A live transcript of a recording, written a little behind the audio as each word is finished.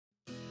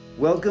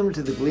Welcome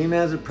to the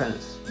Gleeman's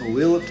Apprentice, a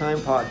Wheel of Time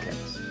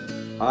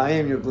podcast. I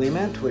am your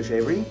Gleeman, Twitch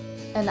Avery.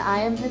 And I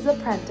am his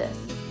apprentice,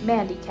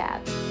 Mandy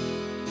Cat.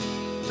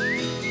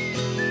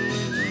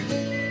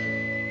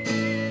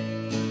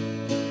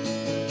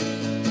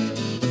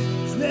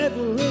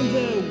 Traveling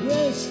the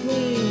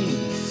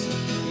wastelands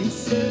in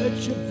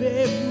search of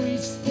every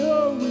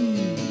story.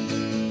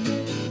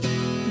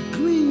 The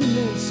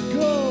Gleeman's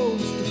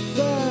goes to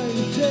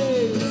find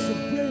tales of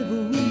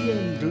bravery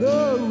and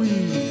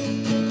glory.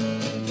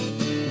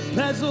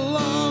 Pass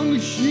along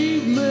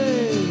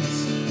achievements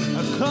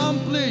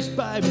accomplished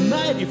by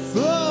mighty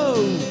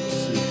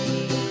foes.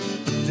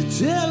 The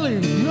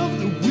telling of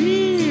the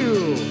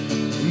wheel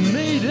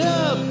made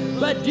up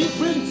by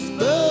different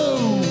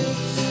spokes.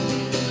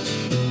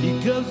 He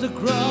comes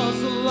across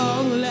a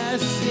long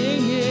last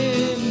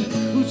singing,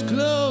 whose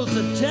clothes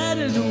are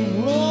tattered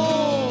and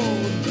worn.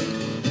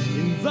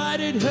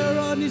 Invited her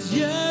on his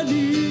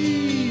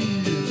journey,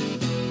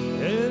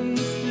 and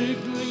the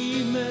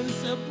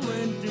Gleeman's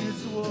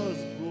apprentice was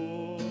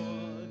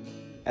born.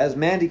 As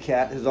Mandy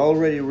Cat has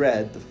already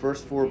read the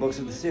first 4 books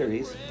of the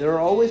series, there are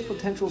always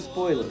potential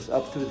spoilers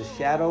up through The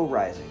Shadow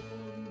Rising.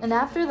 And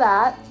after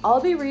that,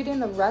 I'll be reading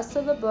the rest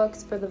of the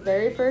books for the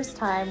very first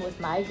time with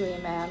my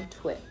Gleeman,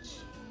 Twitch.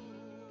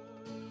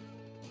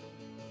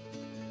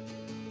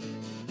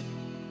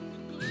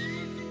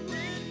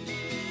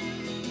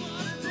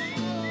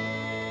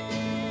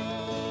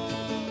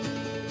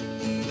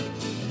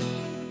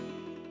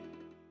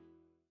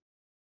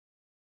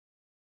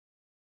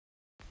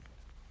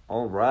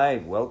 All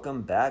right,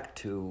 welcome back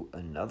to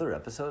another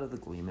episode of the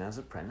Gleeman's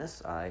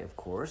Apprentice. I, of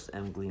course,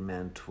 am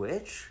Gleeman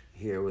Twitch,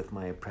 here with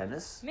my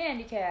apprentice.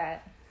 Mandy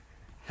Cat.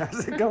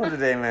 How's it going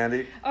today,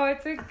 Mandy? Oh,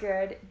 it's a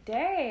good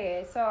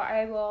day. So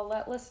I will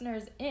let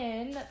listeners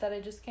in that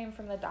I just came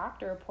from the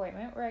doctor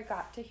appointment where I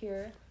got to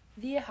hear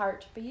the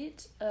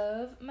heartbeat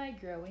of my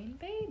growing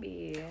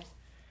baby.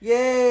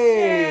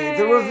 Yay!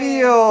 The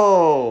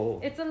reveal!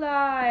 It's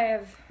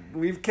alive.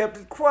 We've kept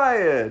it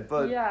quiet,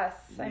 but Yes.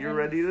 you're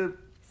ready to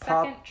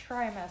pop. Second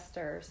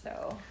trimester,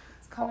 so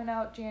it's coming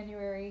out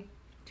January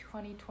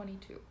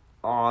 2022.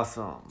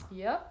 Awesome.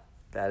 Yep.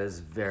 That is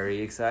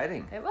very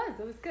exciting. It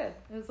was good.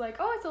 It was like,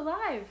 oh, it's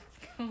alive.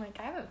 I'm like,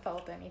 I haven't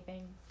felt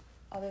anything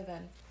other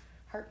than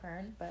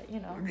heartburn, but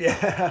you know.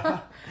 Yeah.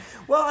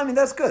 Well, I mean,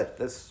 that's good.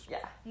 Yeah.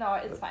 No,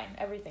 it's fine.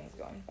 Everything's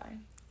going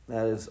fine.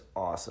 That is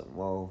awesome.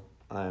 Well,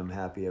 I'm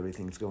happy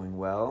everything's going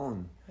well,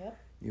 and Yep.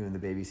 you and the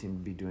baby seem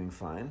to be doing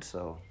fine,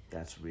 so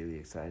that's really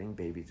exciting.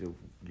 Baby,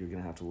 you're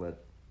going to have to let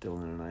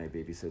Dylan and I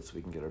babysit so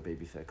we can get our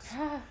baby fix.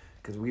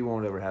 Because we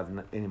won't ever have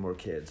any more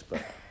kids,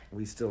 but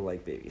we still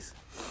like babies.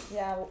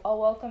 Yeah, I'll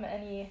welcome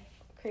any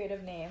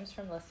creative names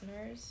from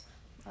listeners.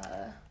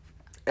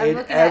 I'm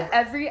looking at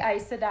every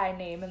Aes Sedai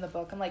name in the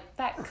book. I'm like,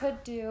 that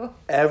could do.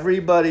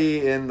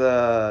 Everybody in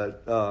the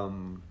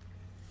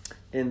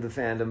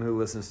fandom who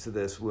listens to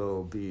this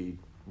will be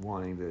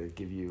wanting to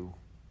give you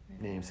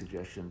name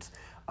suggestions.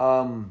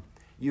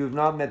 You have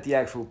not met the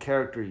actual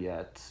character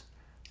yet.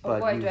 Oh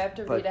boy, do I have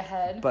to read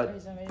ahead?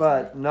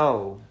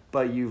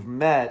 But you've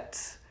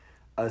met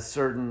a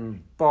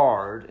certain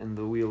bard in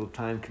the Wheel of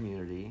Time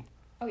community.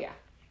 Oh yeah.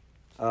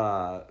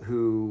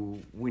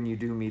 Who, when you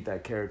do meet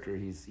that character,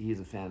 he's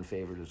a fan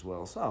favorite as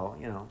well. So,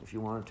 you know, if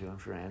you wanted to, I'm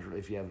sure Andrew,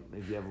 if you have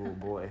a little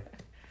boy.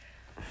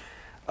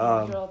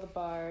 Angel the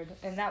Bard.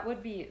 And that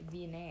would be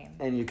the name.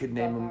 And you could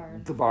name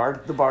him the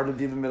Bard. The Bard would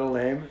be the middle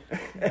name.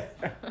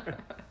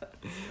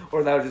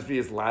 Or that would just be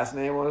his last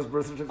name on his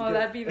birth certificate. Oh,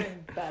 that'd be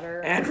even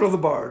better. Andrew the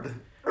Bard.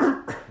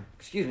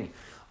 Excuse me.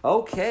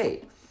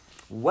 Okay.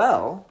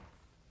 Well,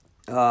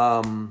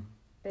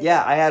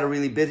 yeah, I had a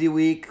really busy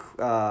week,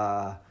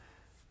 but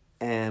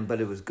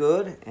it was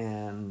good,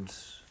 and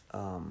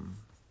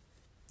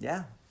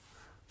yeah,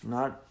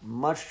 not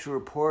much to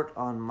report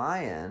on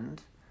my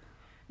end.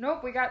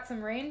 Nope, we got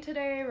some rain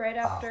today right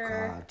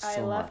after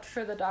I left much.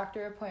 for the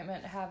doctor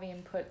appointment,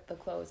 having put the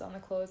clothes on the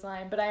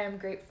clothesline. But I am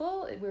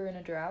grateful we're in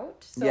a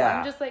drought, so Yeah.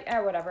 I'm just like,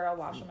 whatever, I'll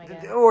wash them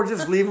again. Or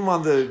just leave them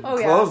on the Oh,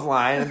 yeah.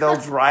 clothesline, and they'll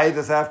dry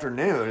this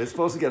afternoon. It's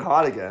supposed to get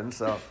hot again,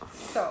 so.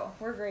 So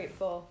we're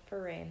grateful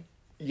for rain,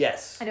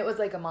 Yes. and it was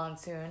like a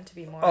monsoon to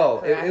be more. Oh,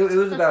 correct.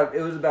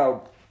 it was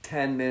about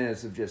 10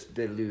 minutes of just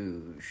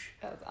deluge.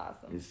 That was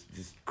awesome. It's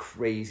just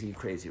crazy,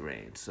 crazy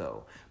rain.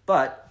 So,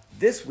 but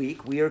this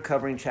week we are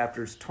covering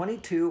chapters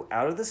 22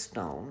 Out of the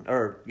Stone,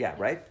 22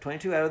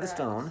 Out of the Correct.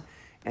 Stone,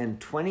 and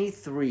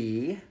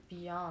 23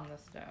 Beyond the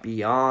Stone.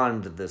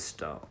 Beyond the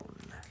Stone.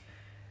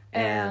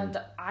 And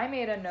I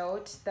made a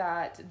note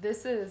that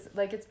this is,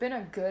 like, it's been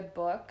a good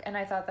book, and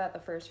I thought that the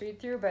first read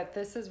through, but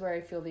this is where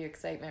I feel the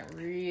excitement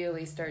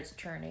really starts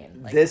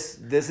turning. Like, this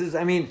is,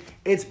 I mean,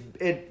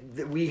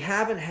 we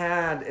haven't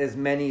had as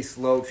many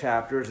slow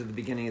chapters at the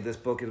beginning of this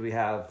book as we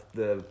have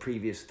the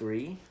previous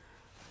 3.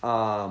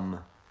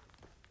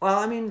 Well,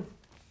 I mean,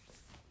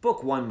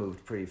 book 1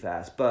 moved pretty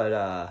fast,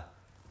 but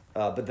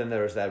then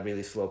there was that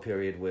really slow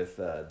period with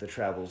the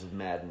travels of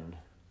Madden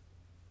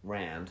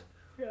Rand.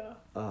 Yeah.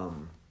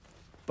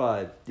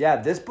 But yeah,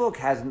 this book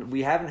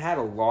we haven't had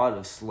a lot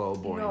of slow,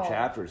 boring No.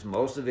 chapters.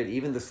 Most of it,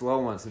 even the slow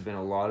ones, have been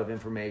a lot of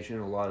information,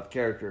 a lot of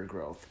character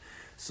growth.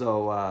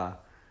 So,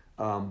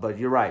 but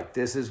you're right.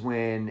 This is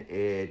when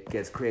it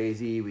gets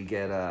crazy. We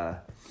get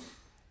a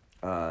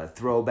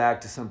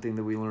throwback to something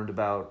that we learned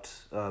about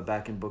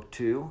back in book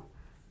 2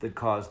 that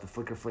caused the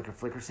flicker, flicker,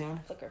 flicker scene.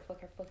 Flicker,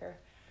 flicker, flicker.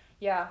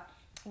 Yeah.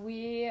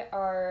 We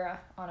are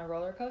on a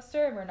roller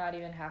coaster and we're not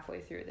even halfway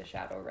through the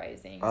Shadow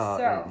Rising.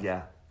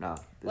 Yeah, no,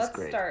 this let's is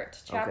great.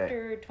 start.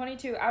 Chapter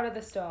 22, Out of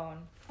the Stone.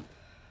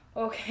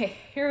 Okay,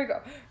 here we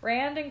go.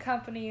 Rand and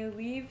company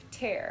leave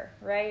Tear,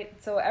 right?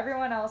 So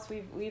everyone else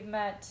we've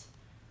met.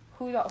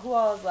 Who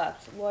all is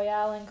left?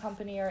 Loyal and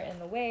company are in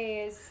the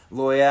ways.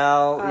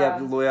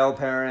 Loyal,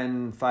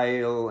 Perrin,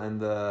 Fail,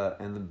 and the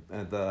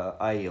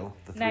Aiel,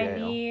 the three Aiel.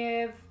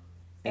 Nynaeve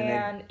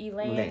and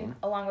Elaine,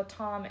 along with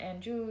Tom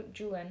and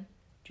Julian.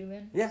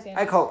 Yeah, Sandy?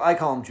 I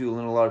call him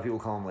Julian. A lot of people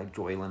call him like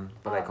Joylin,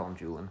 but I call him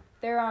Julian.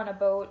 They're on a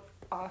boat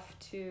off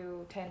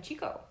to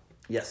Tanchico.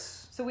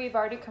 Yes. So we've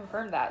already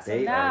confirmed that. So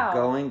they now are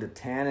going to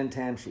Tan and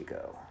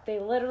Tanchico. They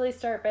literally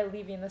start by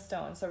leaving the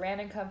stone. So Rand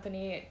and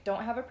company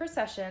don't have a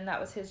procession. That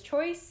was his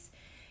choice.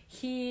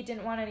 He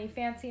didn't want any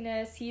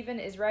fanciness. He even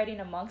is riding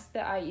amongst the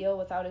Aiel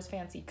without his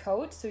fancy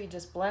coat, so he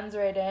just blends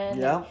right in.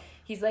 Yeah.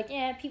 He's like,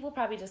 people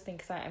probably just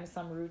think I'm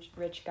some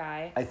rich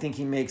guy. I think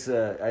he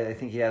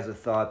has a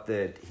thought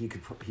that he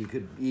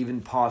could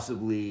even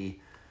possibly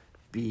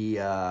be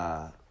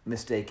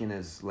mistaken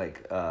as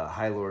like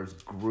High Lord's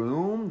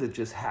groom that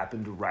just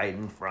happened to ride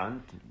in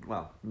front.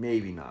 Well,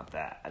 maybe not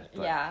that.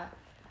 But. Yeah.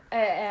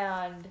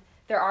 And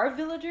there are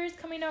villagers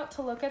coming out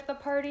to look at the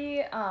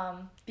party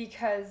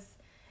because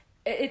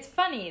it's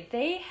funny.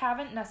 They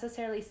haven't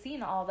necessarily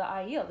seen all the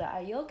Aiel. The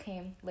Aiel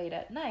came late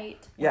at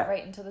night, went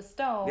right into the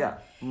stone. Yeah,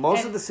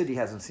 most of the city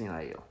hasn't seen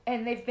Aiel.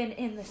 And they've been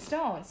in the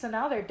stone. So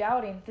now they're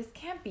doubting, this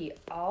can't be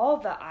all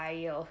the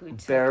Aiel who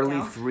took Barely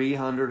down.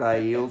 300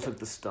 Aiel took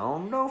the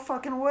stone? No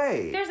fucking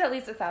way. There's at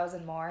least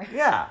 1,000 more.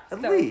 Yeah,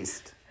 at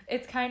least.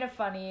 It's kind of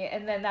funny,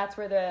 and then that's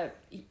where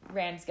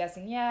Rand's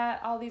guessing,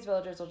 all these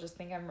villagers will just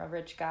think I'm a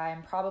rich guy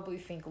and probably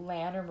think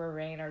Lan or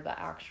Moraine are the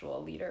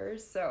actual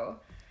leaders, so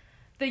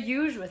the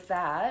usual with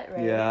that,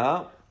 right?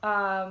 Yeah.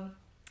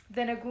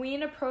 Then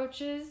Egwene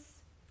approaches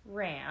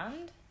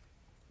Rand,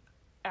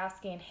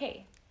 asking,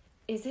 hey,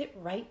 is it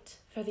right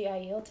for the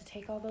Aiel to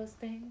take all those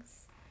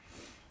things?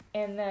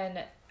 And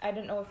then, I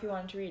don't know if you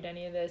wanted to read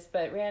any of this,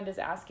 but Rand is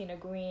asking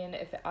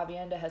Egwene if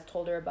Aviendha has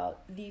told her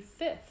about the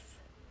 5th.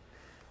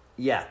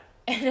 Yeah.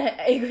 And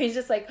Egwene's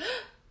just like,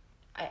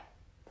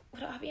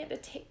 would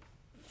Aviendha take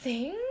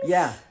things?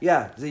 Yeah.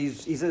 He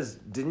says,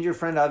 didn't your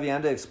friend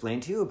Aviendha explain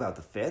to you about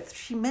the 5th?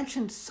 She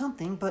mentioned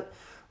something, but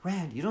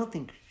Rand, you don't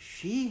think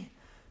she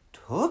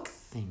took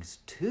things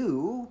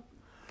too?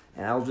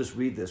 And I'll just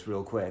read this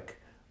real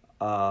quick.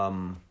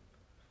 When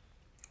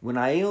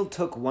Aiel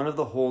took one of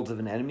the holds of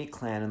an enemy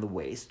clan in the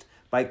Waste,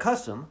 by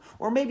custom,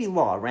 or maybe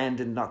law, Rand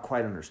did not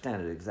quite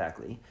understand it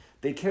exactly,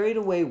 they carried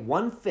away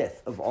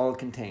 1/5 of all it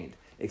contained,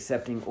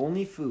 excepting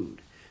only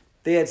food.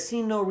 They had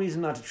seen no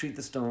reason not to treat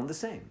the stone the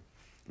same.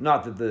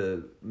 Not that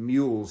the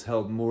mules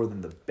held more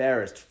than the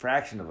barest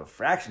fraction of a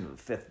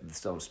 5th of the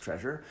stone's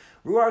treasure.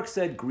 Ruark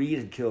said greed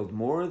had killed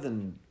more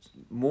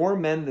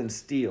men than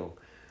steel.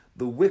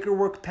 The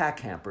wickerwork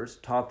pack hampers,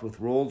 topped with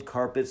rolled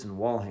carpets and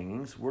wall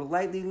hangings, were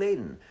lightly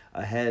laden.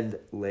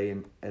 Ahead lay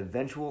an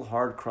eventual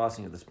hard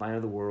crossing of the spine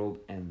of the world,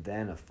 and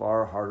then a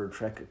far harder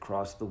trek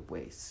across the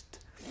waste.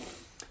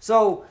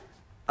 So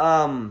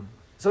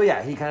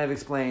yeah, he kind of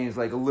explains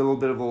like a little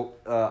bit of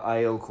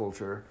Aiel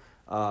culture.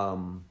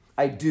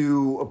 I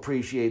do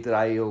appreciate that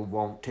Aiel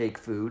won't take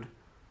food.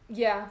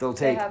 Yeah,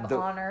 they have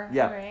honor.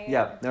 Yeah, right?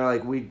 Yeah. They're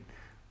like,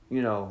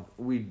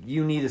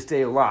 you need to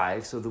stay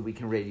alive so that we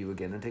can raid you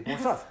again and take more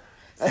stuff.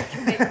 So you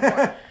can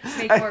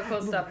make more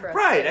cool stuff for us.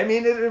 Right. I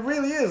mean, it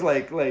really is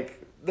like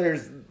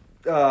there's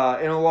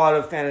in a lot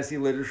of fantasy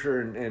literature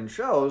and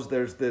shows,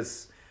 there's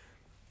this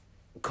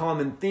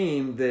common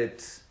theme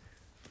that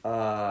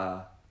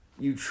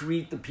you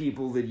treat the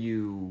people that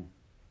you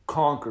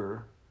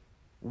conquer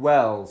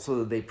well so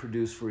that they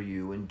produce for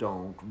you and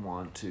don't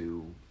want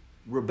to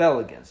rebel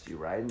against you,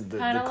 right? And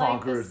kind of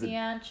like the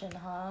Seanchin,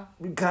 huh?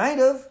 Kind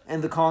of.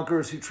 And the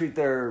conquerors who treat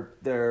their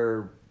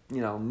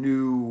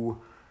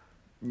new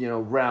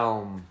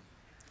realm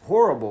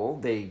horrible,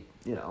 they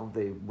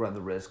run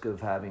the risk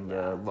of having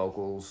the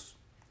locals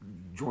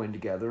join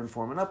together and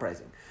form an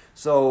uprising.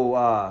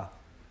 So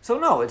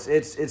no,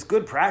 it's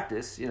good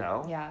practice,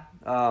 Yeah.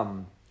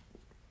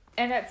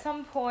 And at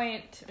some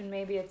point, and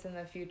maybe it's in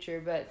the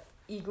future, but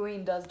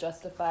Egwene does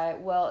justify,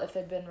 if it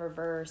had been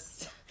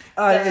reversed,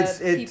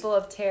 the people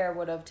of Tear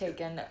would have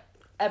taken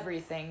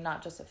everything,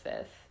 not just a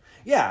 5th.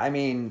 Yeah, I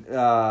mean,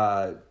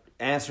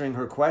 answering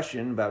her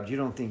question about you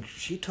don't think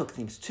she took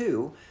things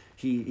too,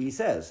 he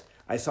says,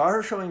 I saw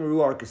her showing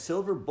Ruark a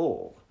silver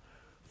bowl.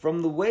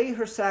 From the way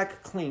her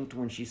sack clinked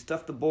when she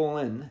stuffed the bowl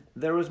in,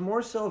 there was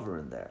more silver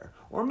in there,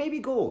 or maybe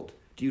gold.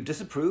 Do you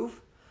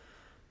disapprove?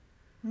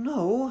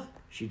 No,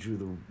 she drew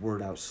the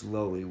word out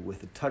slowly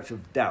with a touch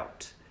of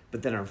doubt.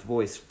 but then her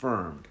voice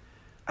firmed.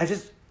 I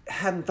just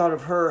hadn't thought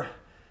of her.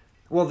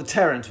 Well, the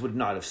Terrans would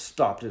not have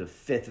stopped at a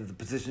fifth if the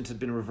positions had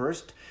been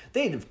reversed.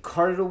 They'd have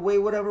carted away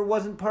whatever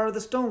wasn't part of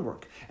the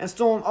stonework and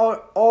stolen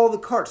all the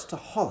carts to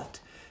haul it.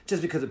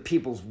 Just because of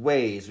people's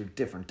ways are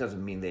different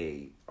doesn't mean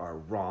they are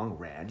wrong,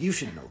 Rand. You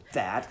should know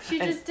that. She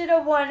just did a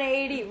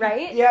 180,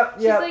 right? Yep,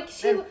 She's yep. like,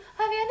 Avienda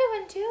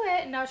wouldn't do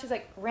it. And now she's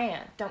like,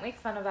 Rand, don't make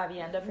fun of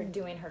Avienda for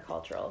doing her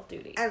cultural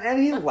duty.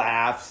 And he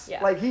laughs.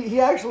 Yeah. Like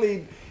he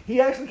actually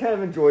kind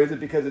of enjoys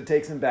it because it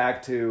takes him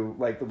back to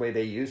like the way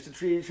they used to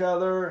treat each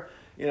other.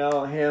 You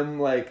know, him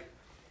like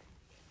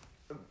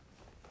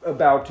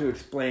about to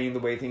explain the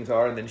way things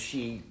are, and then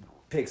she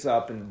picks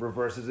up and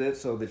reverses it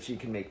so that she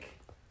can make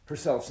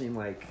herself seem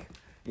like,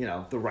 you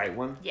know, the right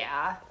one.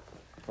 Yeah.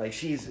 Like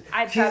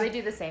I'd probably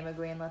do the same,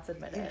 Egwene, let's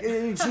admit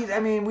it. I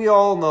mean, we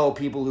all know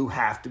people who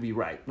have to be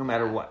right, no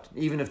matter what.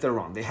 Even if they're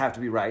wrong, they have to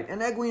be right.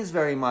 And Egwene's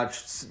very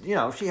much, you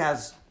know, she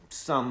has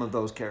some of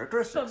those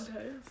characteristics.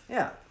 Sometimes.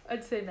 Yeah.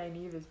 I'd say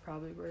Nynaeve is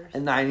probably worse.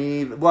 And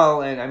Nynaeve,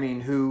 well, and I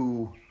mean,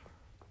 who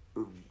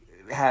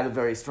had a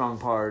very strong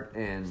part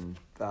in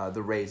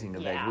the raising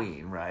of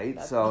Egwene,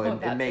 right? So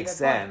it makes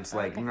sense,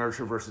 like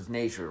nurture versus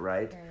nature,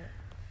 right?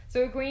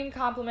 So Egwene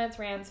compliments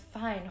Rand's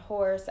fine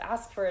horse,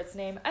 asks for its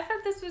name. I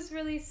thought this was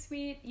really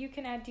sweet. You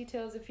can add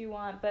details if you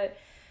want, but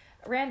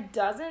Rand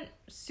doesn't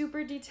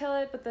super detail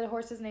it, but the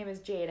horse's name is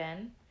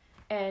Jaden.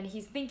 And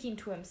he's thinking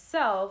to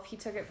himself, he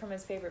took it from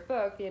his favorite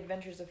book, The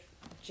Adventures of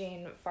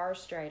Jane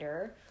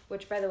Farstrider,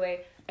 which, by the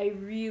way, I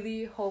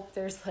really hope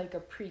there's like a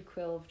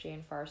prequel of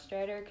Jane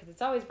Farstrider, because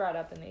it's always brought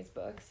up in these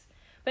books.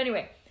 But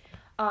anyway,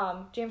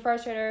 Jane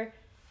Farstrider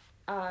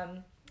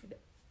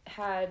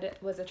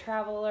was a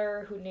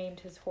traveler who named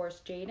his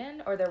horse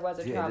Jaden, or there was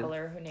a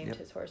traveler who named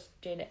his horse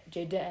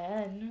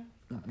Jaden,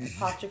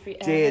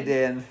 apostrophe N,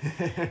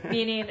 Jaden,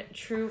 meaning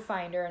true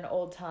finder in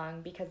Old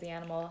Tongue, because the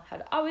animal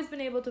had always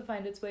been able to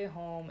find its way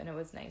home, and it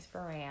was nice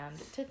for Rand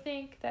to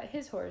think that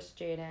his horse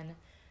Jaden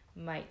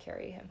might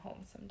carry him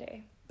home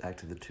someday. Back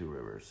to the Two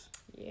Rivers.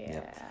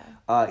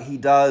 Yeah. He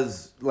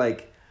does,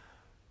 like,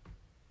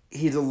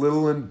 he's a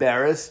little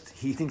embarrassed.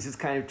 He thinks it's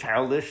kind of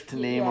childish to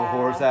name a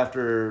horse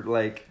after,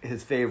 like,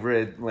 his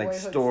favorite, like,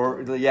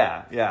 store.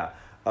 Yeah.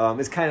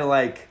 It's kind of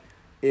like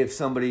if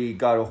somebody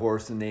got a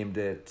horse and named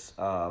it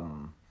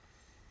Paul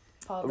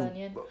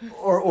Bunyan.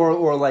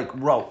 or like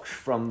Roach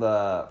from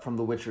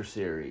the Witcher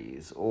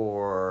series,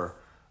 or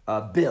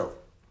Bill.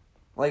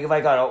 Like if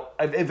I got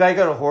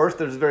a horse,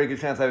 there's a very good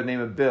chance I would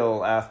name it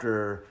Bill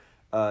after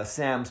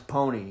Sam's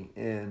pony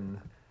in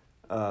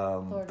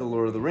the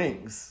Lord of the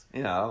Rings.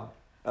 You know,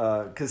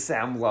 because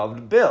Sam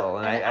loved Bill,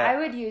 and I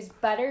would use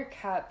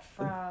Buttercup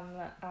from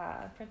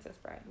Princess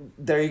Bride.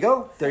 There you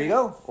go.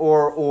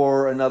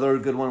 Or another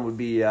good one would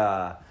be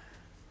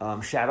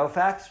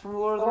Shadowfax from the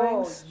Lord of the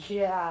Rings. Oh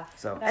yeah.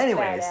 So, that's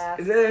anyways,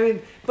 badass. I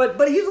mean,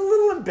 but he's a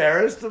little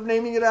embarrassed of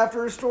naming it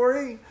after a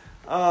story.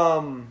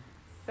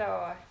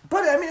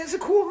 But I mean, it's a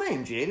cool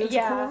name, Jade. It's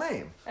a cool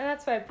name, and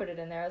that's why I put it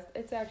in there.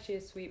 It's actually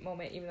a sweet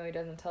moment, even though he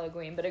doesn't tell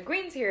Egwene. But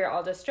Egwene's here,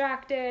 all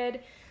distracted,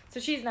 so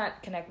she's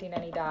not connecting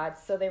any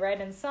dots. So they ride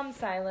in some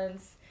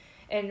silence,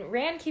 and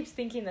Rand keeps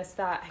thinking this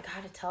thought: I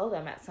gotta tell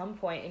them at some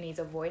point, and he's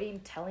avoiding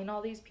telling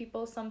all these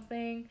people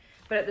something.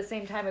 But at the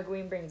same time,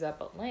 Egwene brings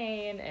up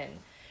Elaine, and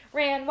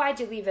Rand,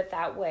 why'd you leave it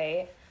that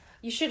way?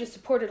 You should have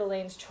supported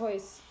Elaine's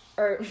choice.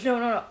 Or,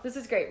 no, this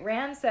is great.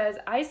 Rand says,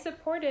 I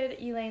supported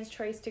Elaine's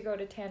choice to go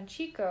to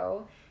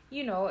Tanchico.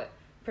 You know,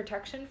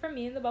 protection from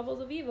me and the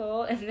bubbles of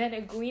evil. And then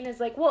Egwene is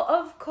like, well,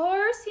 of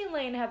course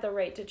Elaine had the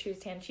right to choose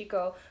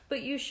Tanchico,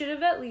 but you should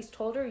have at least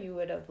told her you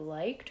would have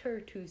liked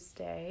her to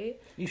stay.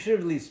 You should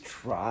have at least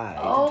tried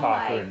to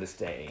talk her into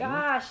staying.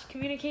 Gosh,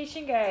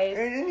 communication, guys.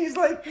 And he's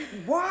like,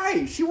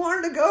 why? She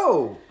wanted to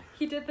go.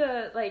 He did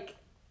the, like,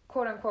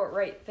 quote-unquote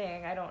right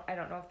thing. I don't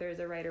know if there's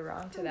a right or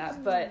wrong to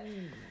that, but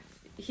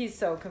he's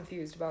so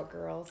confused about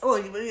girls.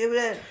 Oh,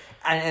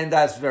 and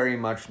that's very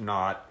much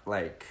not,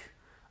 like,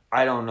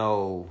 I don't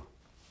know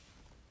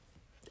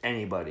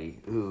anybody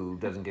who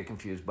doesn't get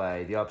confused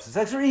by the opposite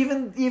sex, or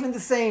even the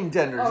same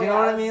genders. You know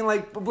what I mean?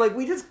 Like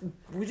we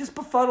just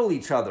befuddle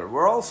each other.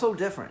 We're all so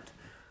different.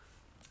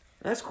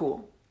 That's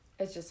cool.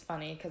 It's just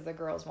funny because the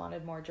girls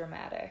wanted more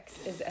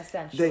dramatics. Is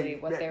essentially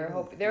what they were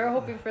hoping. They were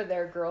hoping for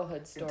their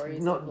girlhood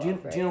stories. No, do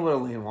you know what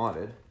Elaine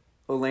wanted?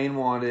 Elaine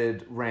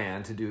wanted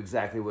Rand to do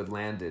exactly what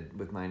Lan did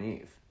with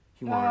Nynaeve.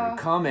 He wanted her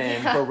to come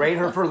in, berate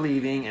her for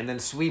leaving, and then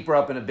sweep her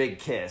up in a big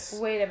kiss.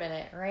 Wait a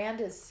minute. Rand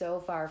is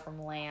so far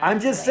from Lan. I'm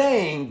just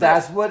saying,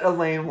 that's what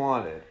Elaine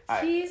wanted.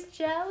 She's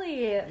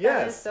jelly. Yes.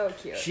 That is so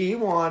cute. She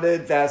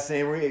wanted that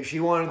same reaction. She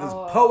wanted this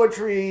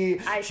poetry.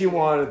 She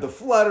wanted the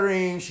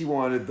fluttering. She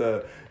wanted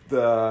the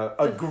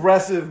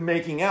aggressive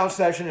making out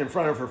session in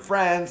front of her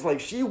friends. Like,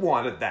 she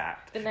wanted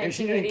that. And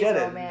she didn't get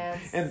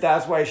romance. it. And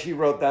that's why she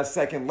wrote that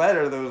second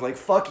letter that was like,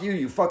 fuck you,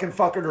 you fucking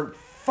fucker, or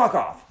fuck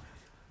off.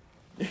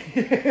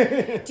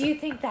 Do you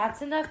think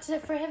that's enough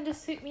for him to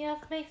sweep me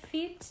off my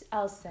feet?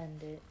 I'll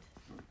send it.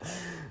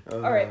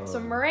 All right, so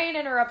Moraine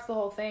interrupts the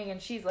whole thing,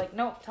 and she's like,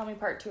 nope, tell me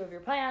part 2 of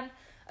your plan.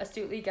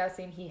 astutely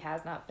guessing he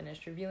has not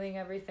finished revealing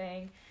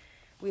everything.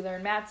 We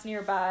learn Matt's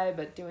nearby,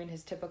 but doing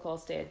his typical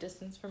stay at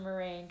distance from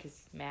Moraine,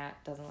 because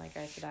Matt doesn't like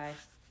Aes Sedai.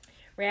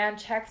 Rand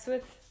checks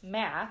with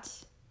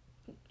Matt.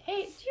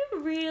 Hey, do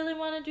you really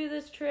want to do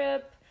this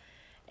trip?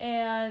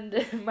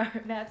 And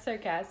Matt's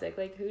sarcastic,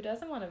 like, who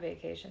doesn't want a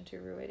vacation to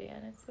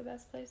Ruidian? It's the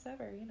best place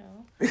ever, you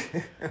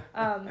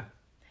know.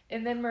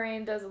 And then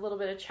Moraine does a little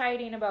bit of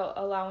chiding about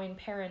allowing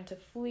Perrin to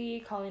flee,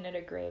 calling it a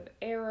grave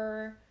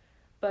error.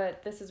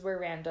 But this is where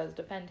Rand does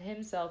defend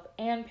himself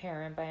and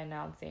Perrin by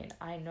announcing,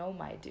 I know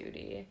my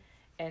duty.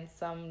 And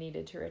some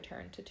needed to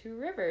return to Two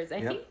Rivers.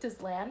 I think,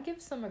 does Lan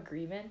give some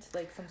agreement,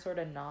 like some sort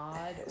of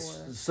nod?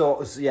 Or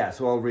So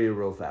I'll read it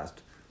real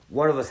fast.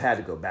 One of us had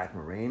to go back,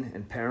 Moraine,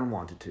 and Perrin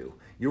wanted to.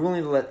 You're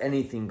willing to let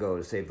anything go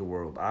to save the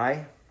world.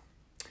 I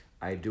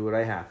do what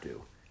I have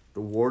to.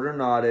 The warder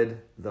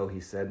nodded, though he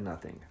said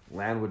nothing.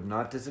 Lan would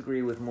not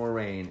disagree with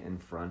Moraine in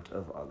front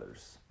of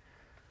others.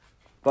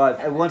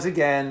 But once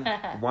again,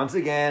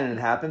 and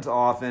it happens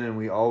often, and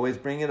we always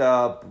bring it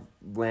up,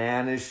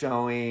 Lan is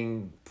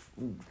showing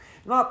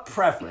not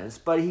preference,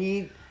 but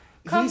he's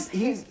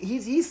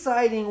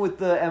siding with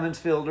the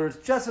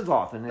Emmonsfielders just as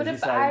often as he's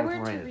siding with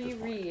Moraine. But if I were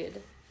to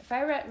reread, if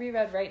I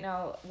reread right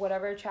now,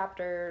 whatever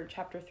chapter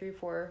 3,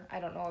 4, I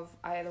don't know of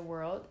Eye of the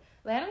World,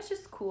 Lan was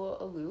just cool,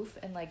 aloof,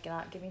 and like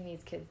not giving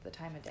these kids the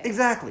time of day.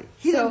 Exactly.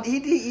 He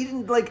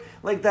didn't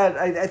like that.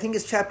 I think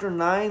it's chapter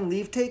 9,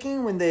 leave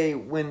taking, when they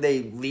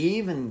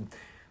leave and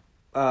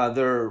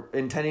they're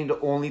intending to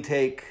only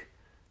take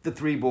the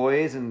 3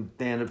 boys, and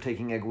they end up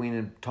taking Egwene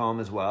and Tom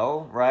as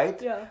well, right?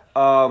 Yeah.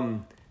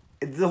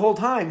 The whole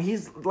time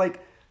he's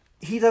like,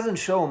 he doesn't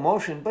show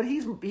emotion, but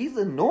he's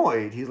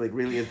annoyed. He's like,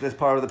 really, is this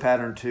part of the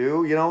pattern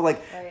too? You know, like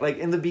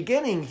in the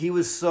beginning he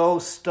was so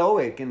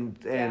stoic and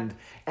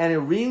it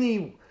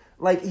really,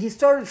 like, he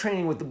started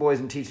training with the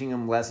boys and teaching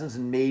them lessons,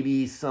 and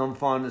maybe some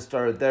fondness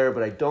started there,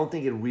 but I don't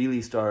think it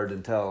really started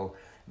until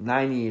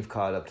Nynaeve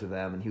caught up to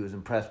them and he was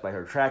impressed by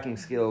her tracking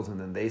skills, and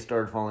then they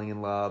started falling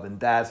in love, and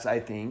that's, I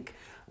think,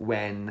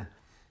 when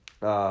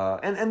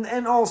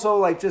and also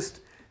like just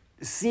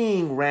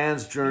seeing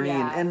Rand's journey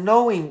and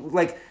knowing,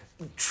 like,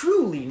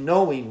 truly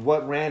knowing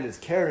what Rand is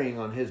carrying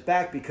on his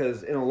back,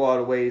 because in a lot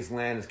of ways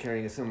Lan is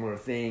carrying a similar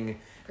thing,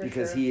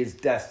 because he is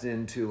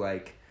destined to,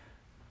 like,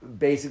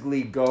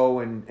 basically go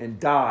and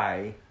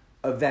die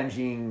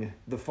avenging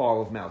the fall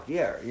of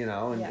Malkier, you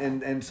know,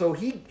 and so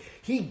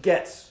he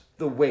gets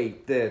the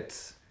weight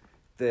that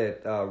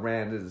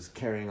Rand is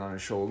carrying on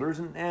his shoulders,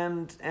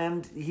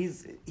 and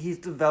he's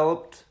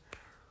developed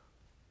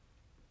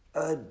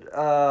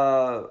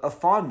a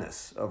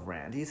fondness of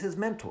Rand. He's his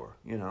mentor,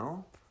 you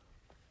know.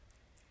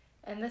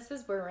 And this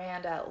is where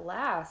Rand at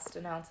last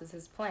announces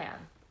his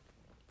plan.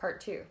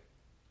 Part 2.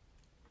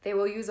 They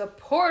will use a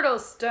portal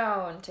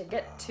stone to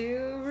get to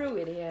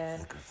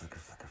Ruidian. Flicker.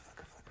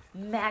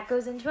 Matt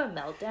goes into a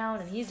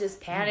meltdown and he's just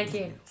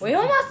panicking. We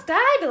almost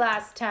died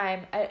last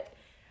time.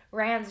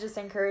 Rand's just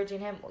encouraging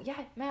him. Well,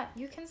 yeah, Matt,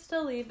 you can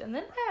still leave. And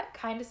then Matt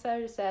kind of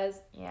says,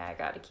 yeah, I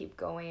got to keep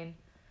going,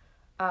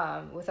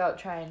 without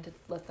trying to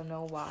let them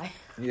know why.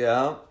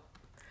 Yeah.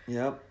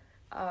 Yep.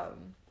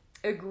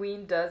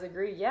 Egwene does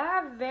agree.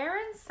 Yeah,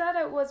 Varen said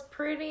it was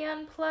pretty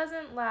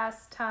unpleasant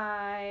last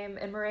time.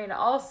 And Moraine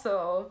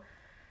also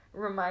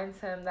reminds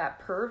him that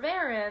per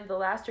Varen, the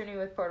last journey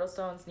with portal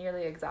stones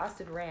nearly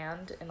exhausted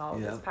Rand and all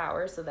of his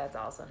power, so that's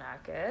also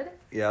not good.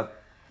 Yep.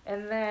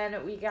 And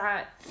then we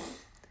got...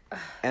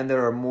 and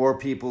there are more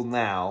people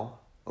now,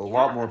 a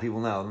lot more people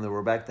now than there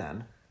were back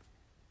then.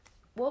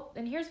 Well,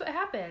 and here's what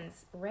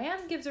happens.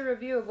 Rand gives a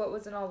review of what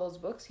was in all those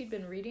books he'd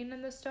been reading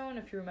in the stone.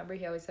 If you remember,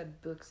 he always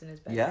had books in his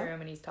bedroom,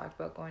 and he's talked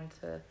about going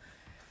to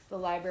the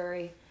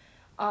library.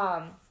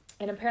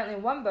 And apparently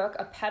in one book,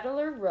 a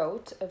peddler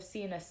wrote of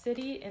seeing a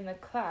city in the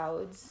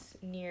clouds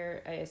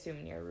near, I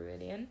assume near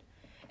Ruidian.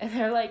 And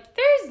they're like,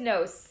 there's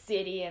no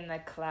city in the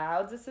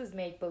clouds. This is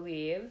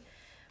make-believe.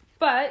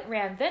 But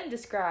Rand then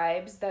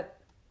describes that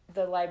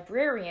the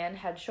librarian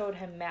had showed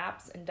him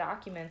maps and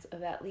documents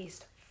of at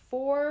least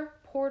 4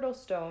 portal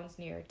stones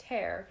near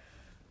Tear.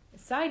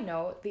 Side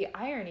note, the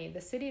irony,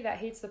 the city that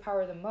hates the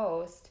power the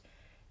most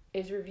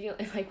is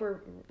revealing, like, we're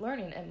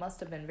learning it must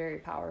have been very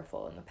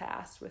powerful in the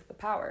past with the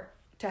power.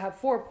 To have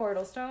 4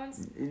 portal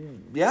stones?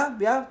 Yeah.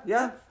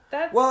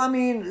 That's... Well, I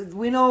mean,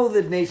 we know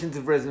that nations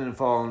have risen and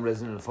fallen,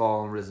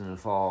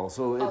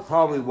 so it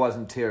probably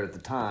wasn't Tyr at the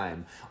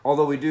time.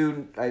 Although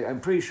I'm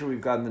pretty sure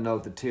we've gotten the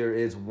note that Tyr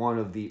is one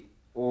of the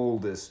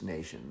oldest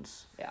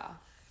nations. Yeah.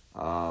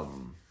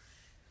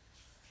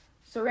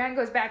 So Rand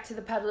goes back to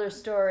the peddler's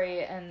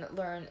story and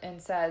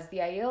says, the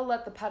Aiel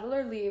let the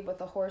peddler leave with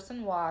a horse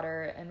and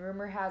water, and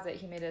rumor has it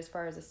he made it as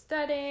far as a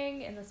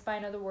steading in the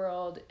spine of the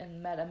world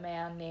and met a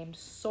man named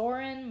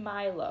Soren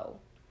Milo,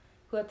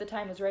 who at the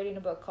time was writing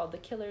a book called The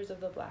Killers of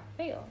the Black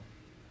Veil.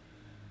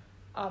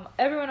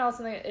 Everyone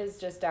else is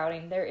just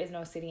doubting there is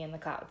no city in the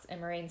clouds,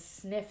 and Moraine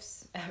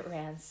sniffs at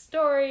Rand's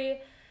story,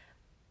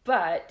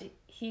 but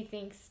he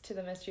thinks to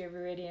the mystery of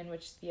Ruidian,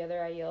 which the other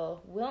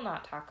Aiel will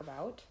not talk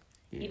about.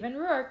 Even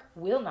Ruark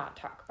will not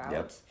talk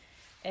about.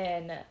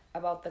 and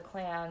about the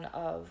clan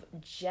of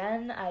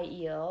Gen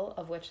Aiel,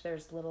 of which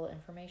there's little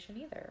information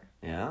either.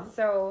 Yeah.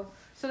 So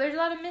there's a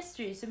lot of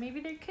mystery. So maybe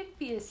there could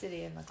be a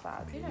city in the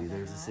clouds. Maybe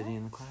there's a city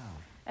in the clouds.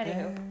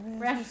 Anywho,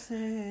 There's a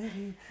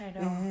city I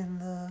know. in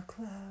the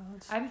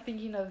clouds. I'm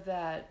thinking of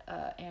that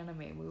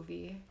anime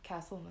movie,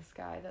 Castle in the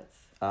Sky. That's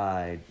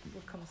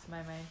what comes to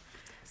my mind.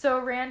 So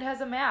Rand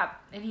has a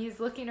map, and he's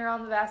looking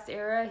around the vast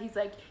area. He's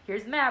like,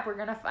 here's the map, we're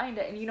going to find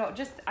it. And, you know,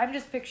 I'm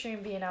just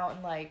picturing being out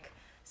in, like,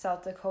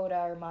 South Dakota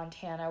or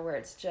Montana where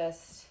it's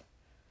just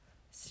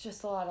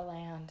a lot of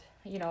land.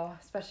 You know,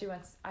 especially when,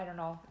 I don't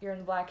know, you're in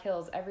the Black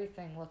Hills.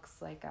 Everything looks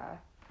like a,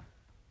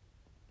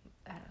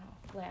 I don't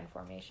know, land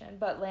formation.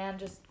 But land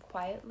just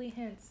quietly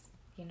hints,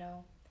 you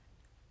know,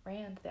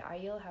 Rand, the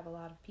Aiel have a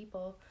lot of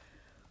people.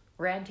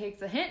 Rand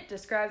takes a hint,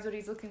 describes what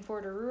he's looking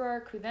for to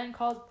Ruark, who then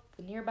calls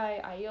the nearby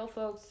Aiel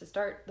folks to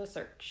start the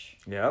search.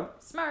 Yep.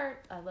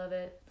 Smart. I love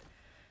it.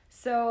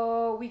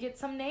 So we get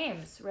some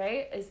names,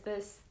 right? Is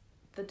this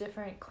the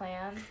different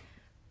clans?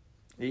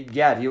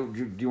 Yeah, do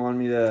you want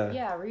me to...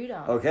 Yeah, read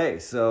them. Okay,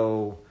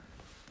 so...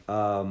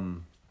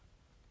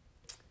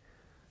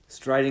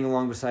 Striding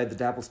along beside the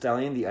dapple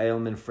stallion, the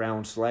Aielman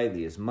frowned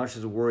slyly, as much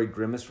as a worried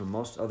grimace from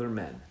most other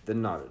men,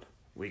 then nodded.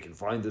 We can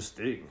find this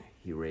thing,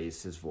 he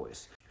raised his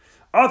voice.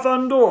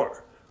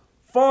 Athandor,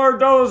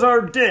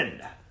 Fardozar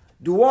Din,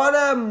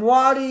 Duada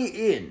Mwadi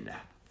In,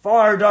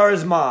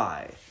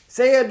 Fardarzmai,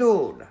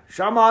 Sayadun,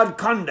 Shamad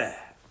Kande.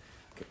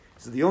 Okay,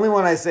 so the only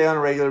one I say on a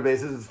regular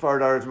basis is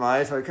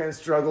Fardarzmai, so I kind of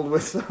struggled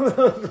with some of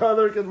those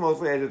other, because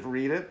mostly I just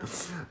read it.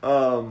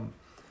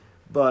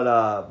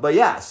 But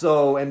yeah,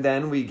 so, and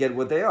then we get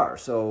what they are.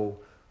 So,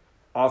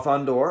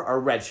 Athandor are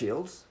Red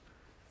Shields,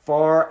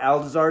 Far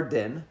Aldazar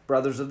Din,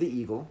 Brothers of the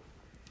Eagle,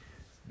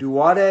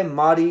 Duade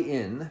Madi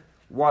In,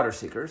 Water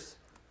Seekers,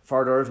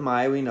 Fardar's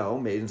Mai, we know,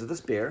 Maidens of the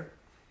Spear,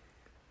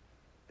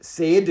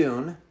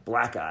 Sayadun,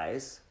 Black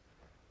Eyes,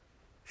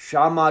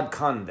 Shamad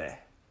Kande,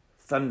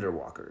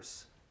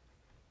 Thunderwalkers.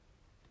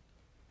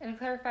 And to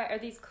clarify, are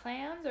these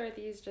clans or are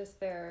these just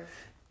their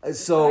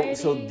So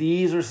society?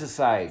 these are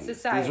societies.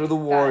 These are the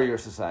warrior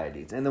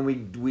societies. And then we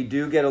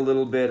do get a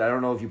little bit, I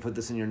don't know if you put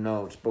this in your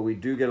notes, but we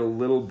do get a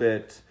little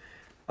bit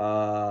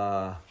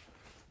of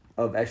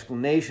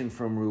explanation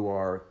from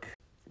Ruark,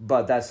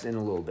 but that's in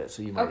a little bit,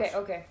 so you might...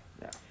 Okay.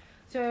 Yeah.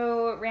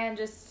 So Rand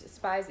just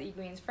spies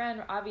Egwene's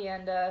friend,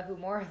 Avienda, who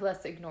more or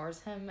less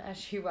ignores him as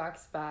she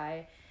walks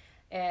by.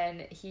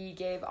 And he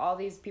gave all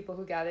these people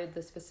who gathered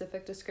the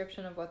specific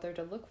description of what they're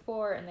to look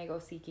for, and they go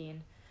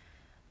seeking.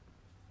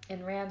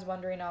 And Rand's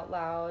wondering out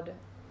loud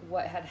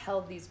what had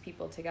held these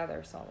people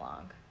together so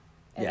long.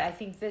 And Yeah. I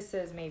think this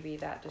is maybe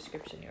that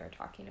description you were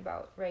talking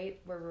about, right?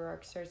 Where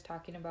Ruark starts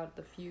talking about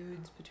the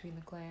feuds between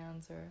the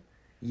clans, or...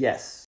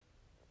 Yes.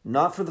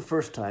 Not for the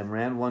first time,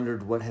 Rand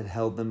wondered what had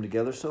held them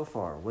together so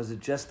far. Was it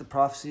just the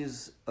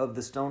prophecies of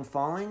the stone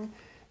falling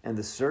and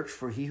the search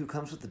for he who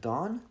comes with the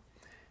dawn?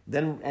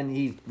 And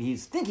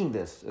he's thinking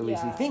this, at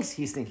least he thinks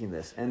he's thinking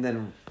this. And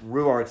then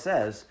Ruark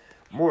says,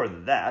 more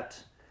than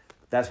that.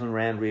 That's when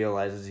Rand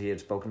realizes he had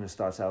spoken his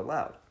thoughts out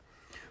loud.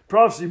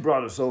 Prophecy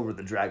brought us over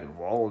the dragon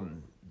wall,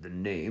 and the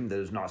name that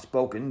is not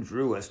spoken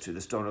drew us to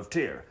the stone of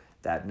Tyr.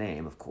 That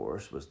name, of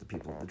course, was the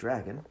people of the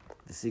dragon,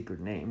 the secret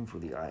name for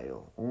the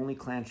Aiel. Only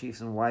clan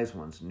chiefs and wise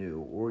ones knew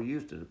or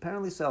used it,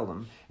 apparently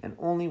seldom, and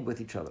only with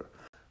each other.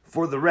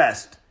 For the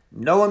rest,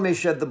 no one may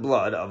shed the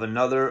blood of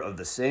another of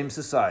the same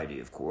society,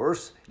 of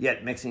course,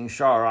 yet mixing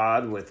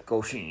Sharad with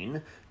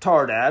Goshin,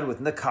 Tardad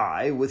with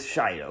Nakai, with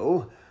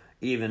Shido.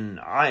 Even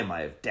I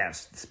might have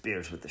danced the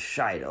spears with the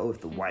Shido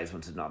if the wise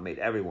ones had not made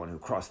everyone who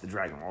crossed the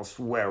dragon wall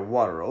swear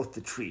water oath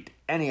to treat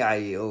any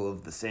Aiel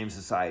of the same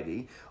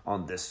society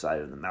on this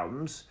side of the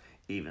mountains,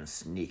 even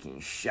sneaking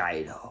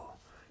Shido.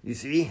 You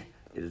see,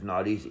 it is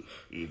not easy,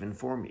 even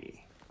for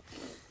me.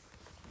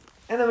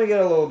 And then we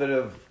get a little bit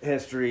of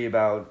history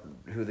about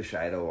who the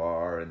Shido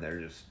are, and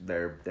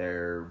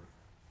they're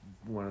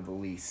one of the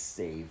least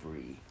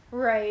savory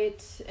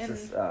and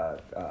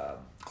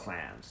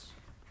clans.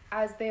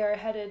 as they are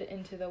headed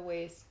into the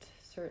waste,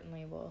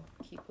 certainly we'll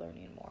keep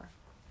learning more.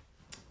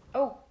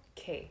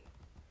 Okay.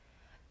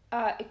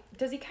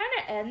 Does he kind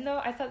of end, though?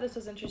 I thought this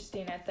was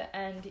interesting. At the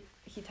end,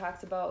 he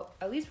talks about,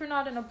 at least we're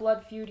not in a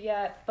blood feud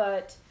yet,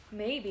 but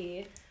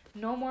maybe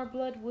no more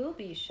blood will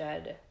be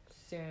shed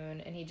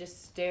soon. And he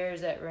just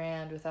stares at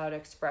Rand without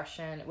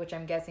expression, which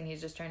I'm guessing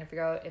he's just trying to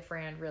figure out if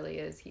Rand really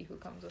is he who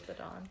comes with the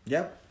dawn.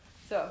 Yep.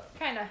 So,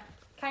 kind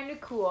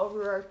of cool.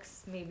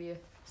 Ruark's maybe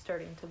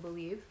starting to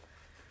believe.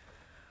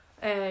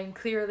 And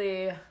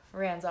clearly,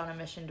 Rand's on a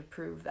mission to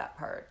prove that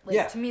part.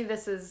 To me,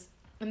 this is...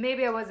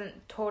 Maybe I wasn't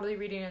totally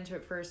reading into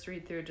it first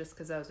read through just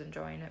because I was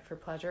enjoying it for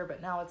pleasure.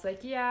 But now it's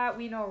like, yeah,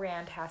 we know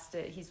Rand has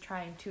to... He's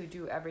trying to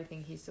do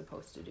everything he's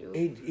supposed to do.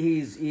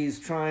 He's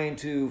trying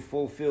to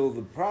fulfill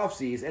the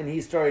prophecies, and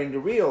he's starting to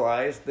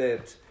realize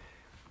that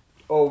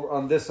over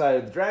on this side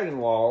of the Dragon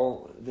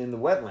Wall, in the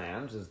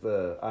wetlands, as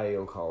the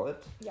Aiel call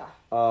it... Yeah.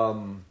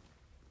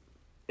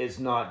 It's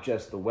not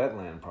just the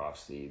wetland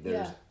prophecy.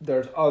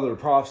 There's other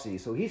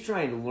prophecies. So he's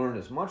trying to learn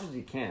as much as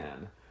he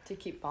can to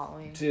keep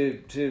following.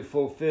 To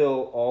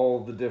fulfill all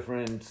the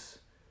different,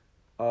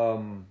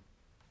 all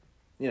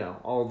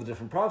the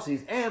different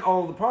prophecies, and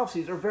all of the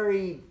prophecies are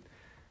very,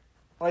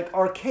 like,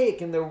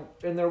 archaic in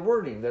their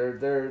wording.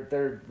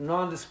 They're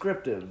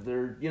non-descriptive.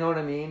 They're, you know what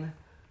I mean?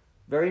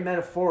 Very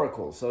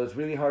metaphorical. So it's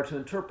really hard to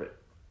interpret.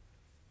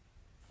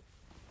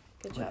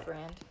 Good job,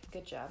 Rand.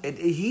 Good job.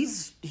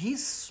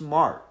 He's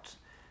smart.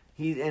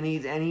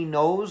 He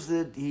knows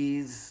that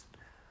he's,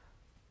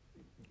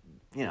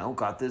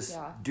 got this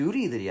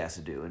duty that he has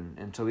to do,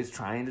 and so he's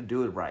trying to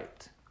do it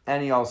right.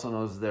 And he also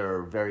knows there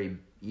are very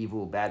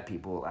evil, bad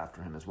people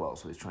after him as well,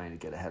 so he's trying to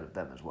get ahead of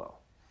them as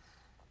well.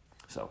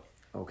 So,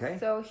 okay.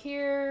 So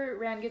here,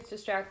 Rand gets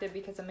distracted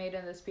because a maiden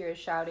of the spear is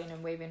shouting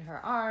and waving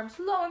her arms.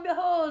 Lo and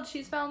behold,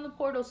 she's found the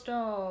portal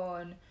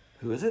stone.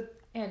 Who is it?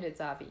 And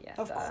it's Avienda.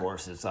 Of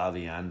course it's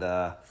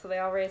Avienda. So they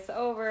all race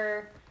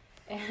over,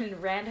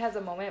 and Rand has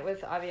a moment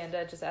with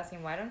Avienda just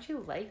asking, why don't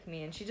you like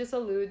me? And she just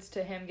alludes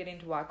to him getting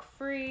to walk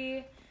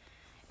free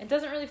and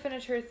doesn't really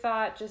finish her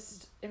thought,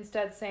 just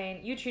instead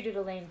saying, you treated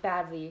Elaine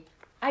badly.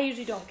 I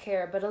usually don't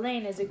care, but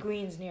Elaine is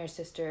Egwene's near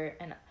sister,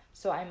 and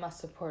so I must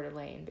support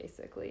Elaine,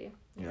 basically.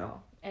 You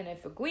know? And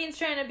if Egwene's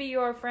trying to be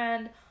your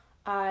friend,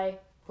 I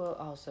will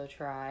also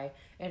try.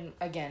 And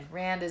again,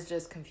 Rand is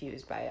just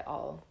confused by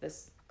all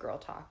this girl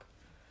talk.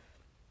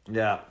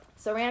 Yeah.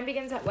 So Rand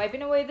begins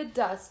wiping away the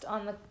dust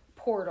on the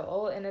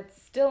portal, and it's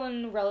still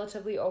in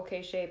relatively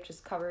okay shape,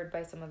 just covered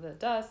by some of the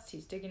dust.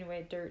 He's digging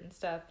away dirt and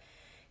stuff.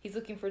 He's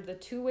looking for the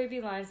two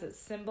wavy lines that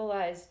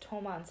symbolize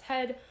Tomon's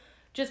head,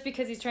 just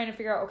because he's trying to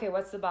figure out, okay,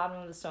 what's the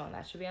bottom of the stone?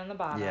 That should be on the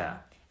bottom. Yeah.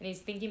 And he's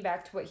thinking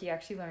back to what he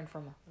actually learned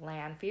from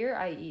Lanfear,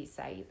 i.e.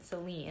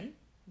 Selene,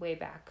 way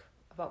back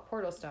about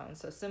portal stones.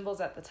 So symbols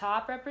at the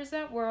top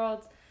represent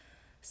worlds,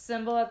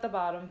 symbol at the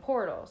bottom,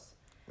 portals.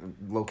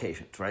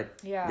 Locations, right?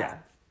 Yeah.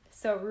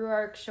 So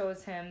Ruark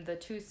shows him the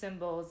two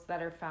symbols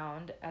that are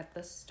found at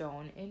the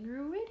stone in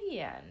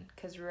Ruidian.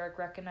 Because Ruark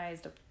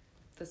recognized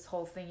this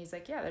whole thing. He's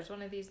like, yeah, there's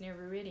one of these near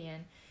Ruidian.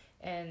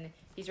 And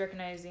he's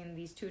recognizing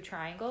these two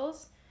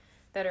triangles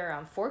that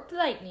are forked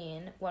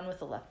lightning, one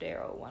with a left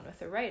arrow, one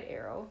with a right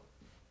arrow.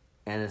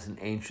 And it's an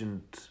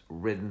ancient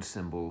written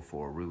symbol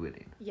for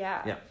Ruidian.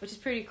 Yeah, which is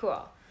pretty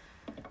cool.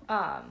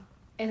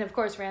 And of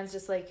course, Rand's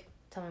just like,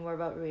 tell me more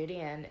about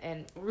Ruidian.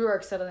 And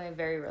Ruark's suddenly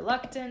very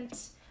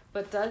reluctant.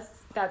 But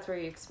that's where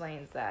he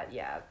explains that,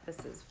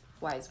 this is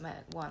wise men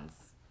once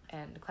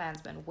and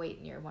clansmen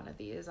wait near one of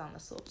these on the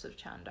slopes of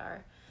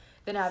Chandar.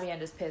 Then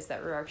Avienda's pissed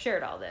that Ruark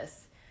shared all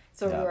this.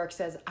 So Ruark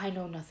says, I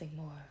know nothing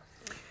more.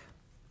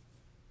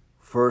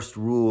 First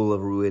rule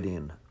of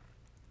Ruidian.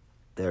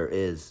 There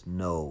is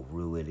no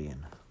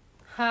Ruidian.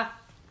 Ha!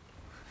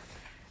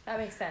 That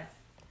makes sense.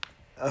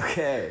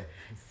 Okay.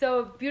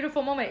 So,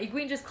 beautiful moment.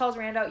 Egwene just calls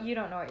Rand out, you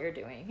don't know what you're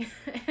doing.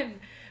 And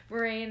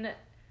Moiraine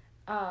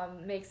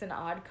makes an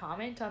odd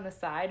comment on the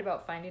side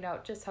about finding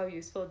out just how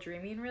useful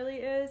dreaming really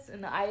is.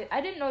 And I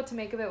didn't know what to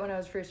make of it when I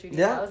was first reading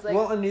it. I was like,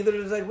 well, and neither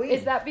does Egwene.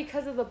 Is that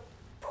because of the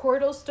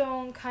portal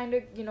stone kind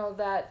of,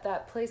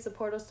 that place the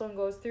portal stone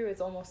goes through is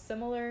almost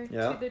similar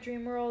to the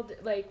dream world,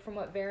 like from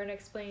what Varen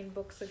explained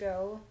books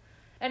ago?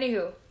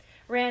 Anywho,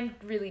 Rand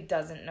really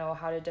doesn't know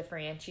how to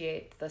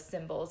differentiate the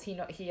symbols.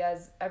 He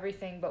has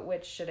everything but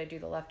which should I do,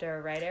 the left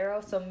arrow, right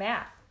arrow? So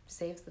Matt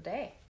saves the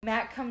day.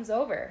 Matt comes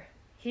over.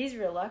 He's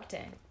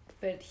reluctant.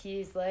 But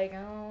he's like,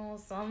 oh,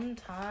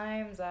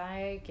 sometimes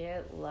I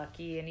get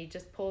lucky. And he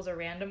just pulls a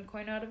random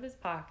coin out of his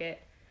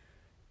pocket.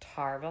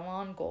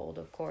 Tarvalon gold,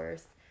 of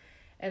course.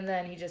 And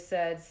then he just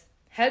says,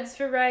 heads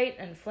for right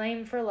and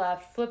flame for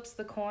left. Flips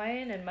the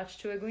coin, and much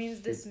to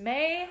Egwene's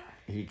dismay,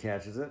 he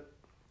catches it.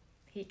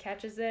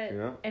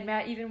 Yeah. And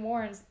Matt even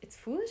warns, it's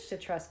foolish to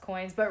trust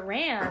coins. But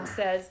Rand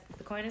says,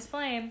 the coin is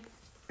flame.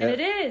 And it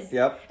is.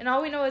 Yep. And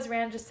all we know is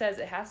Rand just says,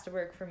 it has to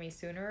work for me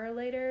sooner or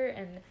later.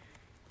 And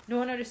no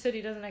one understood.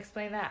 He doesn't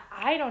explain that.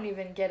 I don't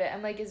even get it.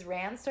 I'm like, is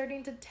Rand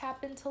starting to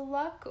tap into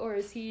luck, or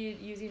is he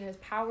using his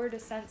power to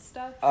sense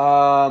stuff?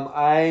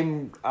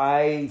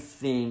 I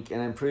think,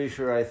 and I'm pretty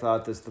sure I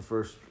thought this the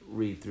first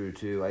read through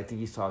too. I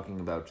think he's talking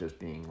about just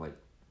being like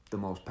the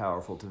most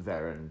powerful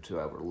Taveran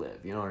to ever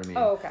live. You know what I mean?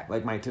 Oh, okay.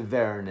 Like my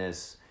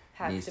Taveranness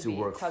needs to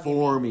work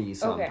for me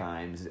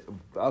sometimes. Okay.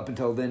 Up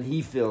until then,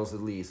 he feels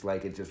at least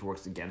like it just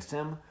works against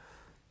him.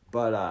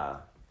 But I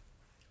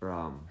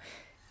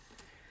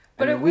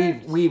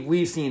mean,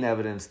 we've seen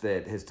evidence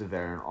that his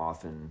Taveran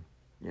often,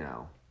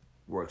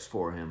 works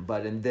for him.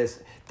 But in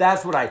this,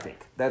 that's what I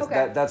think.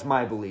 That's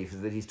my belief,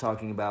 is that he's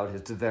talking about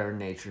his Taveran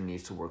nature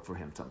needs to work for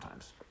him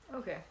sometimes.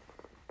 Okay.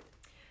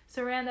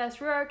 So Rand asks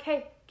Ruark,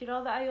 hey, get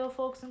all the Aiel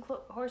folks and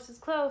horses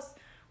close.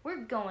 We're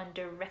going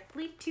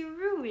directly to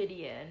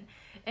Ruidian.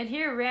 And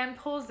here Rand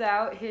pulls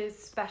out his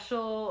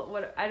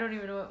special, I don't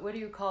even know, what do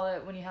you call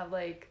it when you have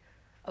like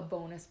a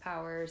bonus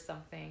power or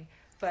something?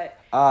 But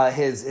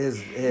his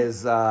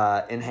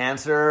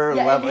enhancer,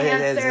 Yeah, level, his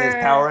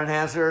enhancer. power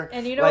enhancer,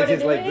 And you know like what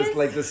his it like is? this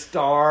like the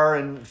star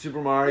in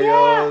Super Mario,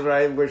 Yeah.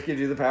 right, which gives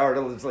you the power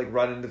to just like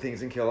run into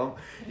things and kill them.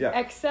 Yeah,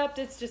 except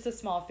it's just a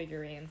small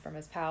figurine from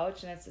his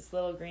pouch, and it's this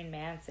little green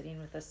man sitting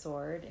with a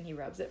sword, and he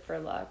rubs it for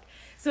luck.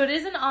 So it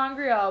is an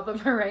Angreal,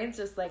 but Moraine's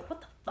just like,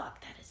 what the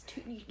fuck? That is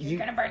too. You're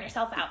gonna burn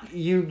yourself out.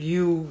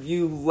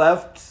 You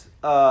left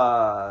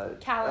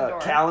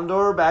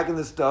Kalendor back in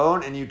the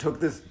stone, and you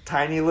took this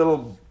tiny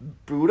little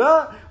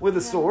Buddha with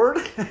a sword.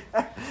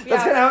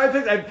 That's kind of how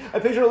I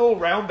picture a little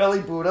round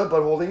belly Buddha,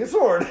 but holding a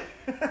sword.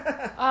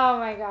 Oh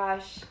my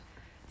gosh.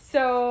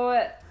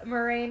 So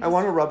Moraine. I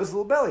want to rub his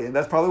little belly, and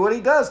that's probably what he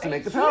does to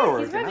make the power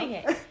work. He's rubbing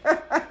it.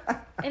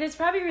 And it's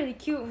probably really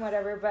cute and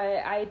whatever,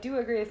 but I do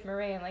agree with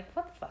Moraine, like,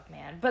 what the fuck,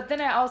 man? But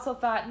then I also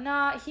thought,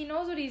 nah, he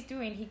knows what he's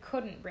doing. He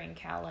couldn't bring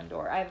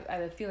Kalendor. I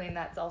have a feeling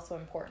that's also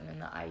important in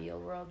the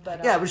Aiel world.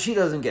 But yeah, but she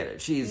doesn't get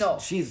it. She's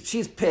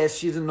pissed.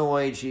 She's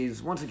annoyed.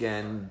 She's, once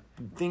again,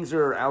 things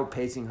are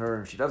outpacing her,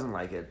 and she doesn't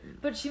like it.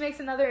 But she has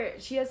some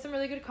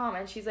really good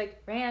comments. She's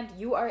like, Rand,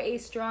 you are a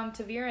strong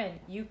Taviran.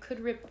 You could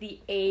rip the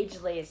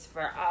age lace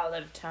for all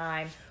of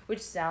time,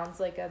 which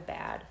sounds like a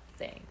bad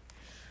thing.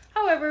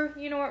 However,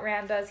 you know what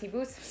Rand does? He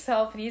boosts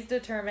himself, and he's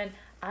determined,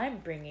 I'm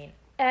bringing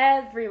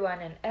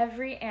everyone and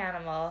every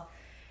animal,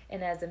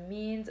 and as a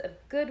means of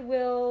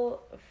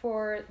goodwill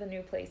for the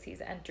new place he's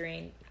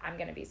entering, I'm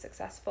going to be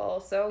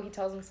successful. So he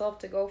tells himself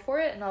to go for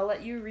it, and I'll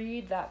let you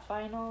read that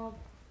final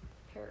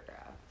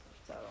paragraph.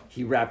 So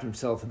he wrapped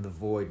himself in the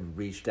void and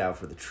reached out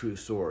for the true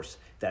source,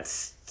 that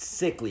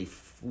sickly,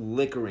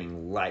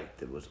 flickering light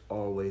that was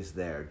always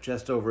there,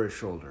 just over his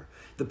shoulder.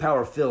 The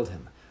power filled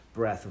him,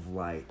 breath of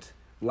light,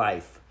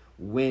 life,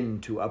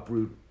 wind to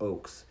uproot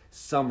oaks,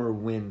 summer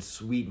wind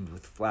sweetened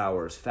with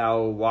flowers,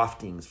 foul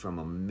waftings from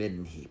a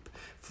midden heap.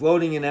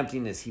 Floating in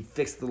emptiness, he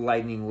fixed the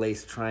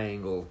lightning-laced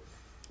triangle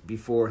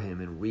before him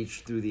and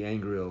reached through the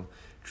Angreal,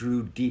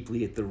 drew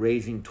deeply at the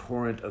raging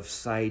torrent of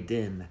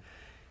Saidin.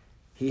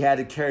 He had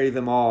to carry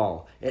them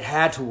all. It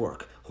had to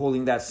work.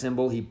 Holding that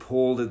symbol, he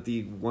pulled at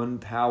the one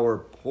power,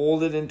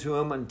 pulled it into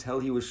him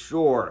until he was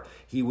sure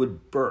he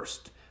would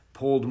burst.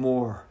 Pulled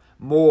more.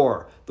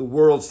 The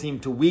world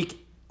seemed to wink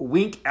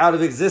out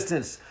of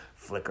existence.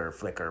 Flicker,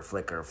 flicker,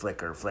 flicker,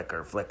 flicker,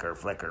 flicker, flicker,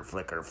 flicker,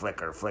 flicker,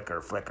 flicker,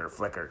 flicker, flicker,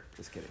 flicker.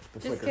 Just kidding. The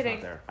flicker's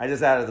not there. I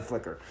just added the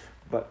flicker.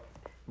 But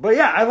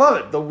yeah, I love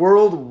it. The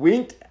world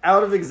winked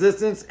out of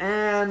existence,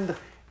 and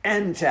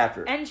end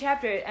chapter. End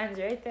chapter. It ends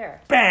right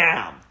there.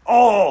 Bam!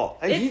 Oh!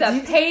 It's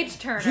a page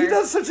turner. He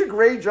does such a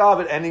great job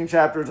at ending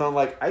chapters on,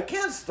 like, I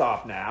can't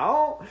stop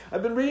now.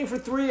 I've been reading for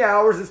 3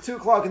 hours. It's 2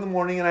 o'clock in the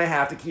morning, and I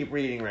have to keep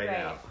reading right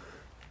now.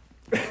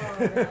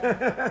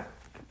 Oh,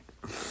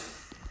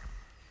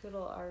 good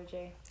old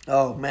RJ.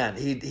 Oh man,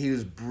 he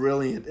was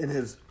brilliant in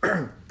his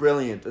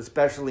brilliant,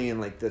 especially in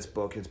like this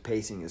book. His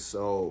pacing is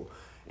so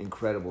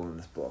incredible in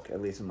this book,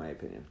 at least in my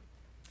opinion.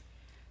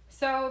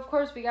 So of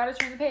course we gotta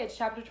turn the page,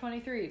 chapter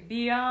 23,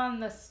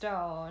 Beyond the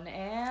Stone,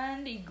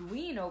 and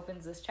Egwene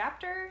opens this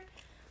chapter,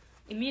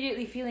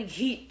 immediately feeling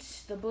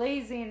heat, the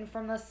blazing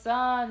from the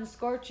sun,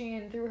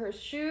 scorching through her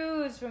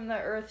shoes from the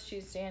earth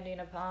she's standing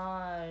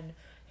upon.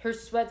 Her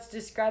sweat's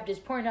described as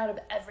pouring out of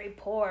every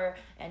pore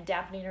and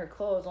dampening her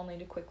clothes only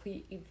to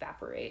quickly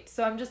evaporate.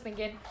 So I'm just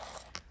thinking,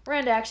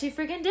 Rand actually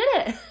freaking did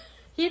it.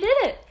 He did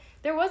it.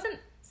 There wasn't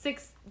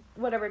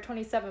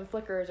 27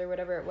 flickers or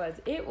whatever it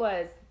was. It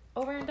was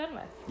over and done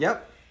with.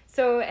 Yep.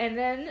 So, and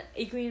then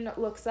Egwene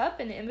looks up,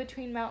 and in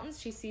between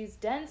mountains she sees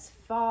dense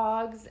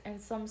fogs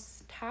and some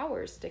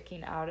towers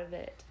sticking out of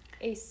it.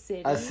 A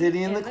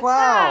city in the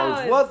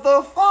clouds. What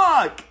the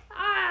fuck?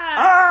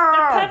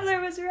 The peddler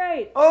was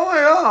right. Oh my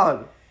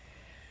god.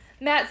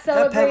 Matt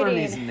celebrating. That peddler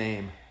needs a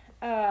name.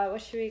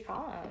 What should we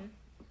call him?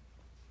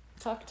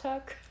 Tuk.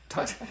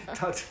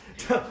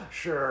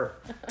 Sure.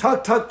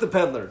 Tuk the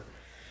peddler.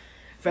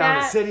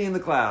 Found a city in the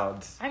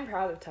clouds. I'm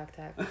proud of Tuk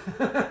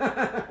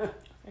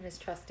and his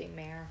trusting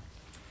mare.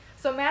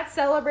 So Matt's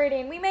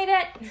celebrating. We made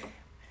it.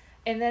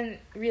 And then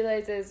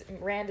realizes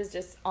Rand is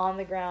just on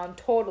the ground,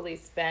 totally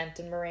spent,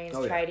 and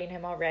Moraine's chiding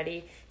him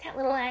already. That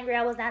little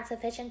Angreal was not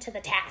sufficient to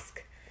the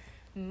task.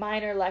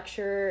 Minor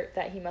lecture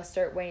that he must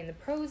start weighing the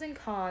pros and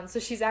cons. So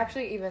she's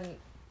actually even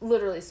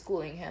literally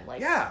schooling him.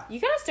 Like, you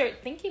gotta start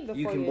thinking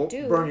before you do.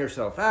 You can burn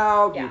yourself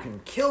out. Yeah. You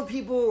can kill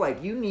people.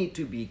 Like, you need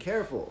to be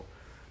careful.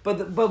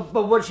 But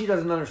what she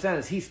doesn't understand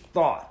is he's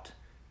thought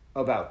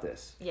about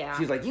this. Yeah.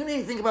 She's like, you need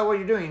to think about what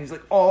you're doing. And he's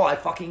like, all I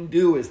fucking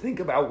do is think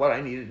about what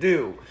I need to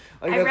do.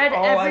 Like, I read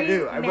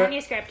every I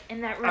manuscript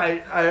in that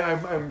room.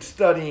 I'm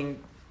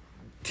studying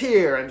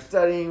Tyr. I'm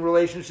studying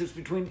relationships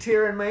between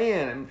Tyr and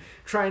Mayenne. I'm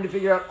trying to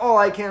figure out all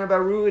I can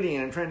about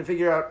Ruidine. I'm trying to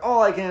figure out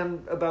all I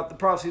can about the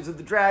prophecies of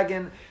the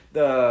dragon,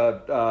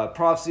 the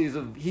prophecies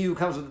of He Who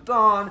Comes with the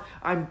Dawn.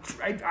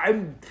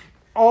 I'm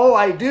all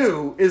I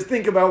do is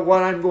think about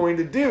what I'm going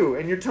to do,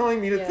 and you're telling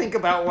me to think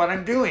about what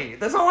I'm doing.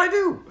 That's all I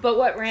do. But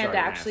what Rand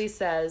actually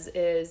says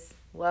is,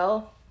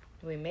 well,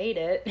 we made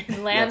it.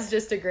 And Lan's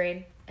just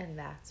agreeing, and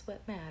that's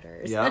what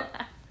matters. Yeah.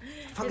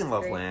 Fucking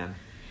love Lan.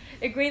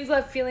 Egwene's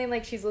left feeling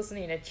like she's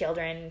listening to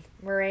children.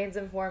 Moraine's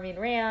informing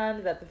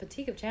Rand that the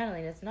fatigue of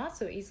channeling is not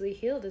so easily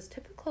healed as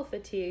typical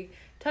fatigue.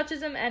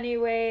 Touches him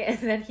anyway, and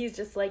then he's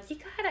just like, you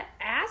gotta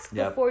ask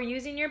before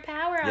using your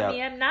power on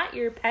me. I'm not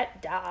your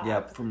pet dog.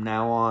 Yep, from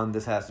now on,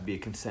 this has to be a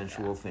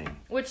consensual thing.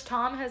 Which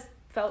Tom has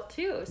felt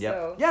too,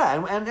 so...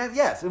 Yeah, and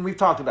yes, and we've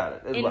talked about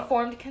it as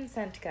Informed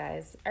consent,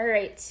 guys.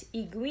 Alright,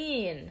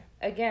 Egwene,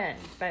 again,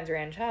 finds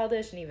Rand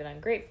childish and even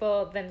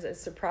ungrateful. Then is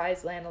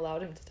surprised Lan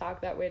allowed him to talk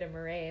that way to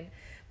Moraine.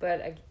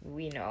 But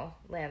we know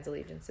Lan's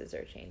allegiances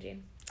are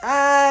changing.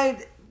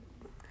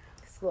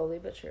 Slowly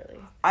but surely.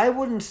 I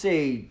wouldn't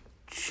say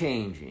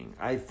changing.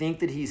 I think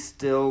that he's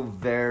still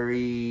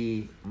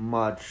very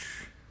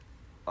much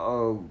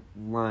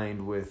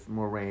aligned with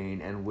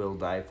Moraine and will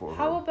die for her.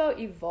 How about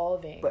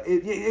evolving? But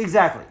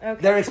exactly. Okay.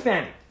 They're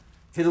expanding.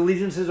 His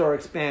allegiances are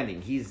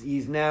expanding.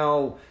 He's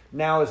now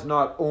it's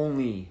not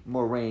only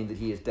Moraine that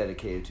he is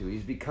dedicated to.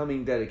 He's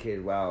becoming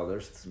dedicated. Wow,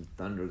 there's some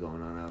thunder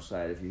going on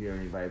outside. If you hear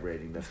any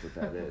vibrating, that's what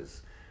that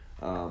is.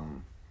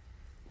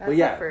 That's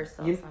the first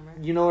all summer.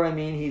 You know what I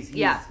mean? He's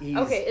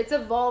okay, it's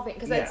evolving.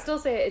 Because I'd still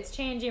say it's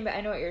changing, but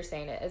I know what you're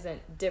saying. It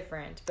isn't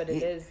different, but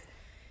it is...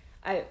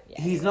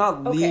 he's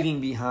not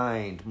leaving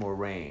behind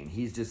Moraine.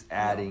 He's just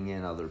adding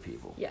in other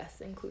people.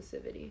 Yes,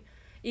 inclusivity.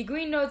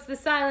 Egwene notes the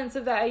silence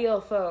of the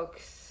Aiel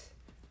folks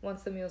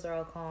once the mules are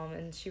all calm,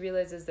 and she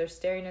realizes they're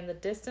staring in the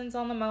distance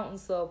on the mountain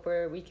slope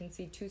where we can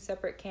see two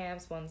separate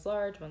camps, one's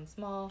large, one's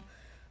small,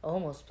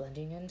 almost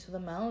blending into the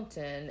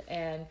mountain.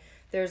 And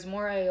there's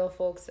more Aiel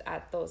folks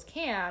at those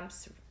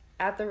camps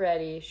at the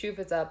ready. Shuf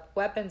is up,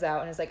 weapons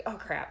out, and it's like, oh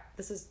crap,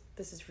 this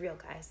is real,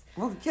 guys.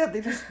 Well, yeah,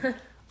 they just...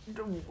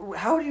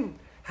 How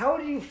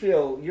do you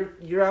feel?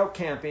 You're out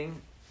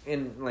camping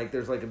in, like,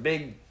 there's like a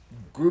big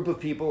group of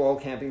people all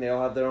camping. They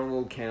all have their own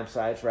little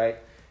campsites, right?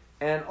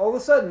 And all of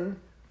a sudden,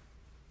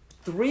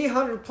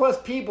 300 plus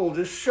people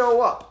just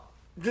show up,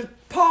 just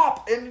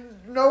pop in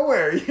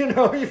nowhere. You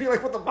know, you feel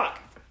like, what the fuck?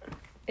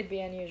 It'd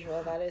be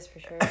unusual, that is for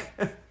sure.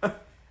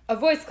 A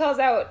voice calls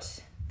out,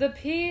 "The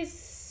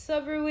peace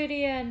of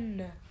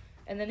Ruidian,"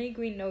 and then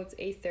Egwene notes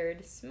a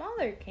third,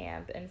 smaller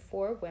camp and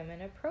 4 women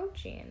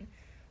approaching,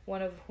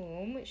 one of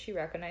whom she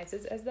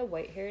recognizes as the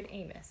white-haired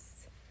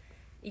Amos.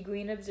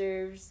 Egwene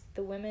observes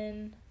the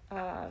women.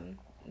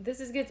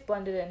 This gets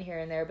blended in here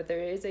and there, but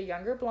there is a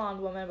younger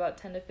blonde woman about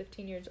 10 to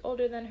 15 years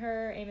older than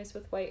her, Amos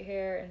with white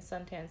hair and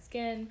suntan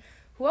skin,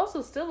 who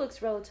also still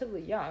looks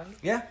relatively young.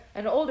 Yeah.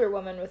 An older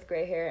woman with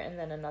gray hair, and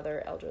then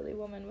another elderly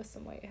woman with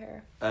some white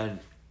hair.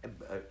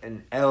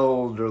 An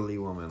elderly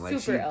woman, like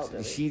super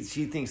elderly.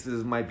 She thinks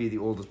this might be the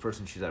oldest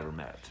person she's ever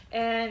met.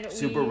 And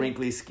super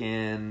wrinkly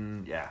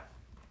skin, yeah.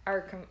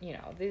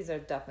 These are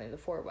definitely the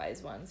 4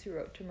 wise ones who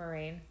wrote to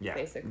Moraine. Yeah,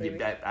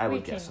 basically. I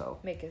would guess so.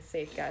 Make a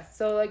safe guess.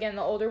 So again,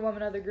 the older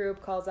woman of the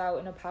group calls out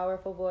in a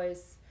powerful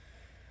voice,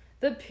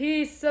 "The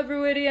peace of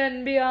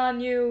Ruidian be on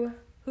you.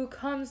 Who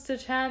comes to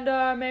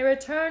Chandar may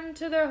return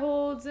to their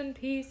holds in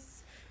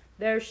peace.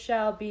 There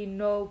shall be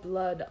no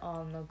blood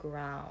on the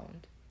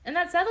ground." And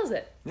that settles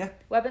it. Yeah.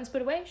 Weapons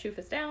put away. Shuf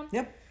is down.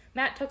 Yep.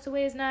 Matt tucks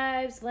away his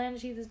knives. Lan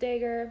sheathes his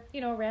dagger.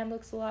 Rand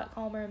looks a lot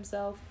calmer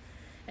himself.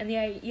 And the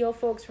Aiel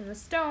folks from the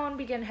stone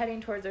begin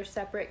heading towards their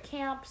separate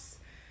camps,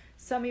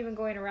 some even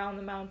going around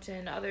the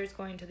mountain, others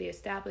going to the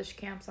established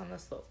camps on the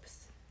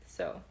slopes.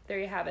 So, there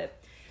you have it.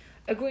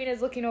 Egwene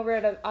is looking over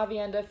at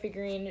Aviendha,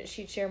 figuring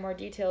she'd share more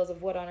details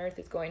of what on earth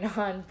is going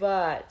on,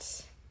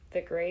 but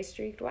the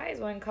gray-streaked wise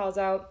one calls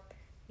out,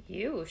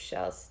 "You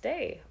shall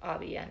stay,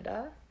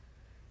 Aviendha."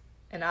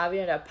 And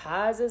Aviendha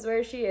pauses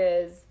where she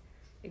is.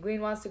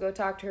 Egwene wants to go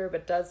talk to her,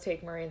 but does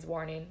take Moraine's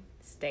warning,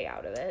 stay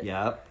out of it.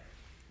 Yep.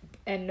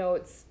 And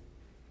notes,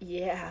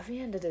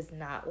 Aviendha does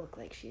not look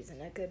like she's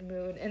in a good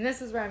mood. And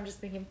this is where I'm just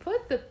thinking,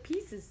 put the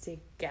pieces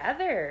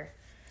together.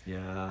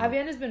 Yeah.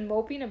 Aviendha's been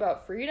moping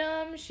about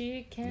freedom.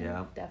 She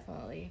can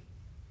definitely...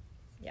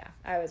 Yeah,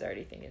 I was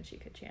already thinking she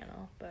could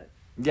channel, but...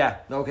 Yeah,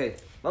 okay.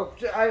 Well,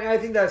 I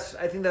think that's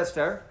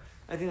fair.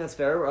 I think that's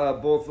fair.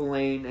 Both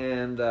Elaine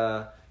and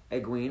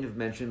Egwene have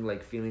mentioned,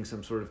 like, feeling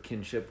some sort of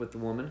kinship with the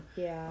woman.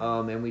 Yeah.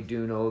 And we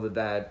do know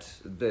that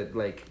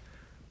like...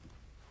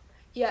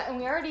 Yeah, and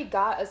we already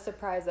got a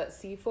surprise that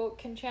sea folk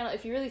can channel.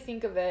 If you really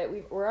think of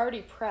it, we're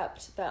already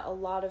prepped that a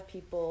lot of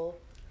people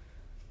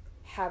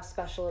have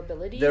special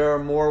abilities. There are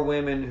more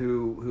women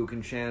who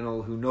can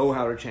channel, who know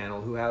how to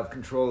channel, who have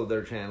control of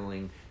their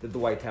channeling that the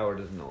White Tower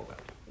doesn't know about.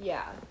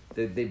 Yeah.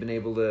 They've been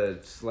able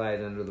to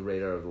slide under the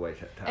radar of the White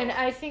Tower. And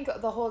I think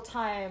the whole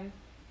time,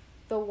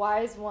 the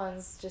wise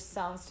ones just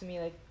sounds to me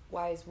like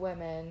wise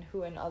women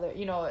who in other,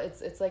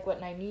 it's like what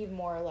Nynaeve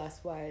more or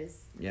less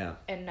was. Yeah.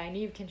 And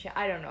Nynaeve can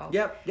I don't know.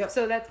 Yep.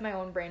 So that's my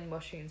own brain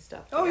mushing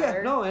stuff together. Oh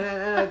yeah, no, and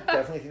I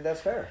definitely think that's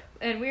fair.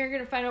 And we are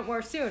going to find out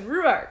more soon.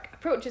 Ruark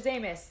approaches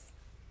Amos.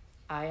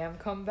 "I am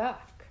come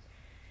back."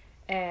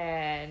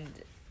 And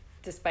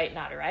despite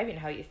not arriving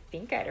how you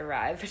think I'd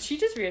arrive, but she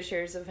just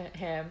reassures of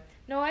him,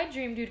 "No, I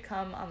dreamed you'd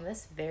come on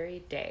this very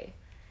day."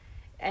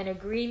 And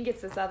Egwene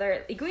gets this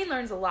Egwene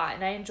learns a lot,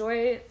 and I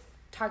enjoy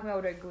talking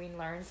about what Egwene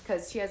learns,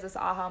 because she has this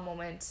aha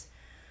moment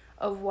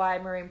of why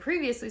Moraine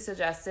previously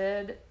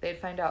suggested they'd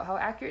find out how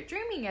accurate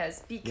dreaming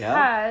is.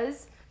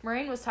 Because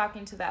Moraine was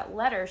talking to that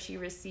letter she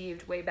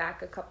received way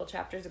back a couple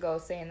chapters ago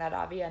saying that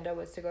Aviendha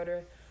was to go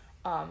to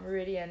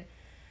Meridian.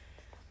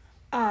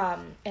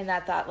 And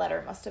that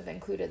letter must have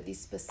included the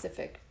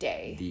specific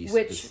day,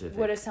 which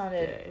would have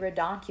sounded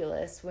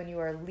redonkulous when you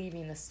are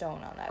leaving the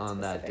stone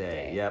on that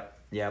day.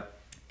 Yep.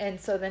 And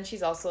so then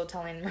she's also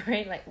telling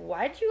Moraine, like,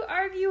 why'd you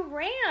argue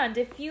Rand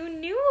if you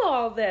knew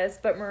all this?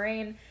 But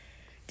Moraine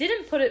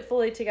didn't put it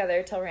fully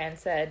together till Rand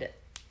said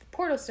the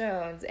Portal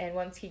Stones, and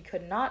once he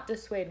could not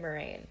dissuade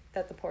Moraine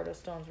that the Portal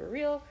Stones were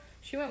real,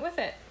 she went with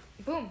it.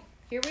 Boom.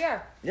 Here we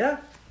are. Yeah.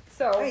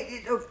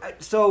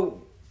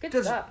 So good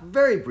just stuff.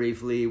 Very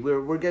briefly,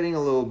 we're getting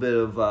a little bit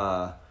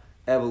of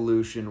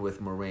evolution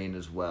with Moraine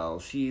as well.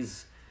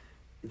 She's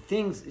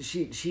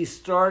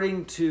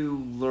starting to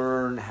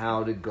learn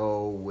how to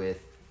go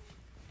with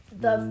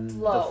the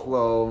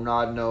flow,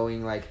 not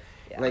knowing like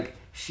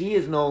she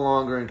is no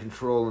longer in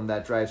control, and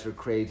that drives her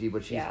crazy.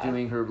 But she's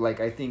doing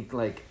her I think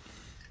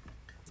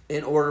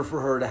in order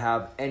for her to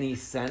have any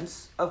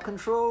sense of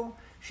control,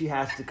 she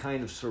has to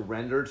kind of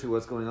surrender to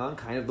what's going on,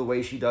 kind of the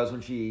way she does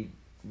when she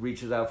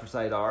reaches out for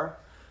Saidar.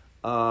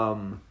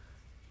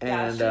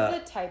 She's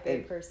a type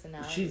A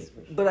personality.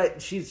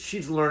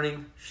 She's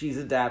learning, she's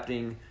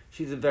adapting.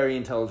 She's a very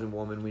intelligent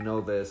woman. We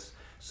know this.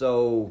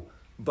 So,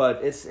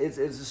 but it's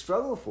a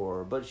struggle for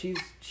her. But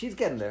she's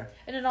getting there.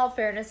 And in all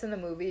fairness, in the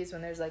movies,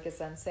 when there's like a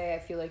sensei, I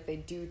feel like they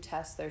do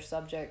test their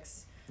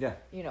subjects. Yeah.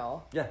 You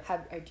know. Yeah.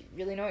 Do you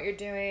really know what you're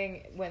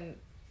doing? When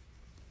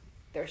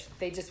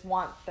they just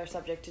want their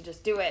subject to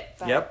just do it.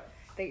 But yep.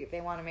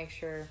 They want to make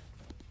sure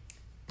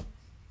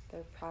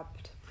they're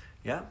prepped.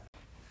 Yeah.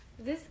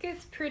 This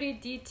gets pretty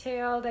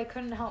detailed. I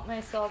couldn't help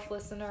myself,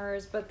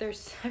 listeners, but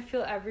I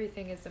feel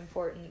everything is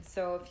important.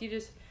 So if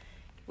you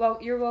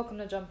you're welcome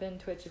to jump in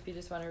Twitch if you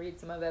just want to read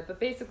some of it. But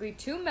basically,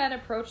 2 men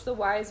approach the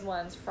Wise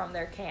Ones from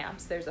their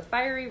camps. There's a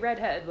fiery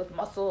redhead with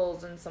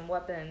muscles and some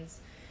weapons,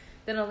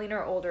 then a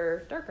leaner,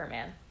 older, darker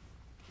man.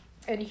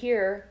 And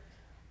here,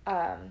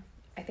 I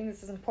think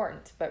this is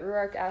important, but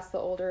Ruark asked the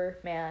older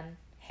man,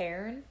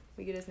 Hearn.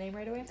 We get his name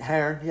right away?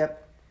 Hearn,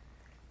 yep.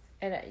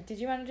 And did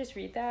you want to just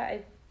read that?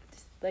 I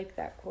just like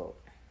that quote.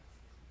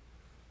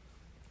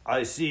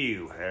 I see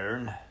you,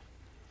 Hearn.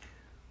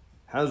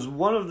 Has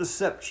one of the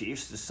Sept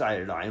chiefs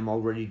decided I am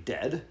already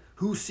dead?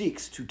 Who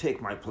seeks to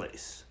take my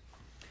place?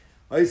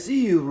 I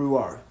see you,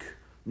 Ruark.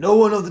 No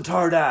one of the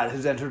Tardad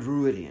has entered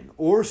Ruidian,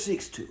 or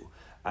seeks to.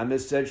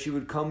 Amiss said she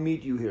would come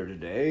meet you here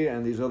today,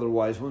 and these other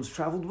wise ones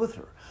traveled with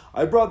her.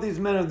 I brought these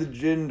men of the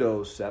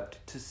Jindo Sept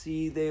to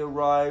see they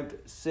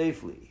arrived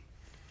safely.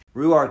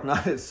 Ruark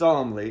nodded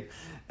solemnly.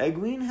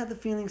 Egwene had the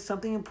feeling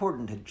something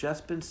important had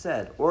just been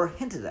said, or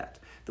hinted at.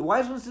 The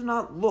wise ones did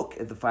not look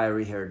at the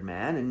fiery-haired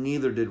man, and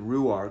neither did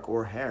Ruark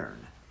or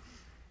Hearn.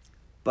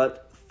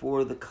 But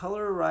for the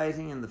color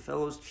rising in the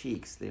fellow's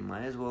cheeks, they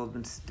might as well have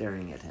been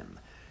staring at him.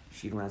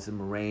 She glanced at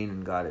Moraine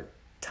and got a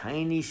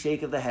tiny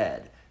shake of the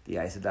head. The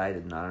Aes Sedai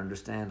did not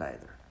understand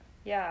either.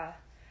 Yeah.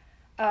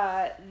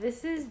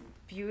 This is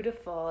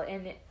beautiful,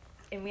 and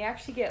we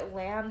actually get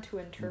Lan to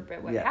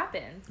interpret what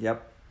happens.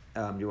 Yep.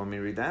 Do you want me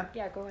to read that?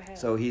 Yeah, go ahead.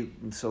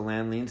 So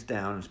Lan leans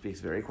down and speaks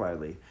very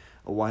quietly.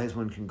 A wise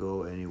one can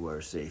go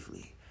anywhere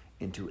safely,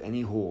 into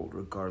any hold,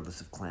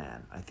 regardless of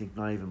clan. I think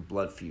not even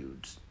blood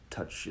feuds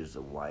touches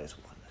a wise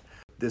one.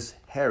 This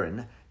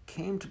Heron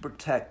came to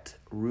protect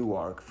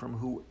Ruark from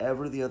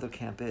whoever the other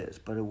camp is,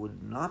 but it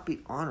would not be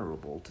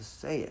honorable to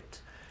say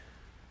it.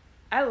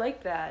 I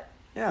like that.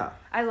 Yeah.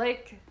 I don't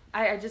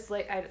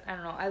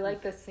know. I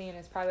like this scene.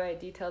 It's probably why I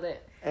detailed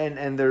it.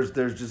 And there's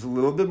just a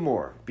little bit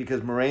more,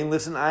 because Moraine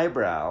lifts an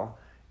eyebrow,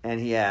 and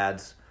he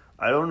adds,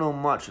 I don't know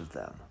much of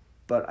them,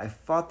 but I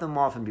fought them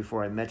often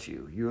before I met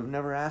you. You have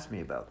never asked me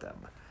about them.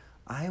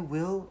 I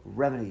will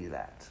remedy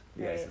that.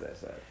 Right. Yes,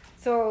 that's it.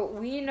 So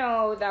we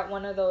know that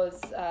one of those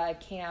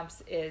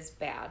camps is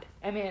bad.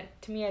 I mean,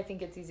 to me, I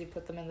think it's easy to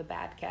put them in the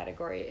bad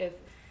category.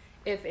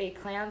 If a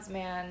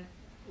clansman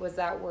was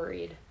that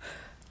worried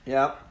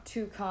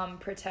to come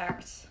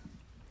protect...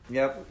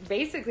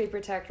 basically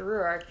protect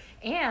Ruark,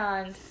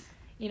 and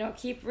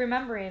keep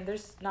remembering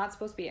there's not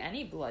supposed to be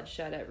any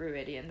bloodshed at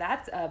Ruidian.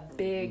 That's a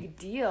big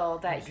deal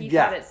that he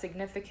thought it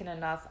significant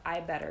enough. I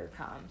better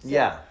come.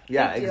 So,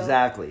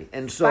 exactly.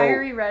 And so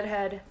fiery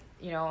redhead,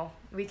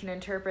 we can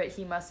interpret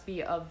he must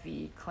be of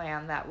the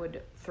clan that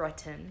would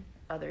threaten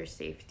other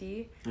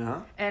safety.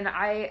 And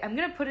I'm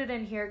gonna put it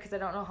in here because I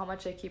don't know how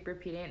much I keep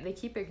repeating. They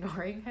keep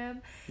ignoring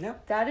him.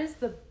 That is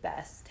the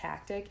best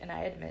tactic, and I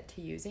admit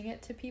to using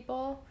it to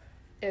people.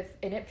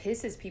 And it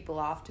pisses people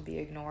off to be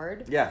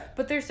ignored.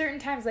 But there's certain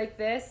times like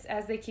this,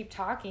 as they keep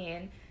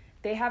talking,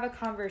 they have a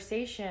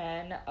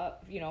conversation,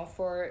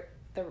 for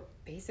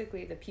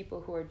basically the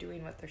people who are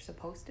doing what they're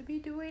supposed to be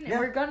doing. And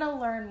we're gonna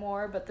learn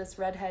more, but this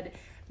redhead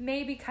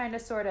maybe kind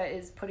of sort of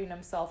is putting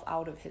himself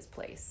out of his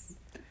place.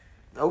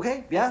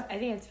 Okay, yeah. I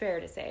think it's fair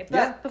to say.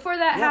 But before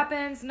that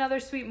happens, another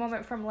sweet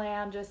moment from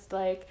Lan, just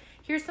like,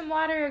 here's some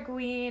water,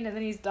 Egwene, and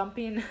then he's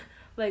dumping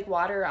like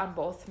water on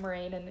both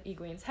Moraine and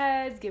Egwene's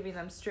heads, giving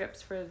them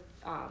strips for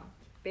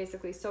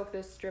basically soak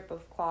this strip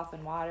of cloth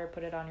in water,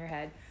 put it on your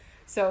head.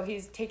 So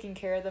he's taking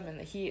care of them in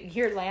the heat. And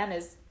here Lan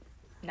is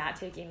not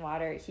taking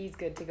water. He's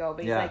good to go,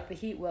 but he's like, the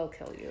heat will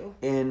kill you.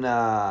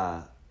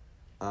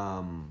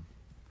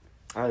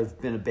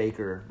 I've been a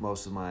baker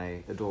most of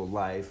my adult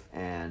life,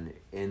 and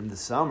in the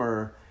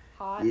summer,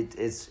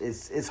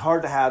 it's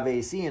hard to have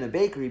AC in a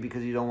bakery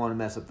because you don't want to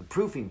mess up the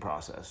proofing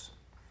process.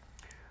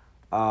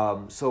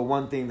 So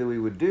one thing that we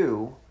would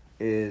do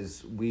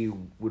is we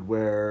would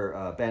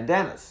wear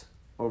bandanas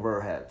over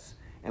our heads,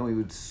 and we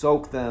would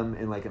soak them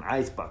in like an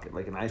ice bucket,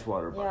 like an ice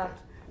water bucket.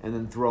 And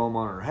then throw them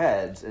on our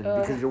heads, and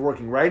because you're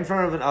working right in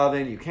front of an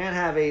oven, you can't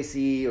have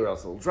AC, or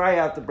else it'll dry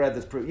out the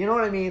bread. You know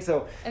what I mean?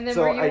 So, and then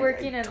were you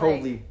working in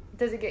totally?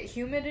 Does it get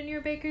humid in your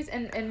bakeries?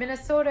 And in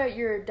Minnesota,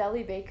 your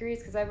deli bakeries,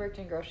 because I worked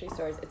in grocery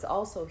stores, it's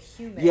also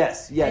humid.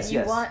 Yes. And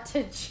you want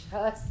to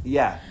just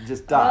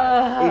just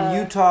die.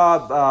 In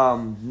Utah,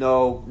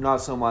 no,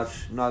 not so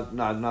much.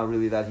 Not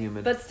really that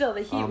humid. But still,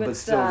 the heat would But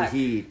still, the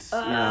heat.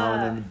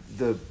 And then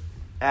the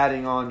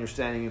adding on, you're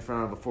standing in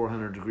front of a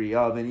 400-degree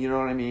oven, you know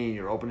what I mean?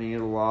 You're opening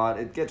it a lot.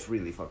 It gets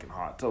really fucking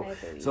hot.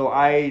 So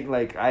I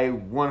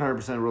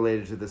 100%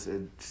 related to this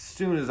as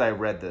soon as I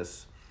read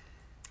this.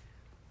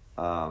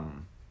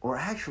 Or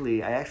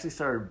actually, I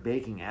started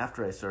baking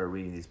after I started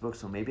reading these books,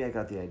 so maybe I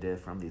got the idea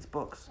from these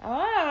books.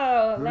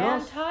 Oh,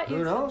 Lan taught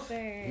you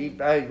something.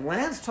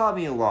 Lan's taught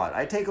me a lot.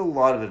 I take a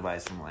lot of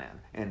advice from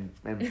Lan and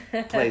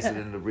place it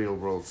into real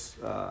world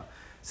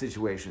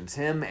situations.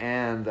 Him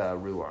and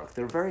Ruark.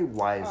 They're very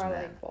wise men.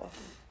 I like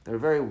both. They're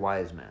very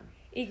wise men.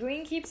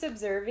 Egwene keeps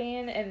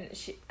observing, and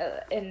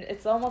and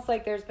it's almost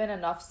like there's been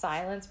enough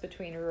silence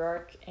between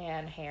Ruark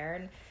and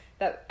Hairn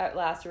that at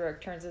last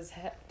Ruark turns his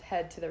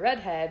head to the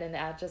redhead and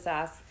just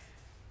asks,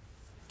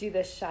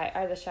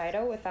 are the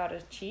Shido without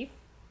a chief?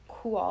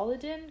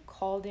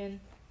 Caldin?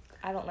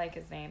 I don't like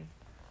his name.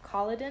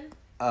 Couladin?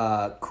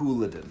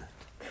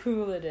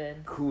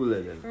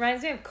 Couladin.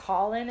 Reminds me of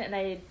Colin, and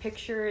I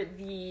picture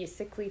the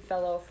sickly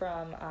fellow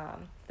from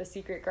The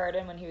Secret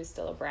Garden when he was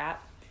still a brat.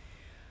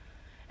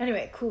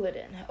 Anyway,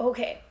 Couladin.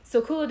 Okay,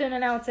 so Couladin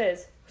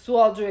announces,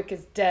 Sualdric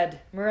is dead.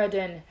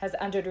 Muradin has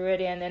entered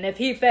Iridian, and if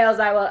he fails,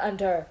 I will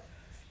enter.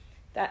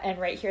 And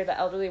right here, the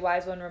elderly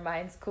wise one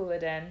reminds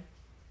Couladin,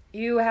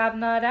 you have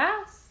not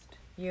asked.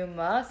 You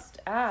must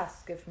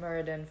ask if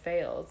Muradin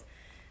fails.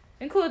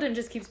 And Couladin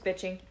just keeps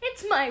bitching,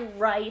 it's my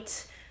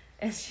right.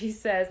 And she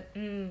says,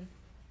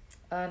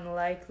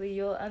 unlikely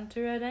you'll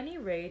enter at any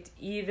rate,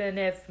 even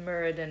if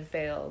Muradin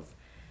fails.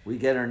 We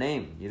get her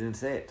name. You didn't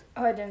say it.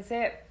 Oh, I didn't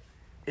say it.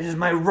 It is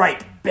my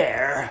right,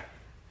 Bear.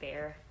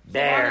 Bear. He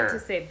wanted to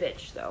say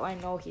bitch, though. I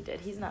know he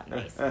did. He's not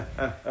nice.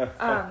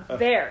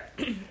 Bear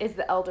is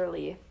the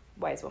elderly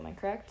wise woman,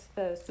 correct?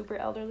 The super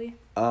elderly?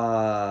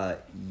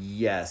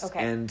 Yes.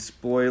 Okay. And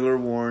spoiler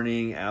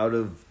warning, out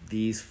of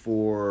these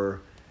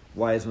 4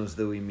 wise ones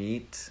that we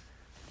meet,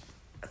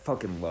 I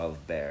fucking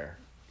love Bear.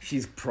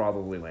 She's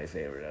probably my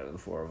favorite out of the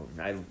 4 of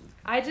them.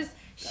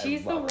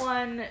 She's the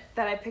one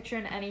that I picture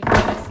in any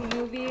fantasy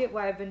movie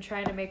where I've been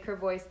trying to make her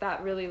voice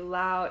that really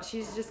loud.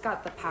 She's just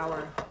got the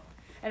power.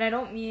 And I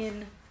don't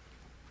mean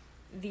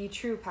the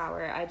true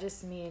power. I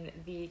just mean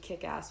the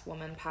kick-ass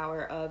woman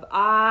power of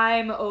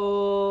I'm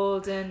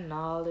old and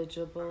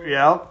knowledgeable.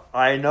 Yep,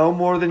 I know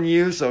more than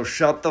you, so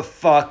shut the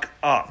fuck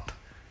up.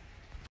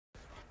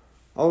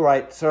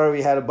 Alright, sorry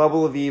we had a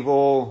bubble of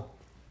evil.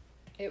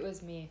 It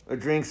was me. A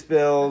drink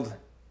spilled.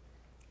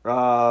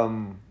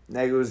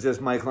 It was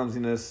just my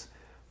clumsiness.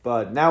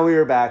 But now we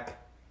are back.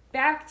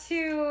 Back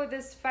to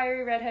this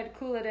fiery redhead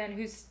Couladin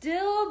who's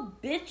still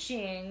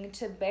bitching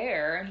to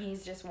Bear, and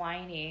he's just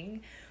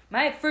whining.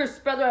 My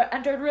first brother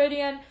entered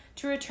Radian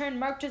to return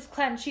marked as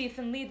clan chief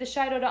and lead the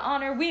Shido to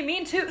honor. We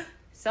mean to...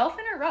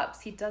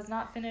 Self-interrupts. He does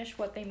not finish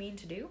what they mean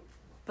to do.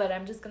 But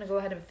I'm just going to go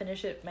ahead and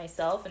finish it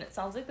myself. And it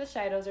sounds like the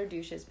Shidos are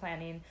douches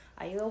planning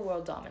Aiel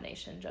world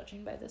domination,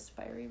 judging by this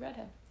fiery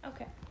redhead.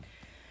 Okay.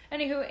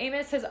 Anywho,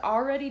 Amos has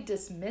already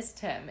dismissed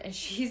him, and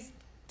she's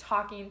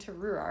talking to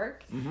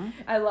Ruark. Mm-hmm.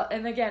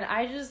 And again,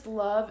 I just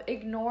love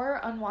ignore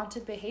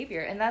unwanted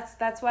behavior. And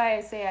that's why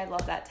I say I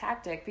love that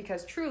tactic,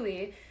 because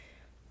truly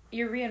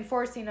you're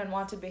reinforcing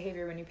unwanted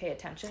behavior when you pay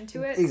attention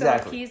to it. Exactly.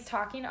 So if he's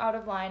talking out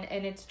of line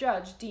and it's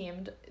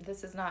deemed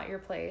this is not your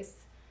place,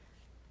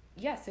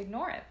 yes,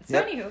 ignore it.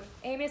 So anywho,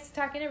 Amos is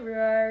talking to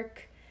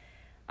Ruark.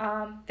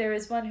 There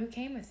is one who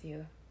came with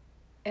you.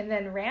 And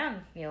then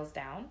Rand kneels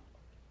down,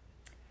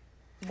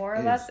 more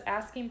or less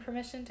asking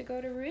permission to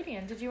go to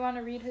Rudian. Did you want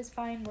to read his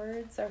fine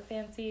words?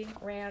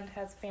 Rand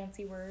has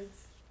fancy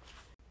words.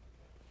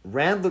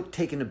 Rand looked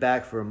taken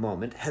aback for a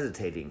moment,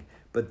 hesitating,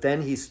 but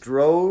then he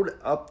strode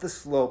up the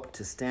slope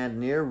to stand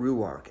near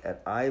Ruark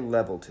at eye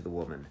level to the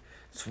woman.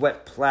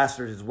 Sweat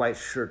plastered his white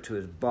shirt to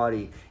his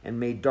body and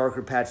made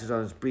darker patches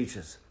on his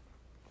breeches.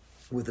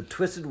 With a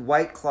twisted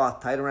white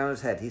cloth tied around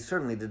his head, he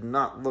certainly did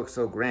not look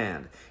so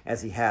grand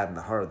as he had in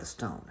the heart of the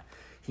stone.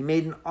 He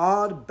made an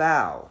odd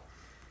bow.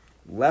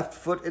 Left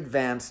foot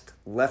advanced,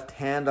 left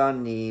hand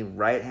on knee,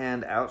 right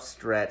hand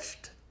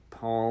outstretched.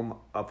 palm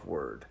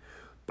upward.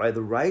 "By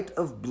the right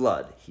of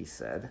blood," he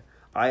said,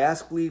 "I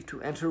ask leave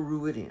to enter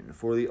Ruidian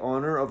for the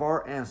honor of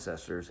our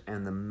ancestors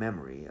and the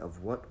memory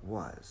of what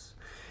was."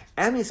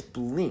 Amice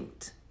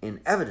blinked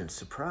in evident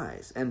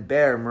surprise, and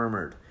Bear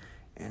murmured,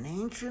 "An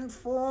ancient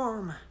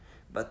form,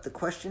 but the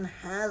question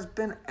has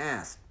been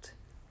asked.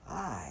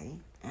 I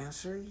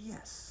answer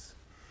yes."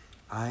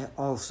 "I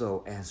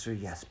also answer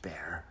yes,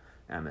 Bear,"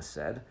 Amice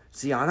said.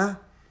 "Siana?"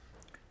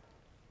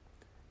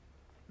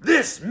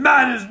 "This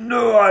man is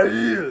no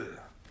Aiel!"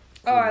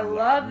 Oh, I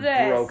love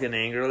this. Broken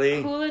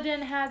angrily.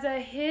 Couladin has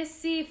a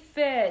hissy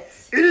fit.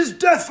 "It is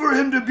death for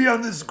him to be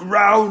on this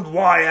ground.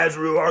 Why has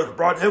Ruark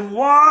brought him?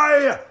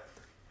 Why?"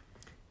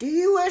 "Do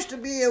you wish to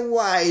be a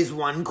wise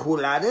one,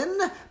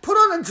 Couladin? Put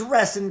on a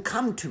dress and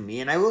come to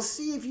me, and I will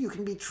see if you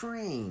can be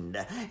trained.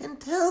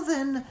 Until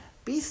then,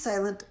 be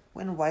silent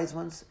when wise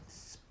ones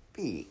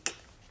speak."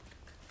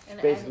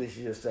 Basically,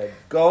 she just said,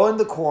 "Go in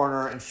the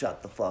corner and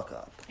shut the fuck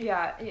up."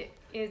 Yeah,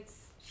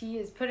 he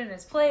is put in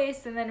his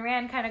place, and then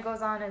Rand kind of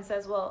goes on and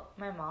says, "Well,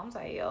 my mom's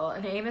Aiel,"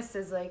 and Amos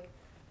is like,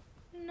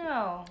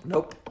 "No,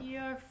 Nope.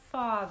 your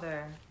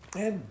father."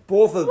 And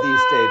both of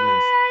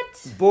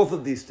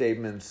these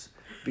statements,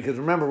 because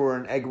remember we're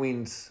in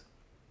Egwene's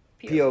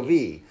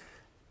POV,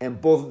 and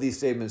both of these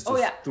statements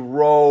just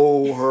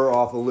throw her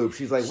off a loop.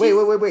 She's like,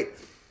 wait.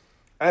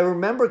 I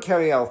remember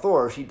Carrie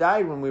Althor. She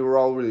died when we were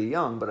all really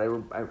young, but I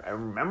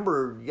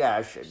remember,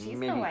 She's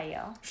no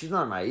Aiel. She's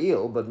not an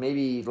Aiel, but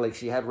maybe like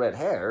she had red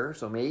hair,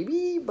 so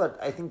maybe. But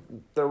I think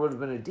there would have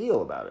been a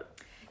deal about it.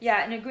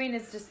 Yeah, and Egwene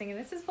is just thinking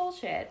this is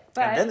bullshit.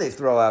 But And then they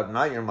throw out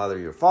not your mother,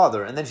 your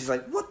father, and then she's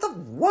like,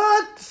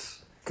 what?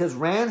 Because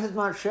Rand has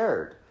not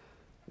shared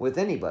with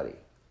anybody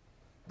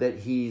that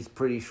he's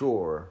pretty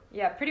sure.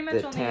 Yeah, pretty much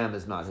that only Tam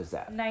is not his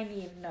dad.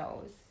 Nynaeve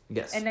knows.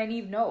 Yes, and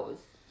Nynaeve knows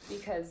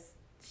because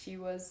she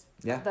was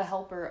the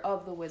helper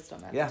of the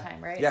wisdom at the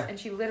time, right? Yeah. And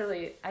she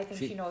literally, I think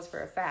she knows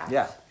for a fact.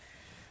 Yeah.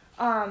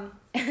 And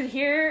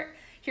here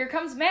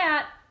comes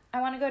Matt. I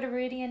want to go to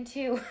Meridian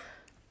too.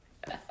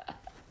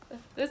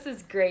 This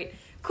is great.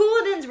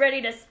 Couladin's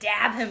ready to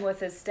stab him with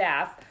his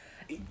staff.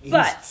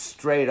 But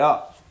straight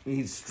up.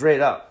 He's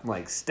straight up,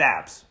 like,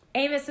 stabs.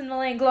 Amos and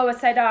Melaine glow a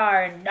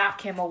Sidar and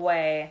knock him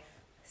away.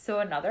 So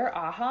another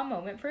aha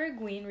moment for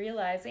Egwene,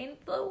 realizing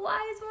the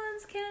wise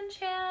ones can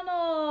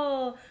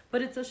channel.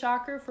 But it's a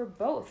shocker for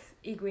both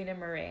Egwene and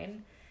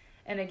Moraine.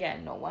 And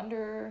again, no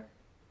wonder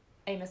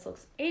Amos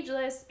looks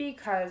ageless,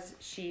 because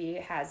she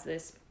has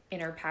this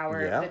inner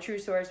power. Yeah. The true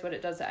source, what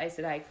it does to Aes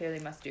Sedai, clearly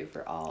must do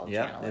for all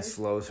channelers. It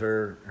slows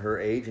her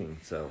aging,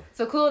 so.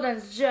 So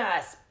Couladin's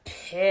just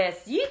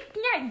pissed. You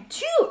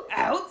two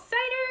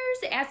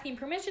outsiders asking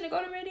permission to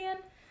go to Meridian?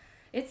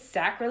 It's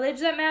sacrilege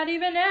that Matt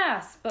even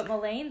asks. But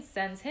Melaine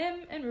sends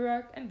him and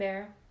Ruark and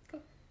Bear, go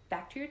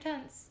back to your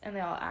tents. And they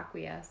all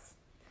acquiesce.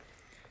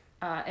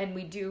 And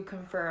we do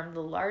confirm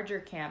the larger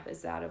camp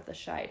is that of the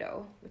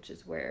Shido, which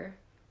is where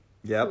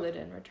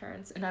Couladin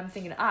returns. And I'm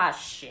thinking,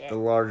 shit. The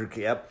larger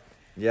camp.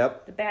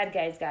 Yep. The bad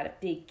guy's got a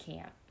big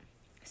camp.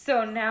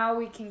 So now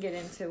we can get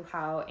into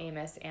how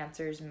Amos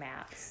answers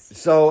Matt's.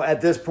 So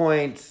at this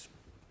point,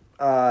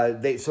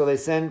 they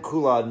send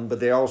Couladin, but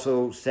they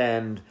also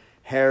send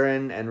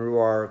Heron and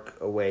Ruark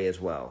away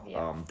as well.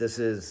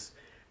 Yes.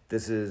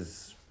 This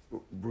is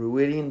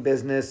Ruidian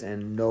business,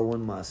 and no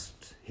one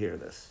must hear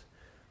this.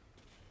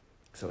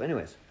 So,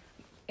 anyways,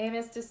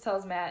 Amos just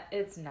tells Matt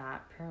it's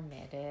not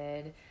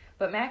permitted,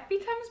 but Matt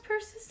becomes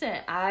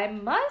persistent. I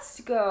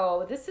must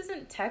go. This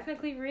isn't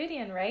technically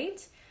Meridian,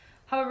 right?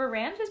 However,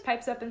 Rand just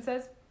pipes up and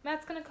says,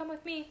 Matt's gonna come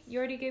with me. You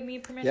already gave me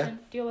permission.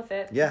 Deal with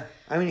it. Yeah,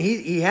 I mean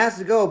he has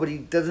to go, but he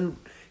doesn't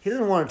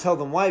want to tell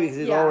them why, because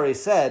he's already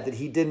said that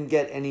he didn't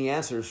get any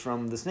answers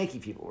from the snaky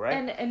people,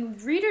 right?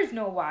 And readers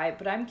know why,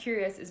 but I'm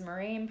curious, is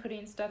Moraine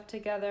putting stuff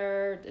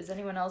together? Is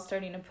anyone else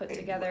starting to put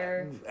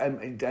together?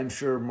 I'm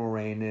sure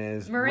Moraine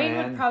is. Moraine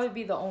would probably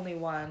be the only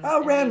one.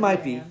 Oh, Rand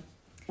might be.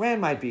 Rand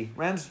might be.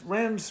 Rand's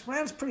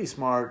pretty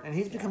smart, and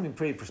he's becoming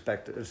pretty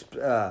perceptive.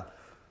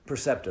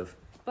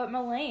 But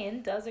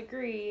Melaine does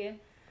agree.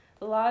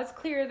 The law is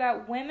clear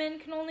that women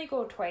can only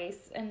go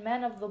twice, and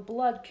men of the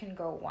blood can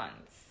go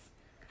once.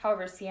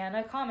 However,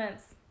 Sienna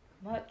comments,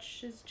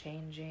 much is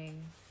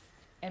changing.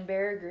 And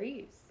Bear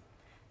agrees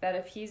that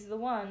if he's the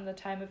one, the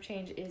time of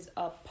change is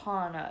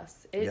upon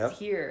us. It's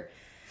here.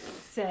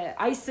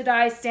 Aes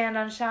Sedai stand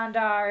on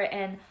Shandar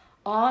and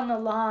on the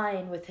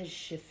line with his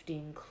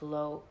shifting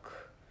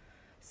cloak.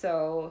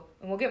 So,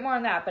 and we'll get more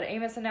on that, but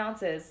Amos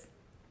announces,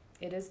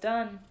 it is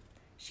done.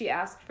 She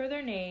asks for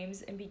their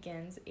names and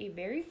begins a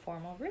very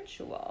formal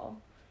ritual.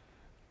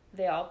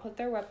 They all put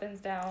their weapons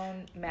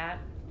down. Matt,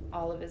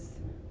 all of his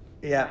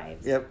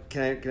knives. Yep.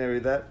 Can I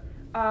read that?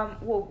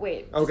 Well,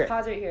 wait. Just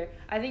pause right here.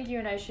 I think you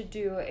and I should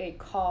do a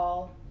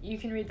call. You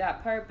can read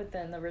that part, but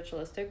then the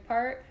ritualistic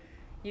part,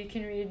 you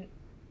can read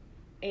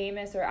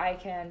Amos, or I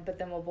can, but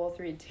then we'll both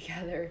read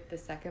together the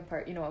second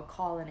part. You know, a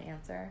call and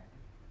answer.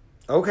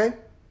 Okay.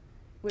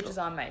 Which is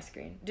on my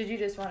screen. Did you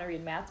just want to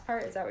read Matt's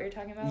part? Is that what you're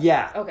talking about?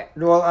 Yeah. Okay.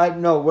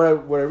 No, what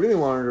I really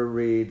wanted to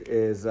read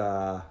is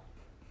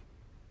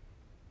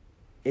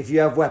If you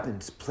have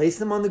weapons, place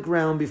them on the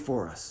ground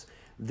before us.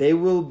 They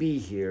will be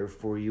here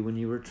for you when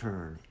you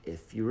return,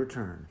 if you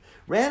return.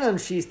 Rand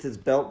unsheathed his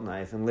belt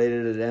knife and laid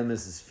it at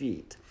Amos'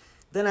 feet.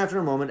 Then after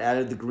a moment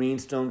added the green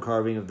stone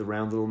carving of the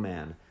round little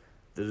man.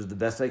 This is the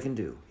best I can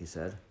do, he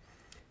said.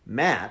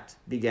 Matt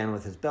began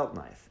with his belt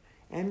knife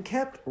and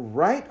kept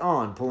right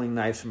on pulling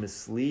knives from his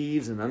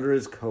sleeves and under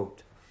his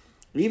coat,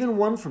 even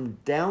one from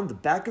down the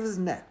back of his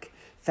neck,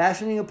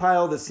 fashioning a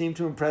pile that seemed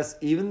to impress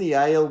even the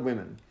Aiel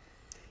women.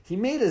 He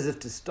made as if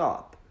to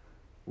stop,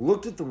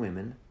 looked at the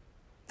women,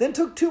 then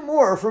took 2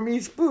 more from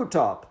each boot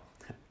top.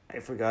 I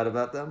forgot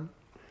about them,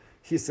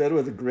 he said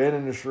with a grin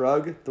and a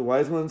shrug. The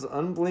wise one's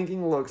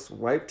unblinking looks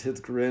wiped his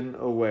grin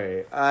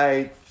away.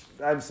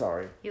 I'm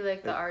sorry. You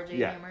like the RJ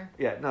humor?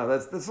 Yeah, no,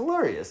 that's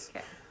hilarious.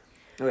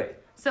 Okay.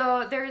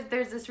 So there's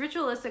this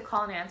ritualistic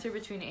call and answer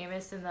between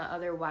Amos and the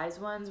other wise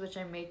ones, which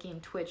I'm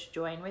making Twitch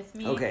join with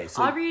me. Okay,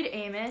 so I'll read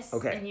Amos,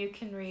 okay, and you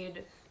can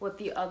read what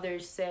the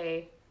others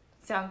say.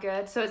 Sound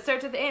good? So it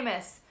starts with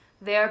Amos.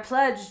 They are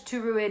pledged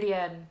to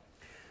Ruidian.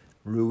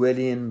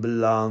 Ruidian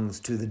belongs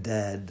to the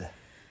dead.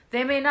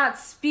 They may not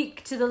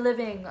speak to the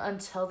living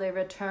until they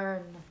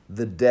return.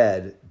 The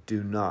dead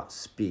do not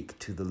speak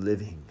to the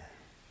living.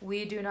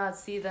 We do not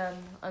see them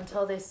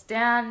until they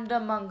stand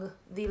among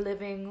the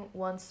living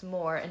once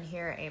more. And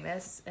here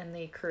Amos and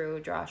the crew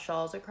draw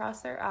shawls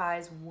across their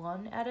eyes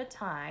one at a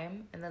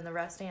time, and then the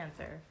rest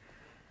answer.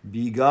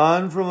 Be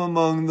gone from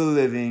among the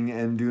living,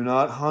 and do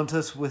not haunt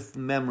us with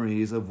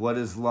memories of what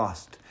is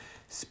lost.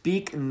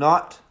 Speak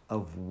not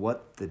of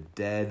what the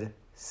dead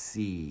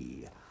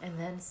see. And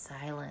then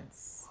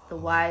silence. The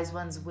wise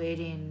ones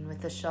waiting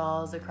with the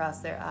shawls across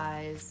their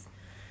eyes.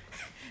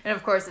 And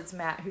of course it's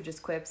Matt who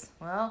just quips,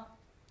 well,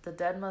 the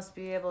dead must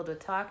be able to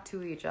talk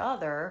to each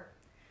other.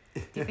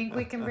 Do you think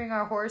we can bring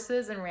our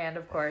horses? And Rand,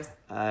 of course.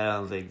 I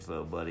don't think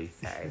so, buddy.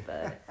 Sorry,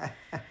 bud.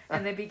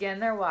 And they begin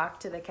their walk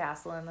to the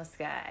castle in the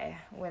sky.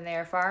 When they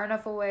are far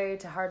enough away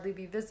to hardly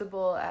be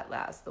visible, at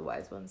last the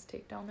wise ones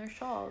take down their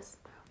shawls.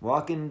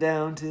 Walking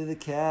down to the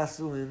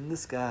castle in the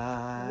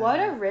sky. What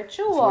a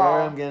ritual. That's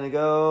where I'm gonna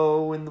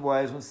go when the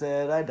wise one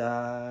said I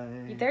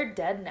die. They're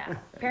dead now.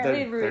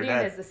 Apparently They're Ruidian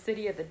dead. is the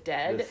city of the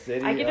dead. The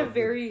city I get a of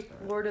very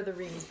Lord of the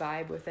Rings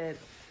vibe with it.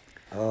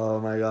 Oh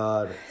my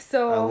god.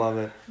 So I love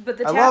it. But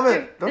the I chapter, love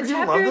it. Don't the you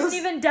chapter love isn't this?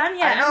 even done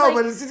yet. I know, I'm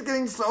like, but it's just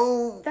getting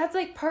so... that's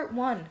like part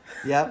 1.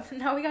 Yep.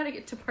 Now we gotta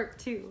get to part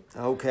 2.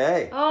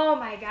 Okay. Oh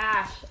my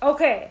gosh.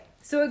 Okay.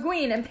 So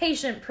Egwene,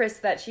 impatient priss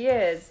that she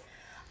is,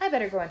 I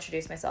better go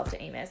introduce myself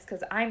to Amos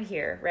because I'm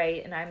here,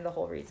 right? And I'm the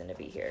whole reason to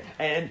be here.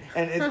 And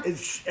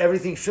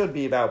everything should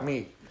be about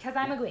me. Because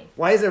I'm Egwene.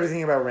 Why is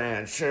everything about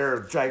Rand?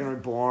 Sure, Dragon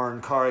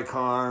Reborn, Kari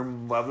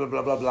Karm, blah, blah,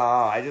 blah, blah,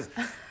 blah.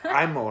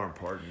 I'm more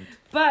important.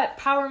 But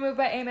power move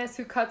by Amos,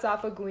 who cuts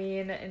off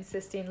Egwene,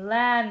 insisting,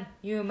 Lan,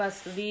 you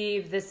must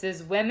leave. This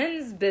is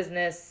women's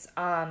business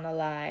on the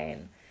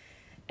line.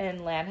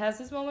 And Lan has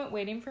this moment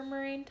waiting for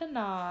Moiraine to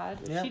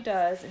nod, which she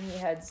does, and he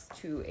heads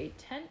to a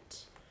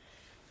tent.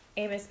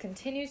 Amos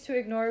continues to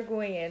ignore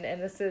Egwene,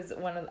 and this is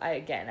one of,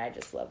 I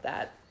just love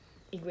that.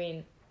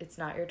 Egwene, it's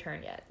not your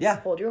turn yet.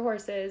 Yeah. Hold your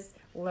horses,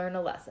 learn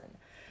a lesson.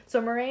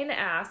 So Moiraine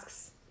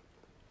asks,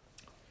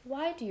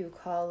 why do you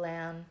call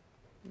Lan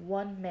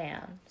one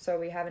man? So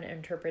we have an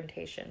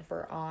interpretation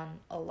for on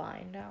a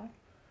line now.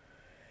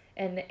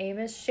 And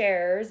Amos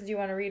shares, do you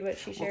want to read what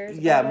she shares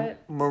about it?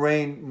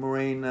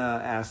 Moiraine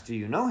asks, do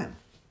you know him?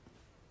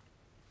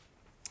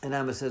 And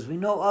Amos says, we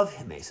know of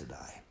him, Aes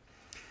Sedai.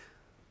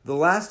 The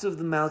last of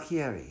the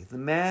Malchieri, the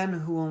man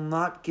who will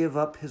not give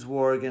up his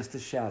war against the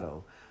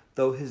Shadow,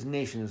 though his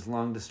nation is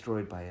long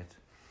destroyed by it.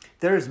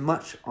 There is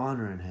much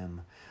honor in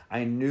him.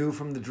 I knew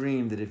from the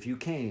dream that if you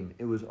came,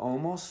 it was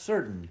almost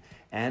certain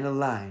Anne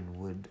Aline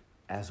would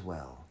as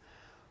well.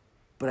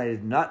 But I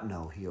did not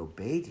know he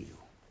obeyed you.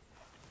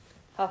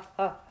 Ha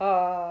ha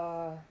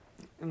ha.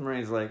 And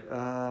Moraine's like,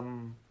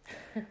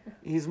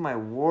 he's my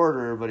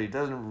warder, but he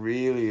doesn't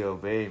really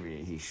obey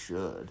me. He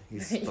should.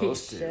 He's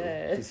supposed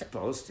to. He's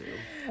supposed to.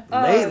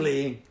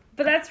 Lately.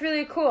 But that's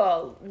really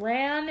cool.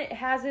 Lan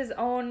has his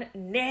own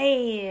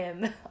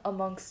name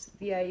amongst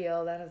the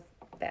Aiel. That is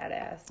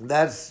badass.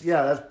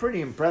 That's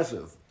pretty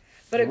impressive.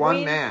 But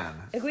one man.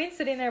 Egwene's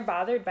sitting there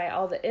bothered by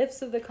all the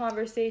ifs of the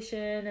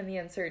conversation and the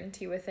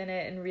uncertainty within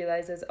it and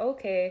realizes,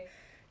 okay,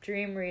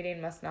 dream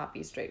reading must not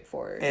be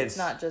straightforward. It's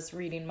not just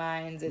reading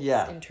minds.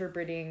 It's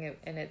interpreting,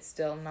 and it's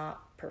still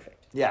not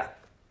perfect. Yeah,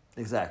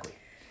 exactly.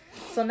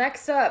 So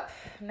next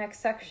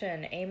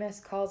section,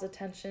 Amos calls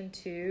attention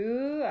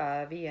to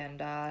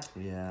Avienda,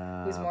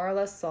 who's more or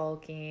less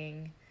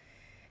sulking.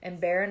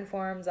 And Bear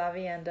informs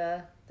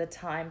Avienda the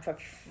time for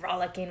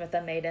frolicking with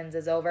the maidens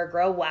is over.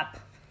 Grow up.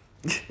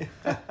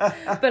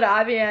 But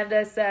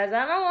Avienda says,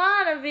 I don't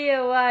want to be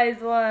a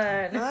wise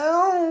one. I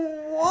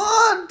don't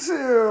want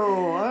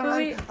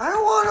to. I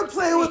want to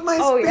play with my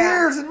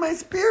spears and my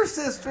spear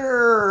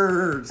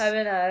sisters.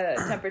 Having a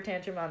temper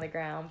tantrum on the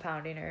ground,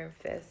 pounding her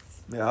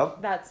fists.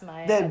 Yep. That's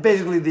my...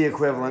 basically the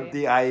equivalent,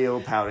 the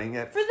Aiel pouting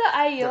it. For the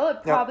Aiel,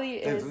 it probably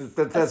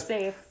is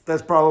safe.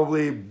 That's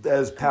probably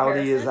as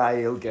pouty as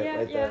Aiel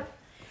get there.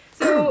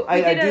 So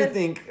I do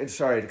think.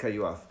 Sorry to cut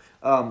you off.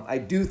 I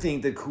do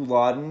think that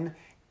Culloden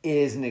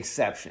is an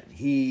exception.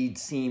 He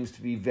seems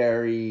to be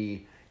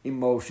very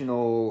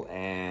emotional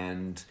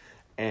and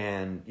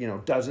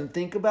doesn't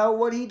think about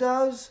what he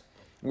does.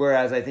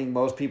 Whereas I think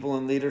most people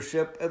in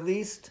leadership, at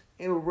least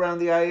around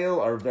the Aiel,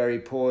 are very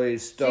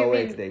poised,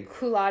 stoic. So you mean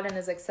Culloden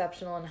is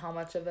exceptional in how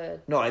much of a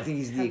No, I think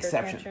he's the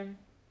exception. Tantrum?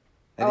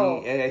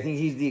 I think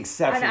he's the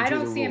exception. And I to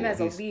don't the see him rule.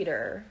 as a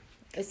leader.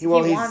 He he's,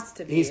 wants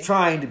to be. He's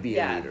trying to be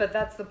a leader. But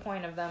that's the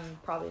point of them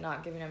probably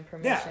not giving him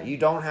permission. Yeah, you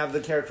don't have the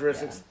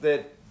characteristics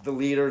that the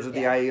leaders of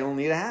the Aiel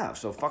need to have.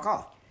 So fuck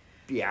off,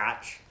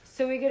 biatch.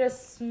 So we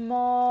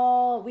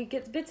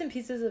get bits and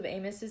pieces of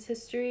Amos's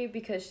history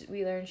because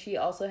we learned she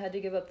also had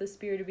to give up the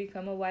spear to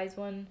become a wise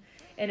one.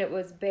 And it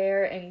was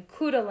Bear and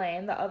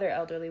Cudelaine, the other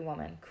elderly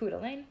woman.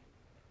 Cudelaine?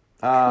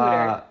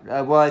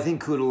 Well, I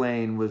think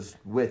Cudelaine was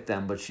with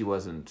them, but she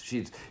wasn't.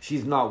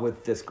 She's not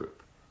with this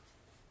group.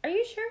 Are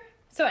you sure?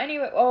 So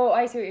anyway,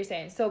 I see what you're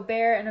saying. So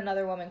Bear and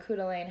another woman,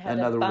 Cudelaine, had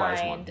to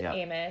bind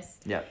Amos.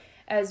 Yeah.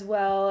 As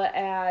well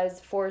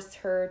as forced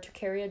her to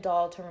carry a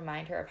doll to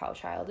remind her of how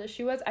childish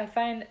she was. I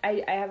find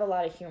I have a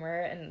lot of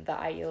humor in the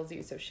Aiel's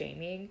use of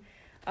shaming.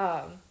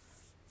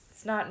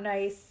 It's not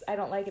nice. I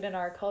don't like it in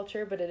our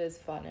culture, but it is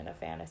fun in a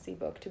fantasy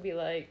book to be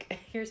like,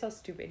 here's how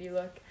stupid you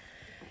look.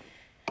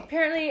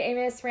 Apparently,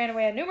 Amos ran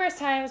away numerous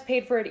times,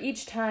 paid for it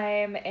each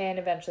time, and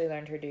eventually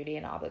learned her duty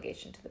and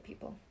obligation to the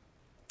people.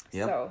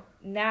 Yep. So,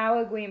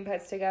 now Egwene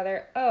puts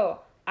together,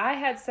 I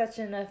had such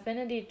an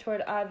affinity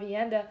toward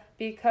Avienda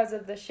because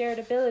of the shared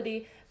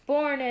ability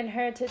born in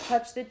her to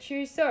touch the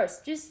true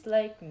source, just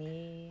like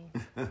me.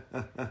 But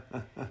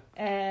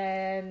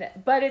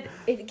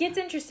it gets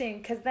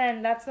interesting because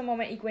then that's the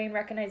moment Egwene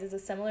recognizes a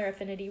similar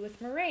affinity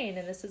with Moraine,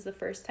 and this is the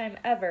first time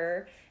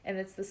ever, and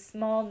it's the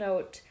small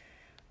note,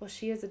 well,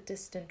 she is a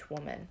distant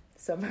woman.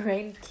 So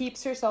Moraine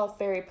keeps herself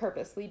very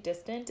purposely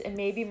distant, and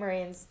maybe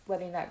Moraine's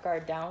letting that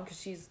guard down because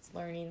she's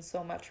learning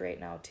so much right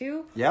now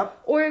too.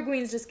 Yep. Or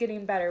Egwene's just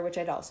getting better, which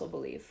I'd also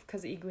believe,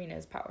 because Egwene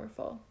is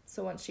powerful.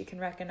 So once she can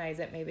recognize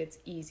it, maybe it's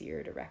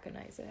easier to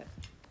recognize it.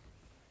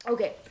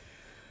 Okay.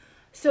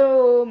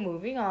 So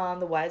moving on,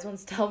 the wise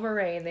ones tell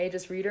Moraine, they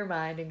just read her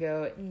mind and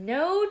go,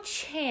 no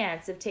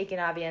chance of taking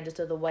Avienda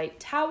to the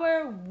White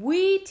Tower.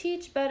 We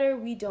teach better,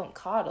 we don't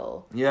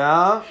coddle.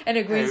 Yeah. And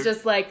Egwene's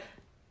just like,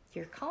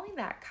 you're calling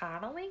that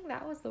coddling?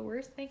 That was the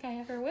worst thing I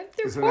ever went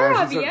through. Poor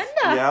Avienda.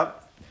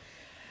 Yep.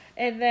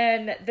 And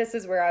then this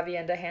is where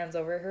Avienda hands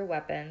over her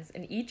weapons,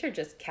 and each are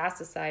just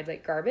cast aside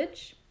like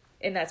garbage.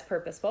 And that's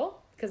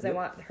purposeful, because they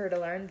want her to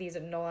learn these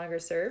no longer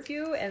serve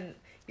you, and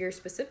your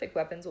specific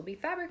weapons will be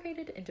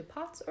fabricated into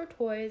pots or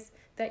toys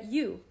that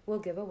you will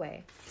give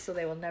away, so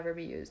they will never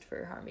be used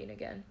for harming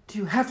again. Do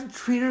you have to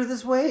treat her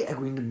this way?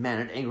 Egwene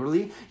demanded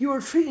angrily. You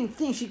are treating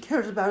things she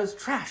cares about as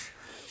trash.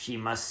 She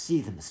must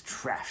see them as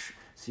trash,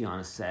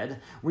 Siana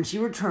said. When she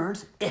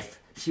returns, if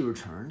she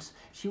returns,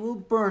 she will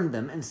burn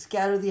them and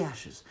scatter the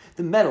ashes.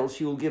 The metal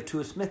she will give to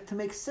a smith to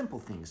make simple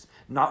things,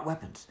 not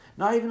weapons,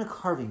 not even a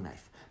carving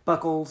knife.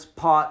 Buckles,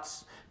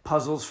 pots,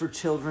 puzzles for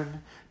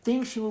children,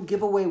 things she will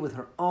give away with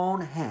her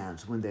own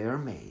hands when they are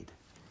made.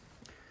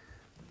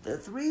 The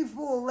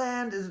threefold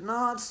land is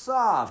not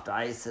soft,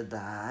 Aes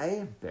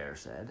Sedai, Bear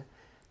said.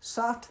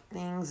 Soft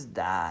things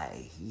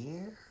die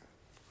here.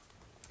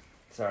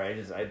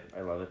 Sorry,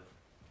 I love it.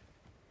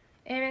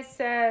 And it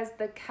says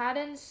the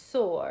Cadden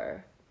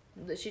Sore.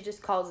 She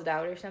just calls it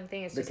out or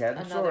something. It's the just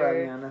Cadden another. Sore,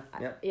 Avienda.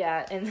 Yep.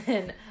 Yeah, and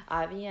then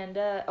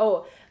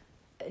Avienda.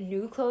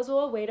 New clothes will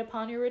await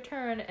upon your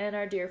return, and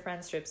our dear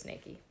friend Strip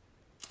Snakey.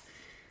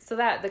 So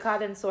that the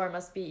Cadden Sore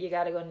must be you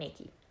gotta go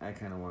naked. I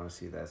kind of want to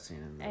see that scene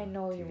in the I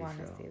know you TV want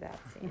to show. see that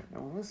scene. I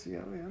want to see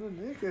Avienda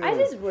naked. I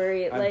just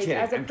worry, I'm kidding,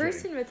 as a I'm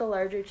person kidding. with a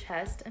larger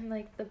chest, I'm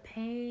like, the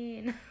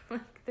pain.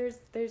 There's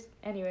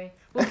anyway.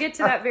 We'll get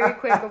to that very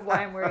quick of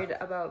why I'm worried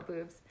about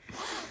boobs.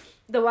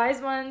 The wise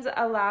ones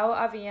allow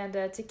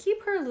Avienda to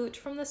keep her loot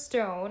from the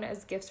stone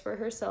as gifts for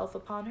herself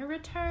upon her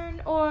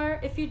return, or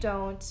if you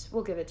don't,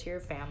 we'll give it to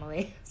your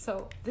family.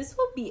 So this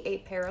will be a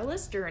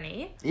perilous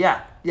journey.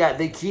 Yeah,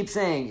 they keep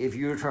saying if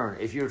you return.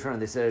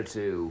 They said it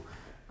to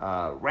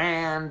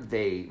Rand.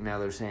 Now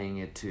they're saying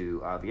it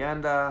to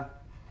Avienda.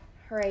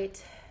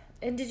 Right.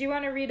 And did you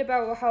want to read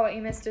about how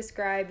Amos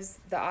describes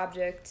the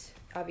object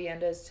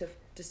Avienda is to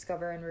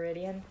discover in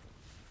Meridian?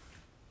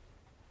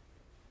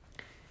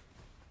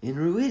 In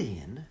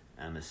Ruidian,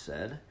 Amos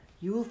said,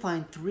 you will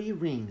find 3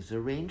 rings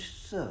arranged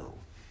so.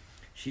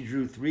 She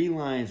drew 3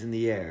 lines in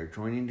the air,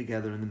 joining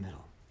together in the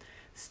middle.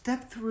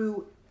 Step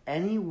through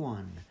any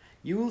one.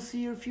 You will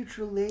see your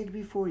future laid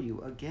before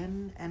you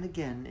again and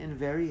again in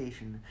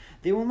variation.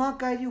 They will not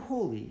guide you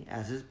wholly,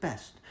 as is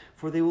best,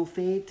 for they will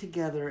fade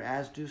together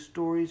as do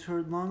stories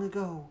heard long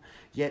ago.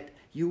 Yet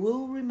you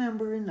will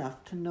remember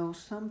enough to know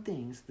some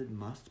things that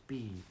must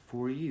be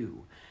for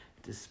you,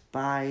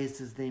 despised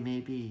as they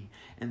may be,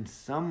 and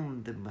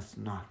some that must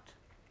not,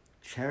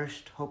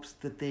 cherished hopes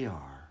that they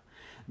are.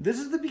 This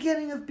is the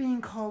beginning of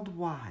being called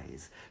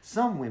wise.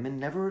 Some women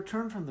never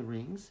return from the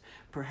rings.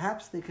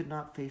 Perhaps they could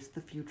not face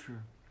the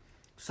future.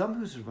 Some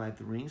who survive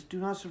the rings do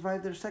not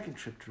survive their second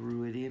trip to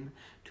Ruidian,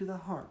 to the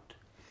heart.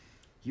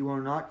 You are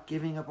not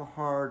giving up a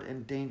hard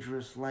and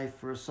dangerous life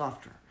for a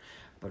softer,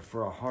 but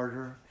for a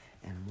harder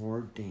and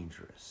more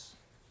dangerous.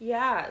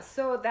 Yeah,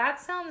 so that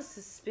sounds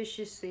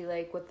suspiciously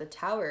like what the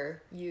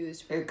tower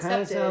used for It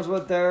kind of sounds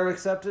what their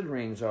accepted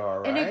rings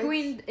are, right? And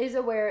Egwene is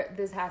aware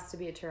this has to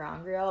be a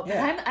Terangriel, but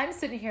I'm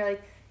sitting here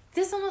like,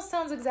 this almost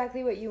sounds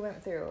exactly what you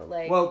went through.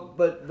 Like, well,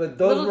 but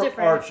those were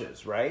different.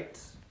 arches, right?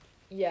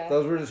 Yeah.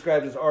 Those were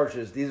described as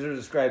arches. These are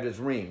described as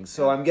rings.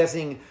 So I'm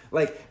guessing,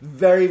 like,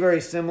 very, very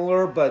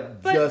similar,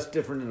 but just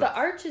different enough. The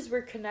arches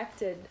were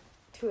connected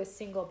to a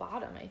single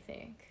bottom, I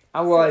think.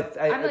 Well, so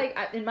I'm like,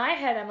 in my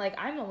head,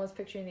 I'm almost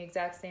picturing the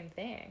exact same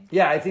thing.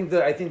 Yeah, I think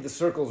the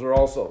circles are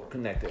also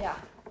connected. Yeah.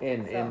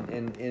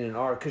 In an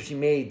arc, because she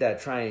made that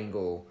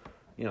triangle,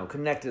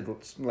 connected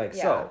like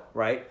so,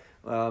 right?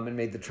 And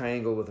made the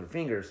triangle with her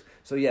fingers.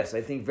 So yes,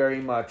 I think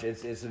very much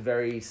it's a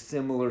very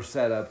similar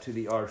setup to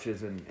the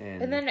arches and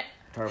then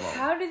Tarval.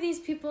 How do these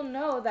people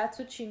know that's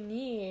what you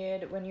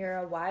need when you're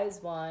a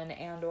wise one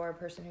and or a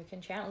person who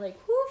can channel? Like,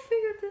 who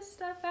figured this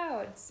stuff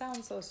out? It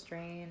sounds so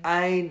strange.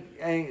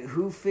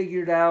 Who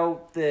figured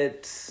out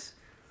that?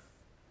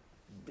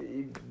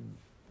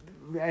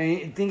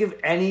 Think of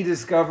any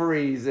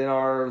discoveries in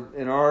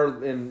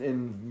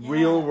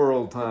real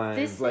world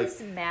times.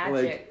 This is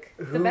magic.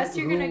 The best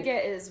you're gonna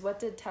get is, what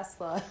did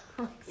Tesla?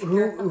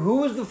 Who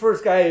was the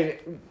first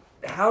guy?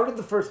 How did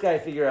the first guy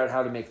figure out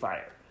how to make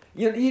fire?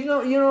 You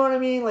know what I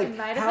mean? Like, it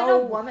might have been a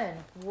woman.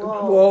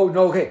 Whoa,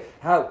 no, okay.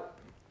 How?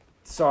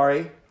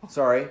 Sorry.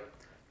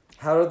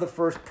 How did the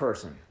first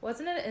person?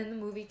 Wasn't it in the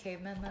movie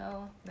Caveman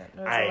though? There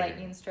was a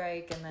lightning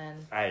strike and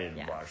then. I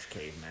didn't watch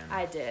Caveman.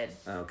 I did.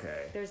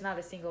 Okay. There's not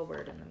a single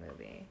word in the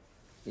movie.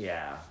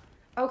 Yeah.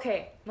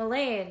 Okay,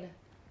 Melaine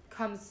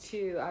comes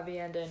to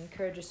Aviendha and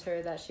encourages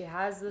her that she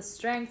has the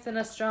strength and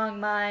a strong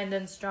mind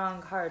and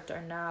strong heart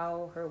are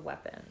now her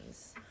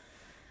weapons.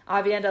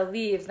 Aviendha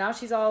leaves. Now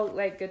she's all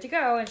like good to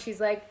go, and she's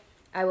like,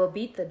 I will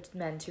beat the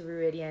men to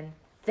Ruidian.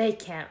 They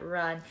can't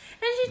run.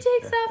 And she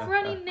takes off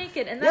running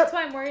naked. And that's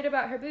why I'm worried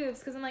about her boobs,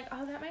 because I'm like,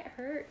 oh, that might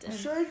hurt. And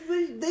sure,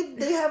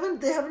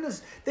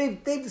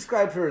 they've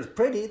described her as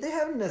pretty. They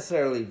haven't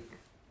necessarily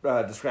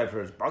described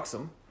her as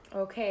buxom.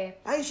 Okay.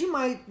 She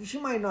might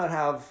not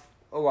have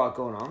a lot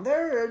going on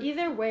there.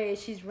 Either way,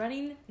 she's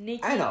running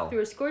naked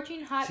through a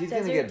scorching hot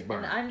desert. Gonna get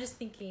burned. And I'm just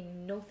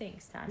thinking, no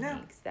thanks, Tom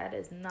Hanks. That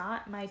is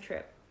not my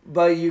trip.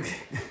 But you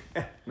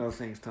can, no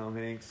thanks, Tom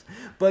Hanks.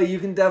 But you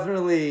can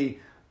definitely,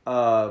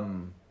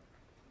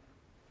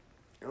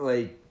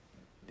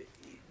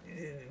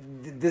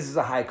 this is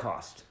a high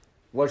cost.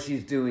 What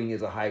she's doing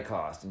is a high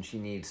cost, and she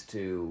needs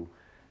to,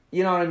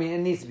 you know what I mean? It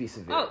needs to be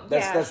severe. Oh,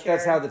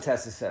 That's how the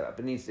test is set up.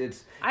 And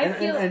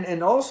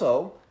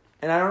also,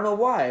 and I don't know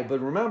why,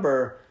 but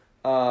remember,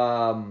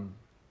 the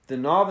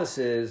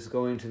novices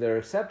going to their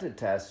accepted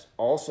tests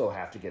also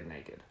have to get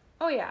naked.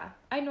 Oh, yeah.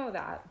 I know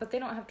that. But they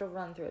don't have to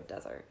run through a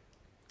desert.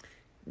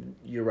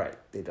 You're right.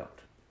 They don't.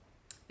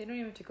 They don't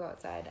even have to go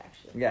outside,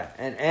 actually. Yeah.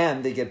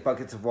 And they get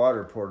buckets of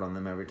water poured on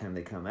them every time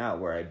they come out,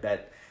 where I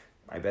bet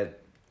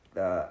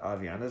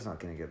Aviendha's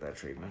not going to get that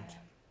treatment.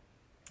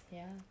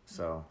 Yeah.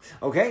 So,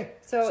 okay.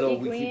 So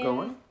we keep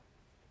going?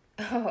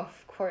 Oh,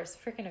 of course.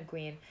 Freaking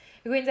Egwene.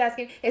 Egwene's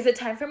asking, is it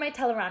time for my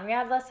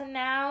Tel'aran'rhiod lesson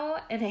now?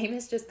 And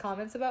Amos just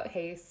comments about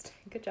haste.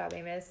 Good job,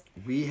 Amos.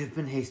 We have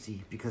been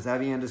hasty because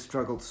Aviendha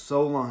struggled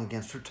so long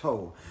against her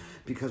toe,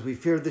 because we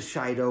feared the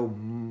Shido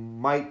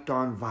might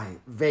don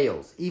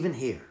veils, even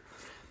here.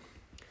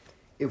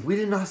 If we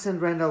did not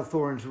send Randall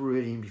Thorin to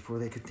Ruidian before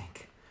they could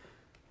think.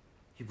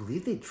 You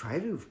believe they'd try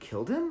to have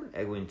killed him?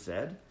 Egwene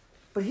said.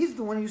 But he's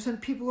the one who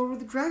sent people over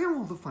the Dragon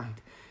Wall to find.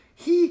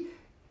 He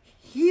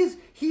is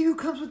he who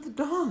comes with the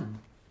dawn.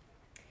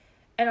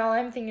 And all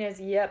I'm thinking is,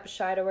 yep,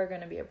 Shido are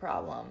going to be a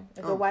problem.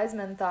 The wise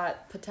men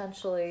thought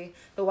potentially,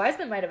 the wise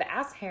men might have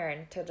asked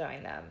Heron to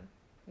join them.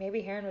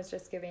 Maybe Heron was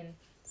just giving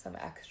some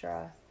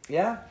extra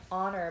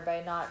honor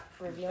by not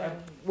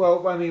revealing.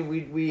 Well, I mean,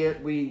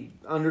 we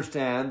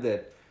understand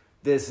that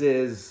this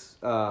is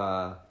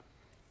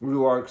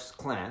Ruark's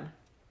clan,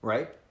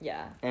 right?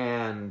 Yeah.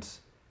 And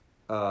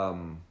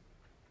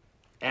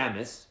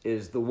Amos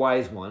is the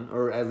wise one,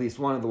 or at least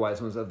one of the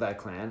wise ones of that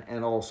clan,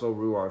 and also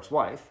Ruark's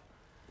wife.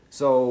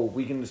 So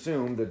we can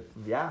assume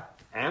that,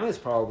 Amos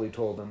probably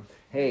told him,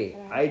 hey,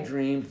 I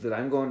dreamed that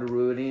I'm going to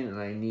Ruidian and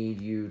I need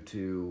you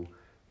to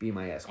be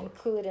my escort. And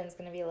Couladin's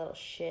going to be a little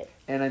shit.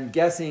 And I'm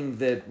guessing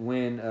that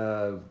when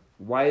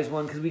wise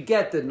one, because we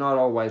get that not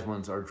all wise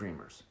ones are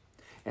dreamers.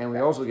 And we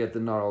also get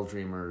that not all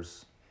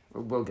dreamers,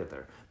 we'll get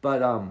there.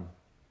 But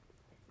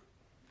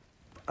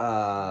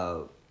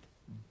I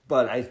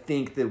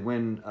think that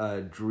when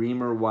a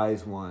dreamer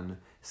wise one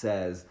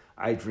says,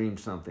 I dreamed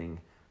something,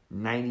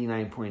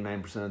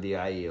 99.9% of the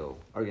IEO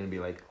are going to be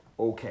like,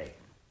 okay,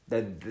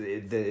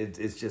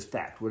 it's just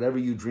fact. Whatever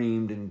you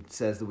dreamed and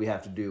says that we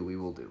have to do, we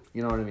will do.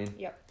 You know what I mean?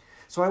 Yep.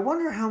 So I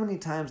wonder how many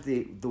times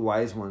the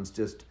wise ones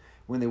just,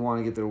 when they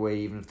want to get their way,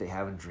 even if they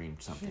haven't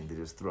dreamed something, they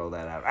just throw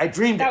that out. I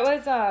dreamed that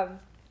it. That was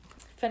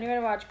If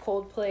anyone watched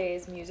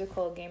Coldplay's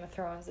musical, Game of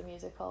Thrones, the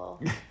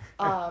musical,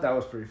 that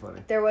was pretty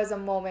funny. there was a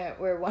moment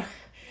where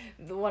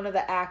one of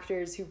the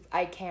actors, who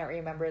I can't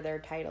remember their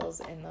titles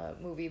in the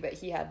movie, but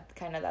he had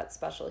kind of that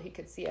special, he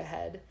could see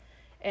ahead.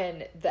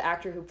 And the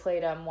actor who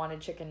played him wanted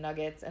chicken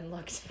nuggets and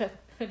looked at,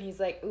 and he's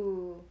like,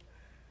 ooh,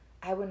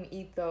 I wouldn't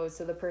eat those.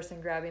 So the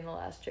person grabbing the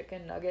last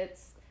chicken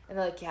nuggets, and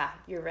they're like, yeah,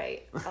 you're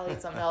right, I'll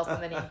eat something else.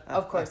 And then he,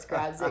 of course,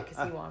 grabs it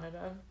because he wanted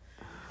them.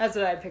 That's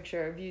what I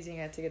picture, of using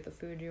it to get the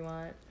food you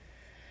want.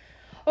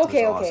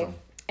 Okay.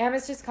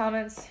 Amos just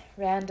comments,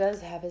 Rand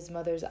does have his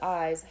mother's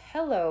eyes.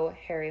 Hello,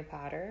 Harry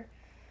Potter.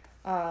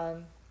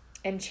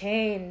 And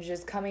change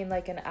is coming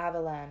like an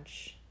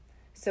avalanche.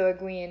 So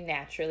Egwene,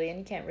 naturally, and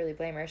you can't really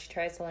blame her, she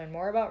tries to learn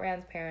more about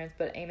Rand's parents,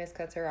 but Amos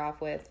cuts her off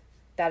with,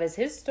 that is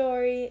his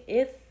story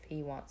if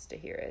he wants to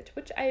hear it,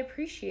 which I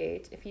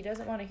appreciate. If he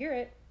doesn't want to hear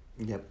it,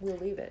 yep, we'll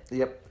leave it.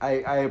 Yep, I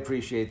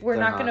appreciate. We're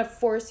not going to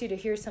force you to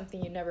hear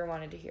something you never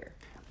wanted to hear.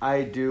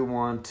 I do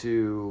want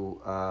to.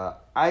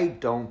 I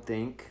don't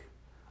think.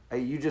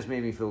 You just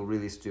made me feel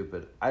really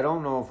stupid. I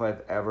don't know if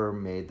I've ever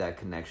made that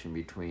connection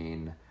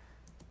between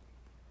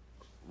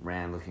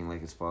Rand looking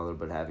like his father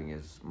but having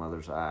his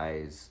mother's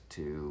eyes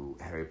to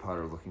Harry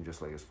Potter looking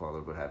just like his father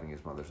but having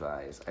his mother's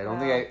eyes. I don't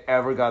think I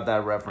ever got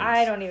that reference.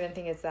 I don't even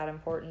think it's that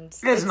important.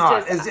 It's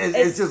not.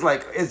 It's just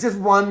like, it's just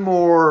one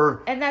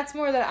more. And that's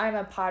more that I'm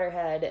a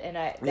Potterhead, and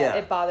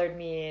it bothered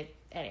me.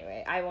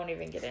 Anyway, I won't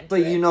even get into it.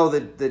 But you know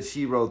that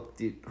she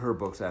wrote her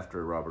books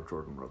after Robert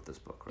Jordan wrote this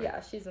book, right?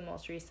 Yeah, she's the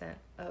most recent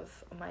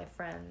of my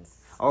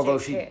friends. Although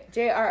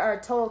J.R.R.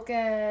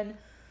 Tolkien.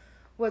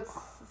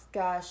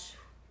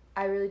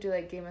 I really do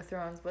like Game of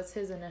Thrones. What's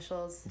his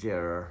initials?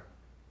 J.R.R.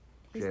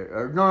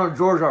 No,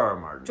 George R.R.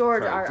 Martin.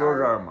 George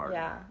R.R. Martin.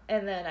 Yeah,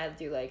 and then I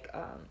do like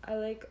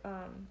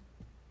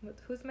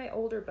who's my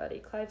older buddy?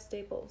 Clive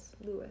Staples,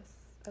 Lewis.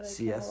 I like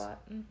him a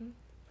lot. Mm-hmm.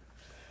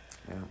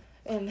 Yeah.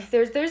 And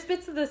there's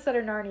bits of this that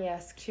are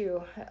Narnia-esque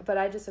too, but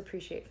I just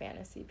appreciate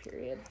fantasy,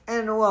 period.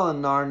 And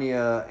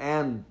Narnia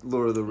and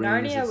Lord of the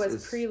Rings. Narnia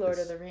was pre-Lord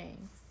of the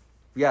Rings.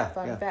 Yeah.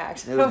 Fun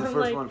fact. It was the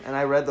first one, and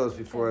I read those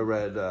before I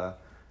read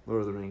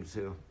Lord of the Rings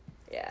too.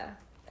 Yeah.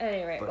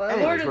 Anyway,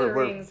 Lord of the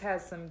Rings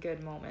has some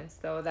good moments,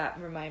 though, that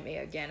remind me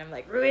again. I'm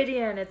like,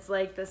 Ruidian, it's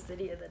like the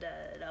city of the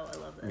dead. Oh, I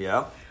love this.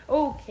 Yeah.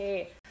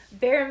 Okay.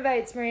 Bear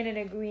invites Moiraine and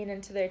Egwene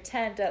into their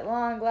tent at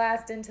long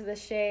last into the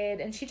shade,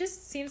 and she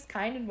just seems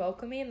kind and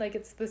welcoming. Like,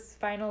 it's this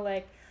final,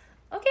 like,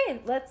 okay,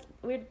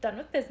 we're done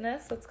with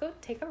business. Let's go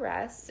take a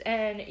rest.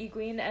 And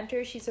Egwene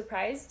enters. She's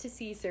surprised to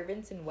see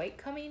servants in white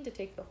coming to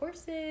take the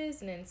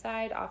horses, and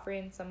inside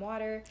offering some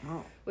water,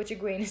 which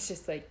Egwene is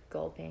just, like,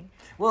 gulping.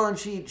 Well, and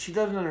she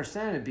doesn't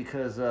understand it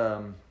because...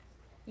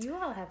 you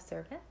all have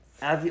servants.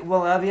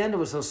 Aviendha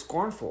was so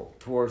scornful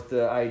towards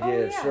the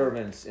idea of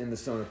servants in the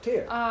Stone of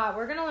Tyr.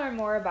 We're going to learn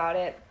more about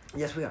it.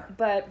 Yes, we are.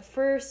 But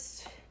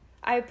first,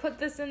 I put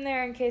this in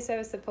there in case I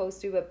was supposed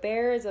to, but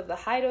Bear is of the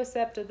Hydo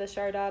sept of the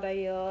Shardad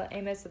Aiel,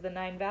 Amos of the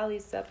Nine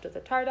Valleys sept of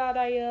the Tardad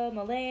Aiel,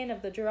 Malaine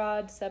of the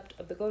Gerard sept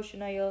of the Goshen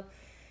Aiel,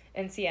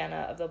 and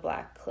Sienna of the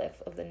Black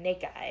Cliff of the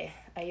Nakai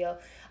Aiel.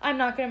 I'm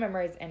not going to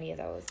memorize any of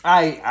those.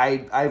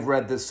 I've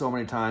read this so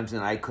many times,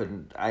 and I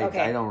couldn't...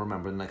 I don't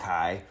remember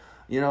Nakai.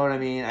 You know what I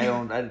mean? I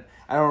don't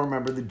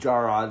remember the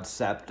Jarad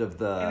sept of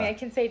the... I mean, I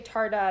can say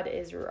Tardad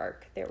is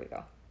Ruark. There we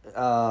go.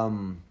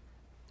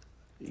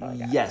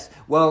 Yes.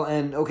 Well,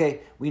 and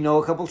okay, we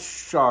know a couple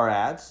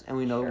Sharads, and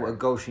we know a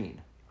Goshen.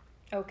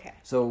 Okay.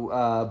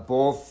 So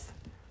both,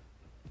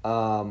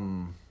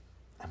 I'm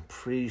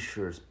pretty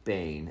sure it's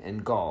Bane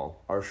and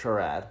Gaul are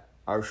Sharad,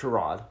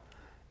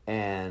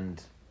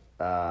 and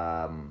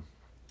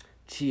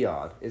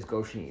Chiad is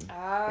Goshen.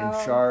 Oh. And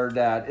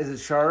Shardad, is it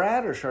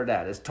Sharad or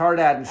Shardad? It's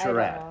Tardad and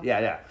Sharad.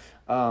 Yeah.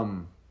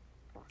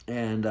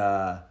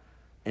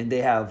 And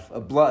they have a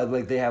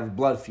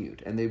blood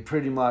feud, and they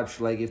pretty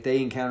much, like, if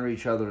they encounter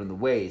each other in the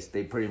waste,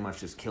 they pretty much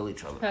just kill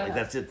each other. Like,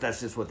 that's it.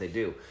 That's just what they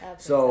do.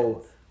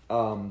 So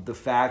the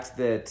fact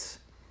that,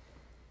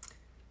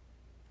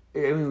 I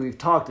mean, we've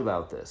talked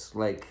about this,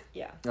 like,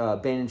 Bane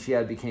and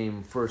Chiad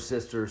became first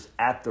sisters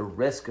at the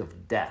risk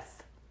of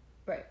death,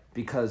 right?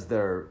 Because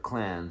their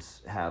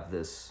clans have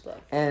this,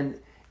 and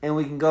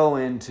we can go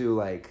into,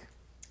 like,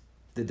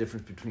 the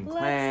difference between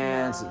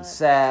clans and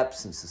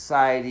septs and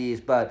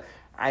societies, but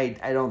I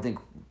don't think,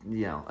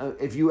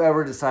 if you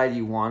ever decide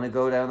you want to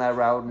go down that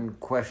route and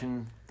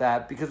question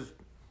that, because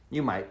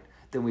you might,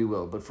 then we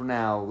will. But for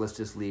now, let's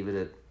just leave it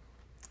at,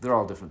 they're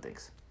all different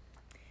things.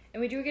 And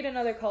we do get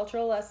another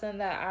cultural lesson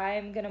that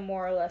I'm going to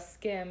more or less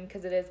skim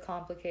because it is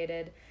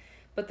complicated.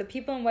 But the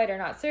people in white are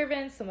not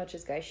servants so much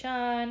as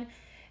Gaishan,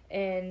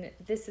 and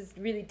this is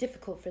really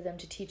difficult for them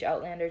to teach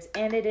Outlanders,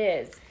 and it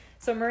is.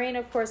 So Moiraine,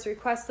 of course,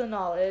 requests the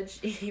knowledge,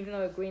 even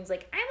though Egwene's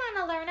like, I want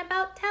to learn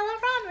about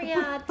Teleron,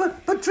 Riyadh.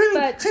 But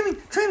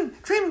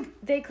training.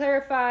 They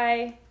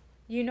clarify,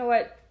 you know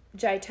what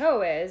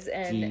Jaito is,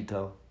 and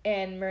Jito.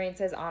 And Moiraine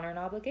says honor and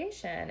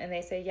obligation, and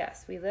they say,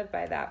 yes, we live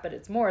by that, but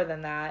it's more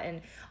than that.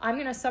 And I'm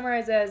going to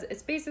summarize as,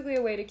 it's basically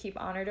a way to keep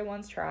honor to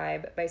one's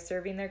tribe by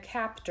serving their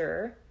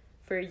captor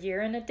for a year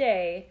and a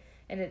day,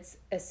 and it's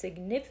a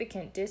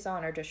significant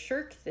dishonor to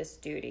shirk this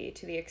duty,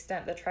 to the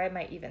extent the tribe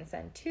might even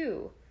send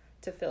two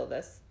to fill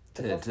this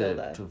to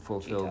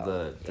fulfill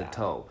the yeah.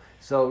 toe.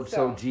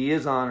 So G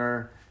is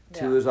honor,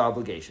 2 is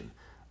obligation,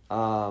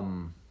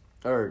 or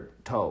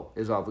toe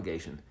is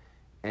obligation,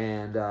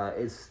 and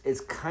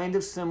it's kind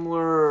of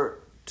similar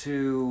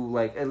to,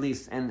 like, at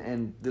least,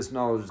 and this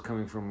knowledge is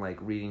coming from, like,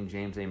 reading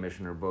James A.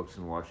 Missioner books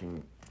and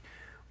watching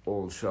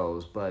old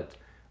shows, but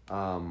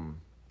a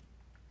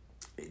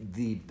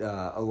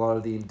lot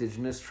of the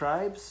indigenous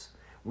tribes,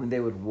 when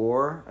they would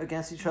war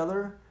against each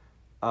other,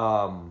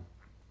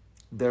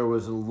 there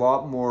was a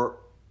lot more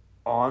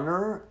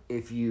honor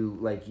if you,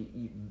 like,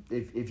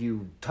 if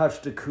you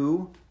touched a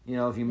coup. You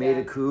know, if you made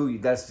a coup,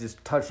 that's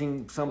just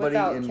touching somebody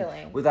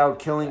without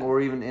killing or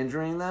even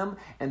injuring them,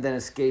 and then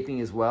escaping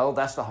as well.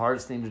 That's the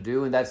hardest thing to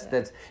do, and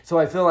that's so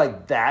I feel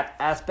like that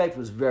aspect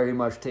was very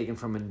much taken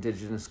from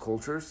indigenous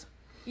cultures.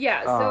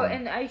 Yeah, so,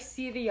 and I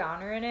see the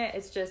honor in it.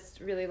 It's just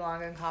really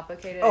long and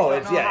complicated. I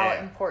don't know how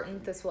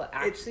important this will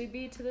actually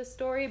be to the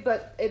story,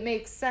 but it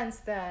makes sense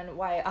then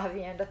why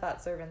Aviendha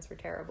thought servants were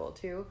terrible,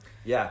 too.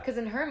 Yeah. Because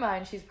in her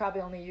mind, she's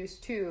probably only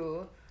used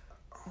to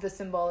the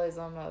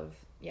symbolism of,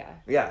 you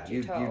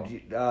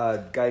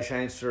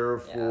Gaishain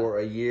serve for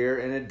a year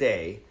and a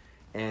day,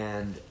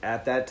 and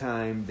at that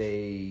time,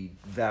 they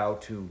vow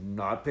to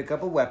not pick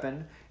up a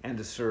weapon and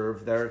to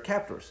serve their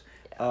captors.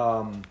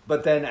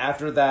 But then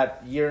after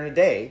that year and a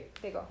day,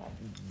 they go home.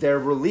 They're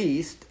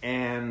released,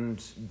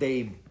 and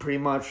they pretty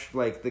much,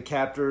 like, the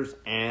captors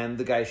and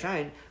the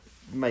Gaishain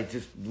might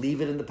just leave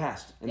it in the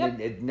past,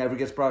 and it never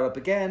gets brought up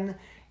again.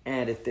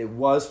 And if it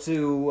was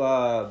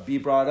to be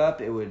brought up,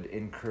 it would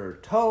incur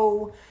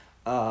toll,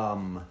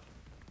 and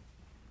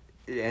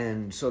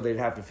so they'd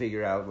have to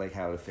figure out, like,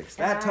 how to fix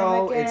that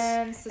toll.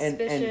 It's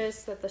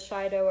suspicious that the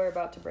Shido are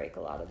about to break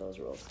a lot of those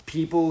rules.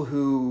 People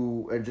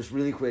who, and just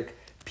really quick,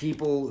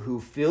 people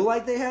who feel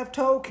like they have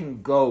toe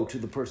can go to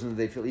the person that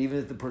they feel, even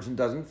if the person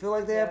doesn't feel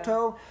like they have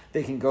toe,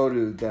 they can go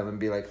to them and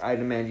be like, I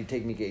demand you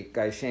take me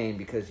Gaishain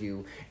because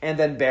you, and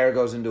then Bear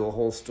goes into a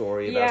whole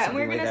story about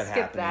something like that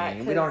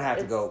happening. We don't have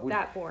to go. It's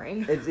that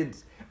boring.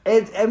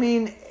 I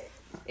mean,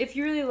 if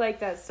you really like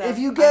that stuff, if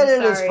you get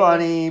it's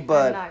funny,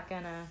 but I'm not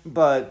gonna.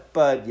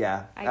 But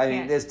yeah, I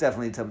mean, it's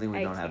definitely something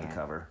we don't have to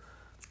cover.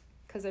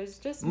 Because there's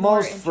just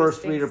most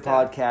first reader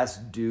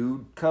podcasts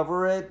do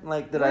cover it,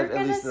 like that I've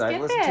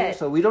listened to.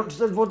 So we don't.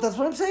 That's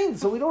what I'm saying.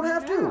 So we don't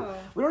have to.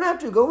 We don't have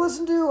to go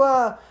listen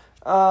to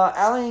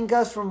Allie and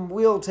Gus from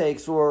Wheel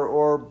Takes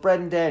or Brett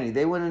and Danny.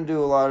 They went and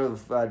do a lot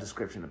of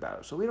description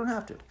about it, so we don't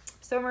have to.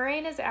 So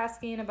Moraine is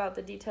asking about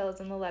the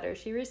details in the letter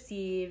she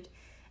received,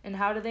 and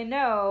how do they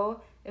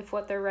know if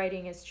what they're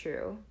writing is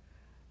true.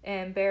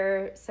 And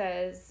Bear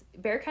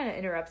kind of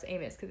interrupts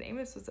Amos because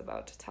Amos was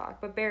about to talk,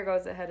 but Bear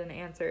goes ahead and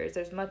answers.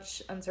 There's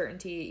much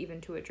uncertainty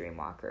even to a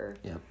dreamwalker.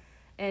 Yeah.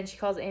 And she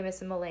calls Amos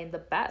and Mullane the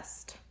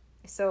best.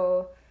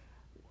 So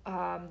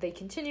they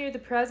continue. The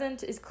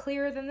present is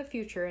clearer than the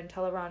future in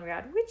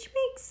Teleronrad, which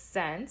makes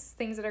sense.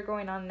 Things that are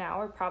going on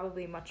now are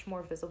probably much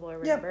more visible or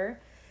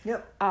whatever.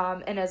 Yep.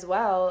 And as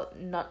well,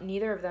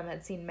 neither of them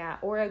had seen Matt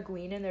or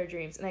Egwene in their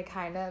dreams, and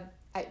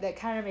that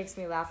kind of makes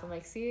me laugh. I'm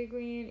like, see,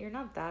 Egwene, you're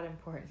not that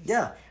important.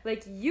 Yeah.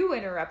 Like, you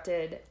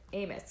interrupted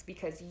Amos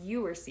because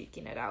you were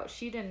seeking it out.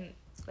 She didn't,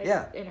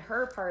 in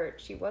her part,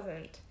 she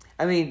wasn't.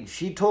 I mean,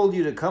 she told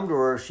you to come to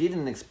her. She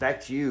didn't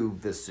expect you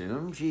this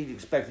soon. She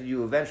expected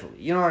you eventually.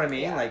 You know what I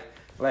mean? Yeah.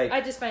 Like. I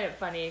just find it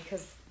funny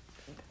because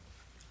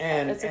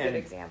that's a good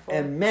example.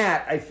 And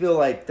Matt, I feel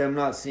like them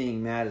not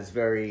seeing Matt is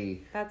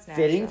very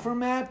fitting for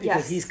Matt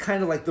because he's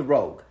kind of like the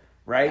rogue.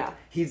 Right?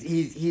 Yeah.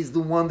 He's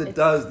the one that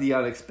does the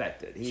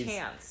unexpected.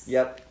 Chance.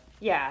 Yep.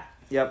 Yeah.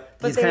 Yep.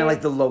 But he's kind of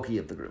like the Loki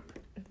of the group.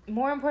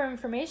 More important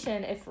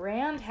information, if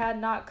Rand had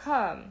not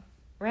come,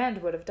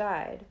 Rand would have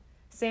died.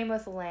 Same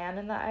with Lan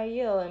and the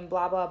Aiel and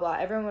blah, blah, blah.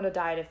 Everyone would have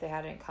died if they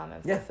hadn't come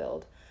and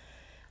fulfilled.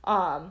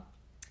 Not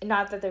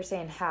that they're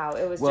saying how.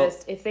 It was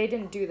just, if they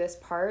didn't do this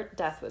part,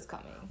 death was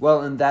coming.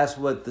 Well, and that's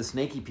what the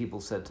snaky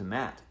people said to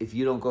Matt. If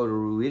you don't go to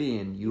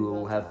Ruidian, you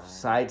will have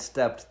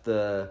sidestepped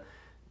the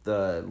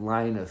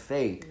line of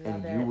fate,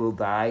 you will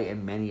die,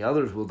 and many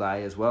others will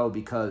die as well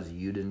because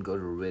you didn't go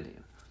to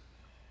Ruidian.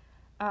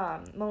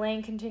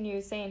 Mullane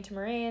continues saying to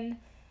Moraine,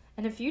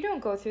 and if you don't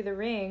go through the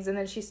rings, and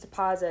then she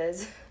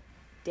pauses,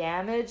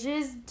 damage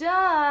is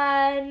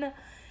done.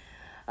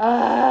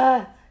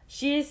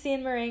 She has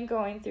seen Moraine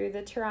going through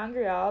the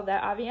Terangrial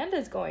that Aviendha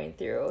is going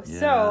through. Yeah.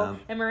 So,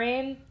 and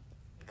Moraine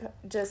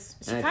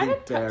kind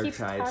of keeps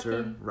talking.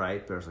 Her,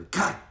 right? Bear's like,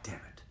 God damn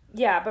it.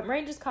 Yeah, but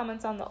Moraine just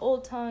comments on the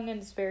old tongue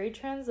and its varied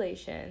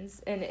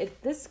translations, and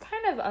this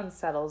kind of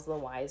unsettles the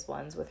wise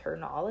ones with her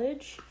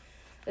knowledge,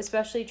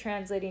 especially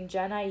translating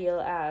Jen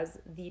Aiel as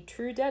the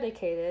true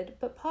dedicated,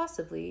 but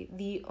possibly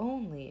the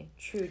only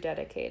true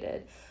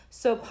dedicated.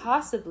 So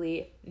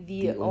possibly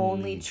the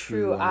only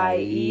true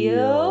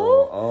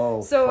Aiel.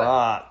 Oh, so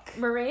fuck.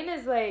 Moraine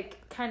is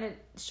like kind of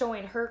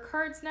showing her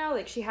cards now.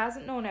 Like, she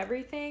hasn't known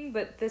everything,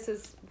 but this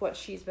is what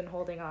she's been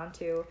holding on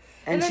to.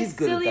 And then she's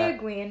good silly at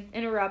that. Egwene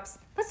interrupts.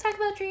 Let's talk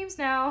about dreams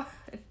now.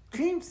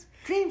 dreams,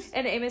 dreams.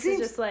 And Amos dreams,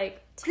 is just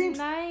like, dreams,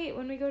 tonight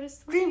when we go to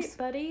sleep, dreams,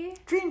 buddy.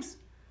 dreams,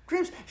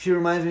 dreams. She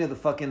reminds me of the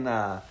fucking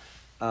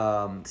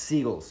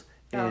seagulls.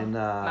 In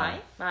Mine.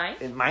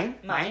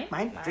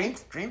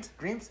 dreams, dreams,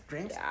 dreams,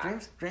 dreams, Yeah.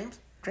 dreams, dreams,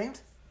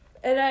 dreams.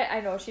 And I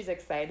know she's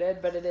excited,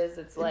 but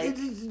it's like,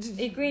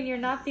 Egwene, you're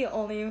not the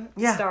only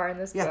star in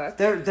this book.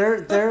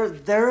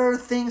 There are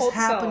things Hold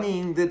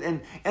happening that,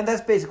 and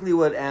that's basically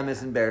what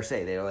Amos and Bear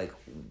say. They're like,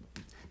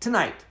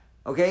 tonight,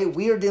 okay,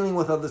 we are dealing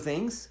with other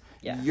things.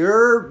 Yeah.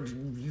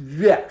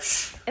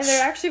 Shh. And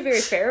they're actually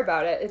very fair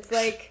about it. It's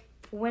like,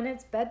 when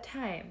it's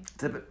bedtime,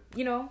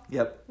 you know?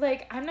 Yep.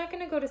 Like, I'm not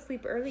going to go to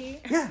sleep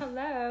early. Yeah.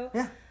 Hello.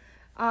 Yeah.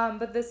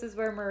 But this is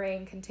where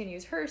Moraine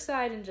continues her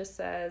side and just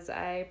says,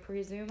 I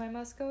presume I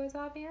must go as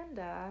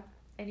Avienda.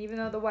 And even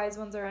though the wise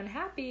ones are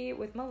unhappy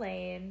with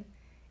Melaine,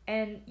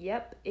 and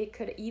yep, it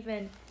could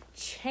even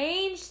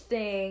change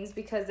things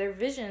because their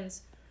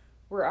visions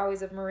were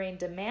always of Moraine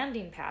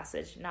demanding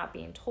passage, not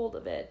being told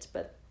of it.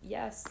 But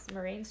yes,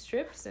 Moraine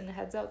strips and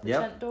heads out the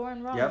tent door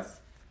and runs.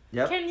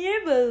 Yep. Can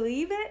you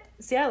believe it?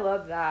 See, I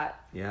love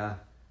that. Yeah.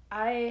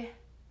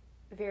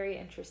 Very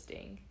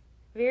interesting.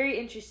 Very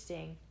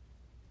interesting.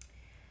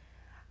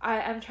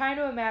 I'm trying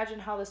to imagine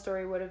how the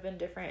story would have been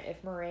different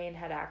if Moraine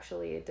had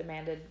actually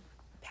demanded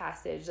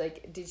passage.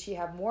 Like, did she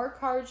have more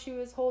cards she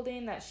was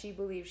holding that she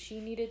believed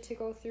she needed to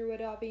go through at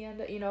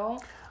Avienda? You know?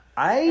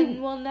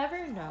 And we'll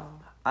never know.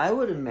 I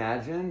would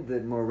imagine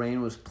that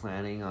Moraine was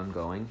planning on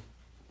going.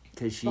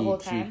 Because she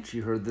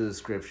heard the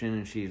description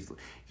and she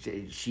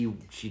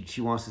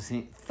wants to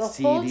see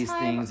these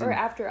things. Or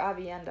after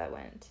Avienda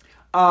went?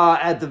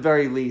 At the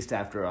very least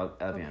after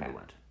Avienda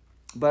went.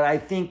 But I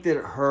think that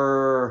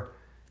her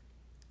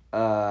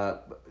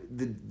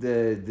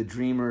the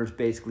dreamers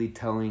basically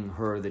telling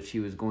her that she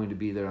was going to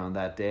be there on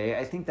that day,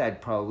 I think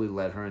that probably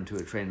led her into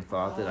a train of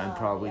thought that I'm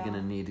probably going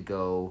to need to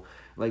go.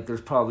 Like,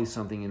 there's probably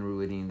something in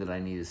Ruidine that I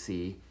need to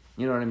see.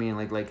 You know what I mean?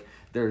 Like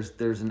there's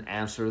an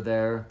answer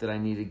there that I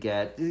need to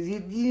get.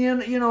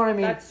 You know what I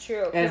mean? That's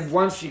true. And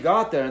once she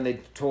got there and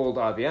they told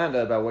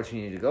Avienda about what she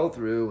needed to go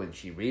through, and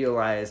she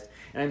realized,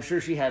 and I'm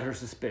sure she had her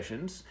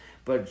suspicions,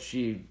 but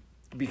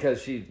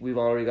we've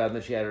already gotten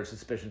that she had her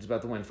suspicions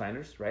about the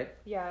Windfinders, right?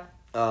 Yeah.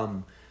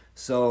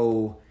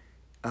 So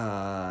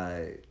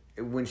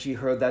when she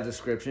heard that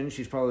description,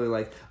 she's probably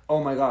like,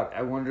 oh my god,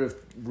 I wonder if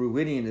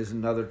Ruidian is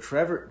another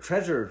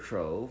treasure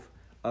trove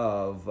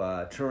of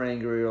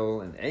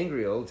Terangriel and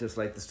Angriel, just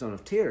like the Stone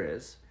of Tyr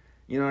is.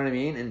 You know what I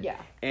mean?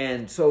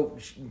 And so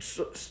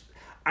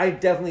I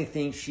definitely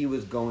think she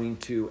was going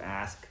to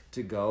ask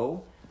to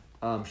go.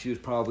 She was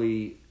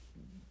probably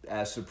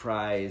as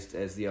surprised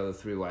as the other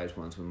three wise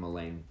ones when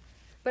Melaine.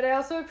 But I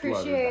also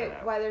appreciate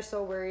why they're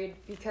so worried,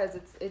 because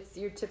it's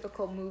your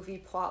typical movie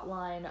plot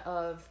line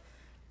of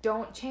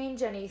don't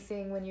change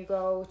anything when you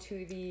go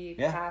to the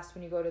past,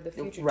 when you go to the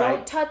future. Right.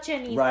 Don't touch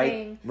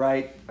anything.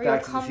 Right. Or Back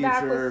you'll to come the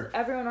back future. with,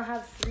 everyone will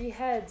have 3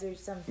 heads or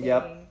something.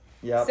 Yep.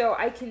 So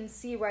I can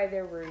see why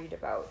they're worried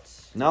about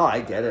No,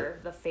 I get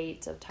it. The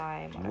fate of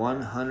time.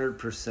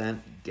 100%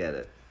 get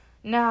it.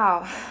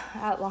 Now,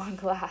 at long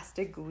last,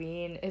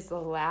 Egwene is the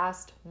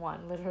last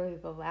one, literally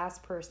the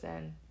last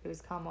person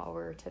who's come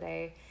over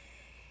today,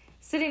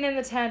 sitting in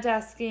the tent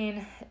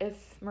asking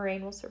if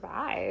Moraine will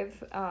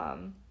survive.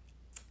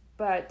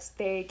 But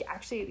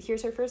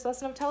here's her first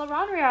lesson of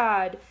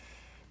Tel'aran'rhiod.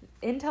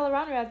 In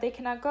Tel'aran'rhiod, they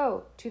cannot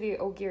go to the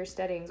Ogier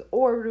steadings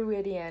or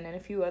Ruidian and a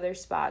few other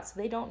spots.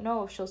 They don't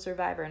know if she'll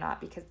survive or not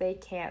because they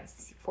can't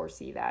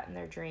foresee that in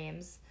their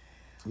dreams.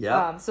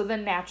 Yeah. So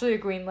then naturally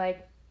Egwene,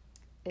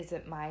 is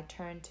it my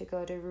turn to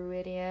go to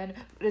Ruidian?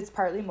 But it's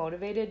partly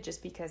motivated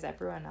just because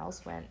everyone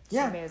else went.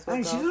 Yeah, she may as well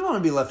she go. doesn't want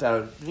to be left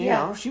out. You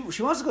know, she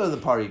wants to go to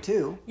the party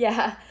too.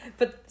 Yeah,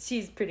 but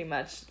she's pretty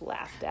much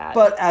laughed at.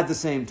 But at the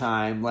same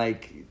time,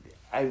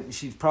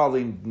 she's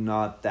probably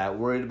not that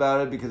worried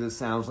about it because it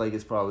sounds like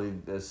it's probably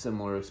a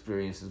similar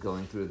experience as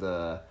going through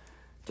the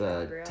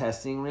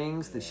testing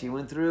rings that she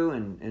went through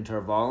in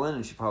Tarvalin,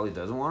 and she probably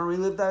doesn't want to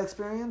relive that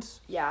experience.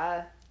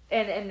 Yeah,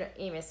 and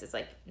Amos is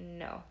like,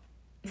 no.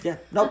 Yeah,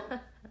 nope.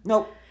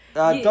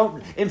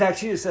 Don't. In fact,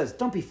 she just says,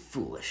 "Don't be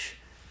foolish.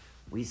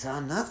 We saw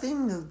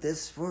nothing of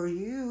this for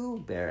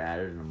you." Bear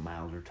added in a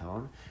milder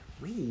tone,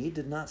 "We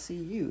did not see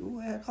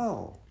you at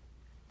all."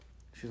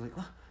 She's like,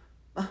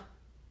 but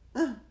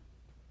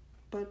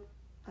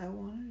I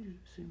wanted you to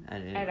see me.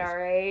 And all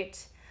right.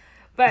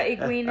 But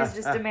Egwene is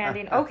just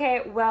demanding,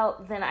 okay,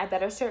 well, then I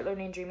better start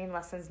learning dreaming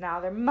lessons now.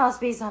 There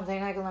must be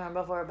something I can learn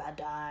before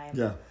bedtime.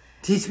 Yeah.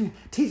 Teach me.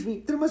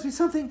 There must be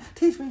something.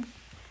 Teach me.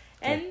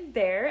 And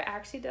Bear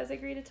actually does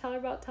agree to tell her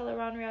about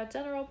Tel'aran'rhiod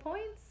general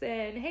points.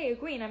 And, hey,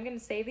 Egwene, I'm going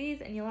to say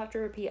these, and you'll have to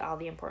repeat all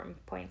the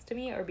important points to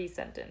me or be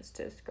sentenced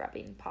to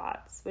scrubbing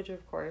pots, which,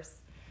 of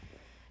course,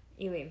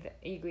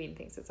 Egwene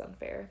thinks it's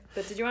unfair.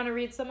 But did you want to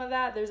read some of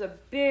that? There's a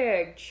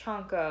big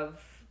chunk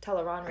of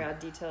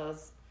Tel'aran'rhiod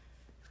details.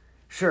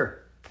 Sure.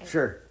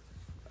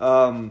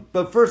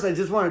 But first, I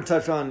just want to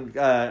touch on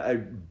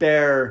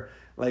Bear,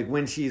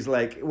 when she's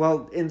like,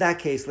 well, in that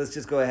case, let's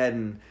just go ahead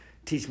and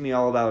teach me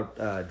all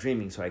about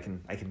dreaming so I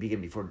can begin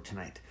before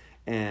tonight.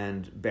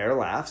 And Bear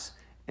laughs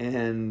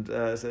and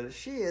says,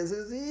 "She is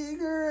as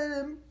eager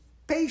and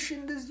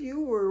impatient as you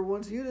were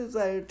once you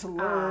decided to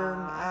learn."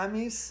 I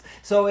mean,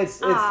 so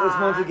it's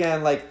once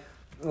again like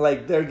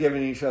they're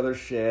giving each other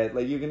shit.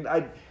 Like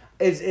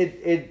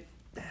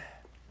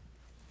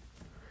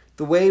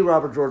the way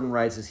Robert Jordan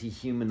writes is he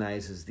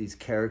humanizes these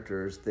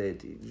characters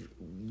that,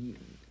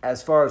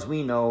 as far as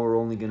we know, are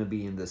only going to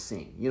be in this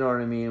scene. You know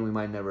what I mean? We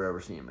might never ever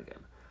see him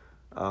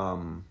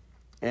again.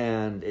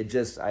 And it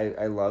just,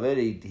 I love it.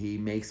 He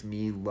makes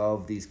me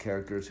love these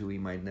characters who we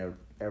might never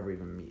ever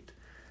even meet.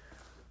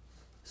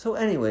 So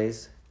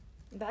anyways.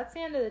 That's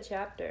the end of the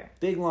chapter.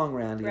 Big long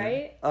rant,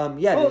 right?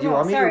 Yeah. Did you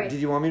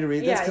want me to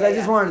read this? Because I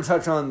just wanted to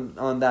touch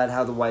on that,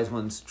 how the wise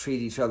ones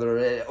treat each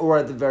other, or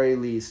at the very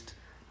least,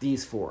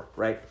 these four,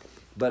 right?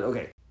 But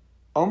okay.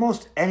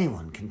 Almost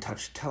anyone can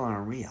touch Tel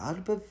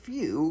Riyadh, but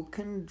few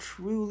can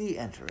truly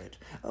enter it.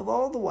 Of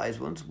all the wise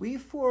ones, we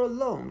four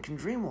alone can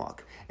dreamwalk,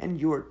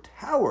 and your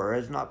tower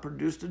has not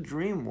produced a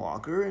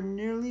dreamwalker in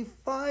nearly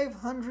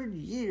 500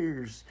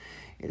 years.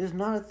 It is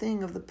not a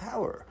thing of the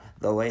power,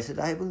 though Aes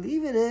Sedai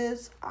believe it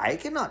is. I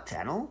cannot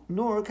channel,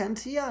 nor can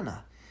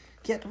Tiana.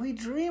 Yet we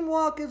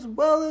dreamwalk as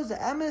well as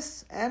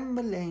Amis and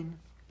Melaine.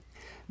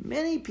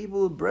 Many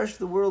people brush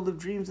the world of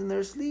dreams in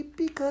their sleep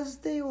because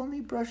they only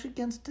brush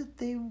against it.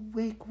 They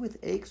wake with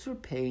aches or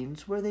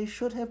pains where they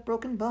should have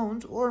broken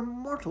bones or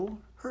mortal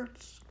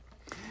hurts.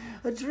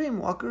 A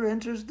dreamwalker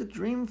enters the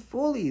dream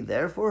fully,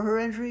 therefore her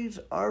entries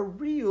are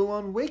real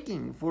on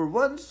waking. For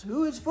once,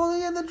 who is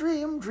fully in the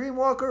dream,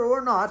 dreamwalker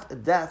or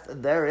not, death,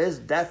 there is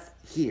death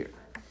here.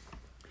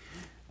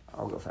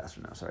 I'll go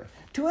faster now, sorry.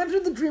 To enter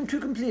the dream too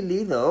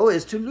completely, though,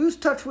 is to lose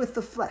touch with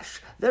the flesh.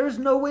 There is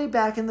no way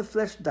back and the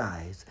flesh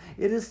dies.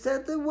 It is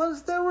said that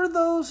once there were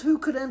those who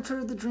could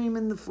enter the dream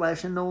in the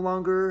flesh and no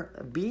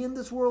longer be in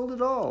this world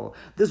at all.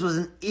 This was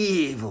an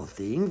evil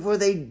thing, for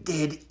they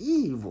did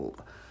evil.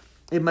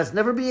 It must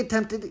never be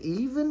attempted,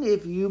 even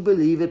if you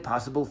believe it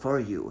possible for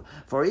you.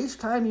 For each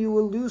time you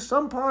will lose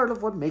some part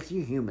of what makes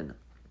you human.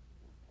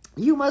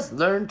 You must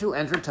learn to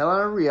enter Tel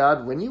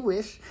Riyadh when you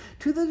wish,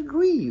 to the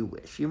degree you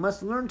wish. You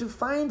must learn to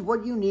find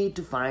what you need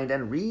to find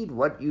and read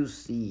what you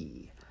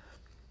see.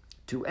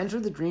 To enter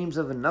the dreams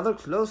of another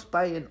close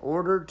by in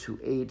order to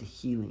aid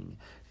healing.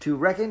 To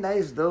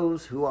recognize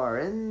those who are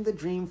in the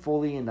dream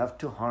fully enough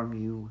to harm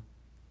you.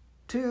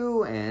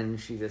 And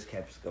she just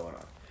keeps going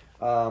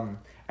on.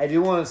 I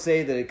do want to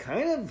say that it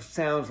kind of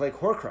sounds like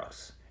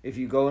Horcrux. If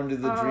you go into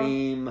the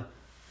dream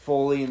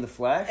fully in the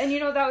flesh. And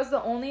that was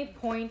the only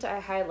point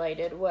I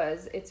highlighted,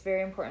 was it's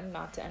very important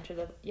not to enter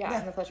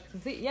in the flesh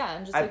completely. Yeah,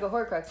 and just like a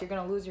Horcrux, you're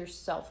going to lose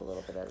yourself a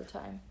little bit at a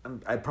time.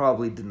 I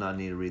probably did not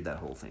need to read that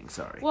whole thing,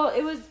 sorry. Well,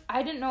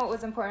 I didn't know it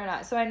was important or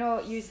not. So I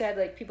know you said,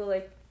 like, people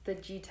like the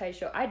G-Tai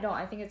show. I don't.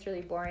 I think it's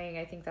really boring.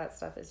 I think that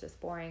stuff is just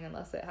boring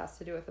unless it has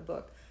to do with the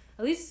book.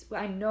 At least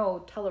I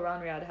know Tel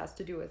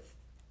Riyadh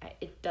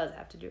it does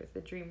have to do with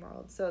the dream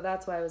world. So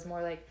that's why I was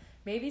more like,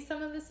 maybe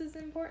some of this is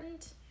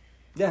important.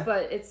 Yeah.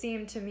 But it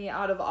seemed to me,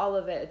 out of all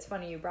of it, it's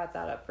funny you brought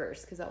that up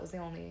first, because that was the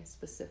only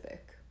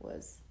specific,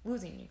 was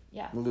losing you.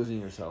 Yeah. Losing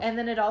yourself. And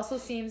then it also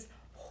seems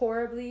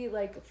horribly,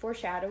 like,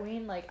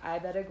 foreshadowing, like, I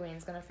bet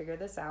Egwene's going to figure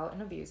this out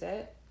and abuse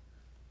it.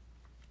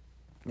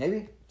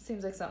 Maybe.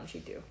 Seems like something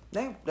she'd do.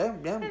 Yeah.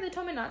 And they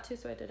told me not to,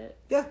 so I did it.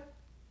 Yeah.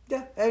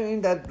 I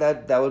mean,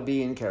 that would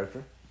be in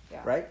character.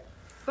 Yeah. Right?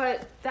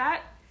 But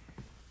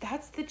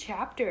that's the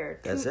chapter.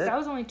 That's it? That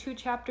was only 2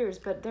 chapters,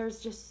 but there's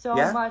just so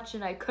much,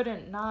 and I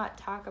couldn't not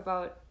talk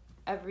about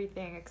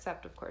everything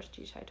except, of course,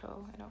 G-Tai-To.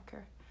 I don't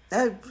care.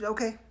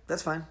 Okay,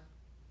 that's fine.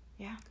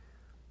 Yeah.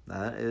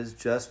 That is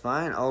just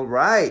fine. All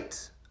right,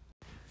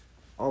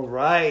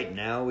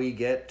 now we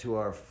get to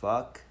our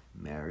fuck,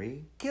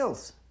 marry,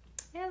 kills.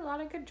 Yeah, a lot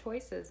of good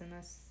choices in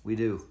this We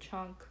do.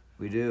 chunk.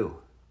 We do.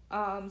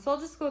 So I'll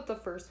just go with the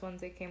first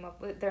ones they came up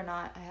with. They're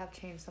not. I have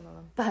changed some of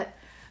them. But,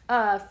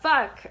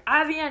 fuck.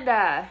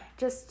 Avienda.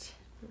 Just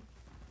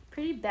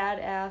pretty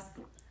badass.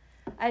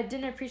 I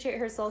didn't appreciate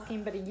her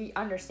sulking, but you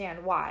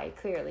understand why,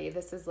 clearly.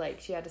 This is like,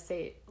 she had to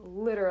say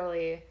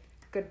literally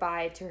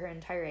goodbye to her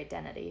entire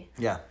identity.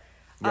 Yeah.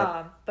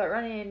 Yep. But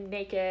running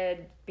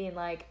naked, being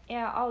like,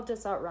 yeah, I'll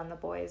just outrun the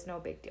boys. No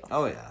big deal.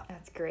 Oh, yeah.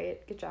 That's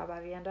great. Good job,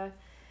 Avienda.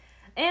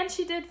 And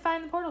she did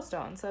find the portal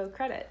stone, so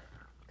credit.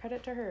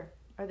 Credit to her.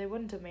 Or they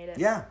wouldn't have made it.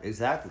 Yeah,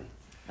 exactly.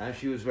 And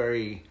she was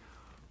very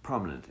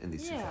prominent in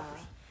these 2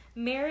 chapters.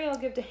 Mary I'll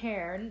give to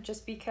Hearn,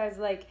 just because,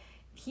 like,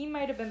 he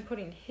might have been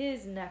putting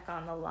his neck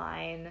on the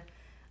line,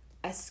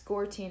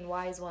 escorting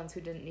wise ones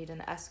who didn't need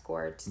an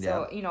escort.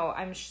 So,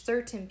 I'm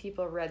certain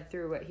people read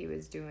through what he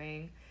was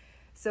doing.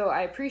 So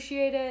I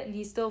appreciate it, and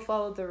he still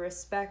followed the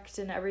respect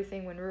and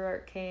everything when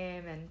Ruark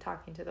came and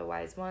talking to the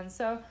wise ones.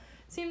 So,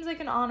 seems like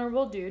an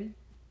honorable dude.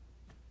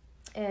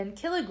 And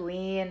kill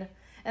Egwene.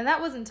 And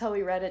that was until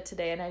we read it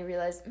today, and I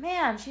realized,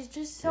 man, she's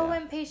just so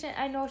impatient.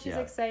 I know she's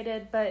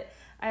excited, but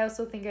I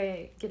also think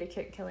I get a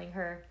kick killing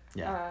her.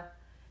 Yeah.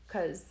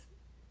 Because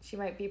she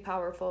might be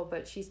powerful,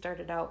 but she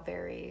started out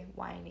very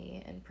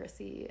whiny and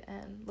prissy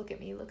and look at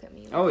me, look at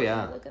me. Oh, at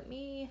yeah. me, look at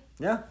me.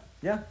 Yeah.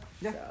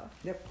 So.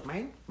 Yep.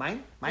 Mine.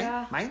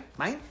 Yeah. Mine.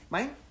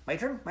 My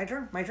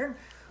turn.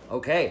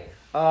 Okay.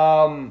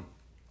 I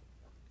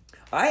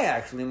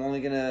actually am only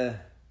gonna.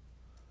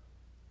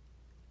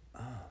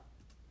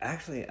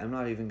 Actually, I'm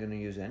not even gonna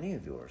use any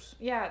of yours.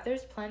 Yeah,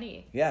 there's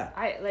plenty. Yeah.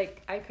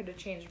 I could have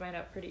changed mine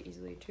up pretty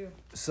easily too.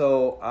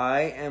 So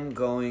I am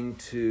going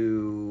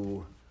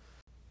to.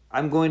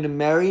 I'm going to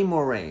marry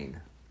Moraine.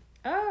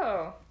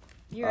 Oh,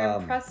 you're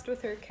impressed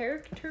with her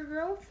character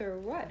growth or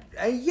what?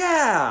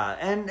 Yeah,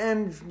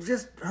 and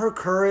just her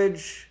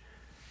courage.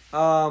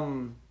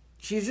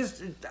 She's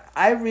just.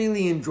 I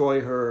really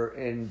enjoy her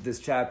in this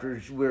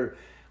chapter.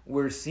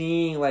 We're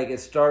seeing, like,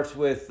 it starts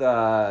with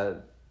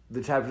the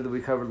chapter that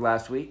we covered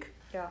last week.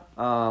 Yeah.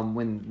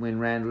 When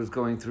Rand was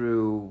going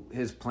through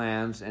his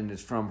plans, and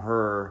it's from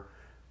her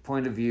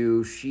point of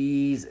view.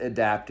 She's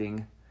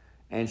adapting,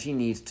 and she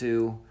needs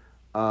to.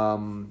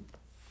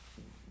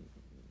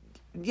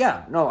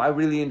 Yeah, no, I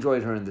really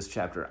enjoyed her in this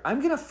chapter.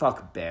 I'm gonna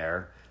fuck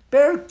Bear.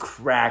 Bear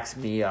cracks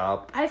me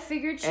up. I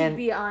figured she'd And-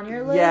 be on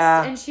your list,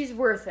 yeah. and she's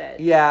worth it.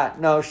 Yeah,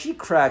 no, she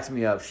cracks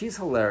me up. She's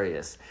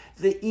hilarious.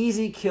 The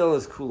easy kill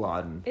is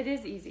Culloden. It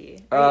is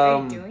easy.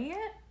 Are you doing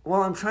it?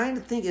 Well, I'm trying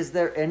to think, is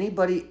there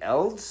anybody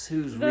else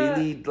who's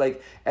really,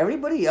 like,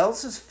 everybody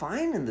else is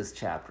fine in this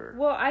chapter.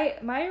 Well,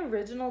 my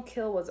original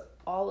kill was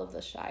all of the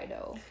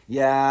Shido.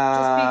 Yeah,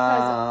 Just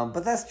because-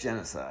 but that's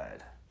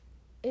genocide.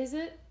 Is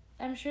it?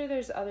 I'm sure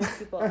there's other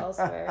people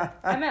elsewhere.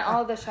 I meant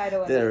all the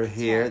Shido in They're the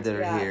here, tent,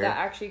 they're here. that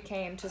actually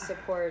came to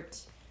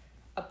support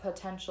a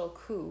potential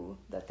coup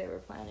that they were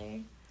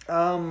planning.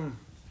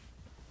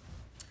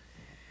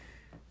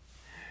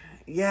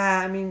 Yeah,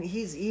 I mean,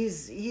 he's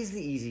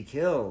the easy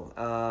kill.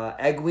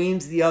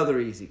 Egwene's the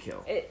other easy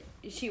kill.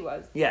 She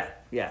was. Yeah.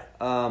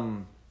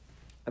 I'm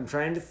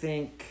trying to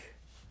think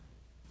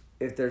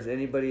if there's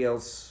anybody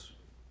else.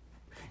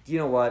 You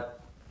know what?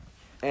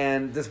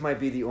 And this might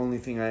be the only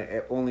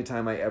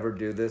time I ever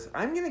do this.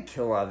 I'm gonna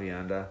kill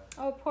Avienda.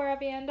 Oh, poor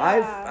Avienda.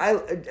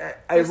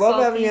 I You're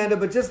love salty. Avienda,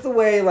 but just the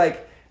way,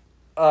 like,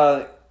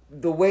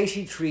 the way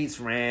she treats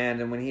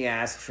Rand, and when he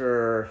asks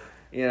her,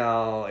 you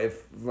know,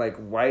 if, like,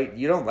 white,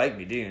 you don't like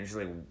me, do you? And she's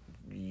like,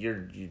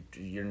 you're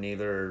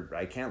neither.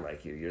 I can't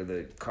like you. You're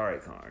the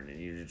Karakarn, and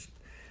you just.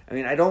 I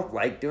mean, I don't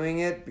like doing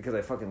it because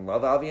I fucking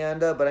love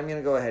Avienda, but I'm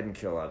gonna go ahead and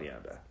kill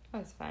Avienda.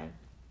 That's fine.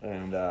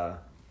 And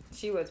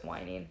She was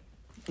whining.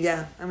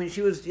 yeah, I mean,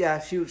 she was a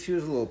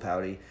little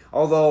pouty.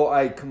 Although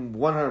I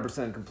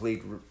 100%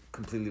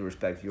 completely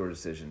respect your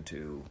decision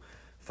to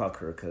fuck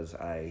her, because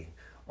I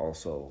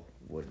also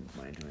wouldn't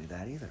mind doing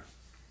that either.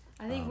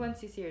 I think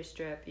once you see her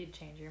strip, you'd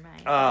change your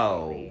mind.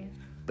 Oh, completely.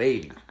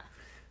 baby.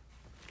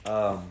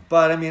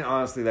 But I mean,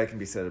 honestly, that can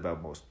be said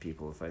about most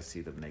people. If I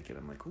see them naked,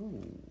 I'm like,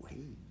 ooh,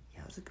 hey,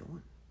 how's it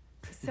going?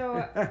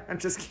 So I'm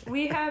just kidding.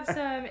 we have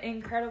some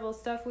incredible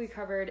stuff we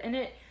covered, and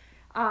it,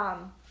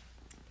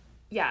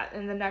 yeah,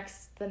 and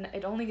then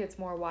it only gets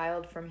more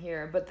wild from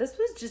here. But this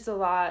was just a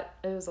lot.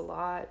 It was a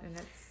lot, and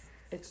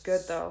it's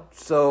good though.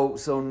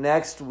 So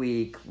next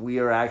week we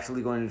are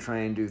actually going to try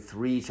and do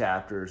 3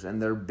 chapters,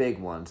 and they're big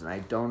ones. And I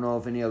don't know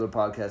if any other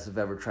podcasts have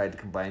ever tried to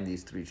combine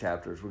these 3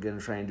 chapters. We're going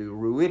to try and do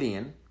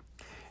Ruidian,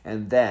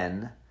 and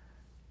then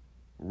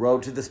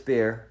Road to the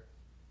Spear,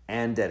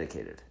 and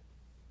Dedicated.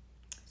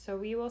 So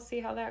we will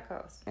see how that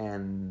goes.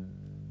 And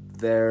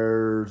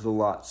there's a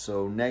lot.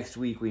 So next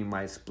week we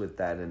might split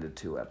that into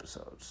 2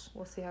 episodes.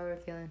 We'll see how we're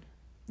feeling.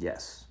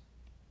 Yes.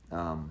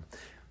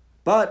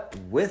 But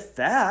with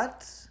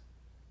that...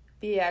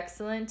 Be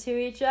excellent to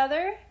each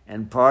other.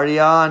 And party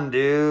on,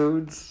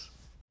 dudes.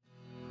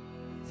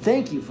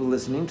 Thank you for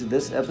listening to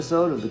this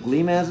episode of The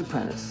Gleeman's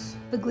Apprentice.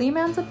 The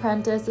Gleeman's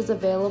Apprentice is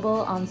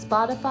available on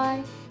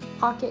Spotify,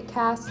 Pocket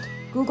Cast,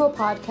 Google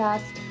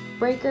Podcast,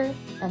 Breaker,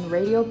 and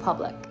Radio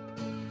Public.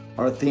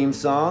 Our theme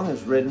song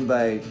is written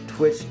by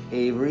Twitch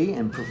Avery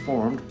and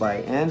performed by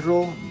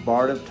Andrew,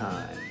 Bard of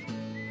Time.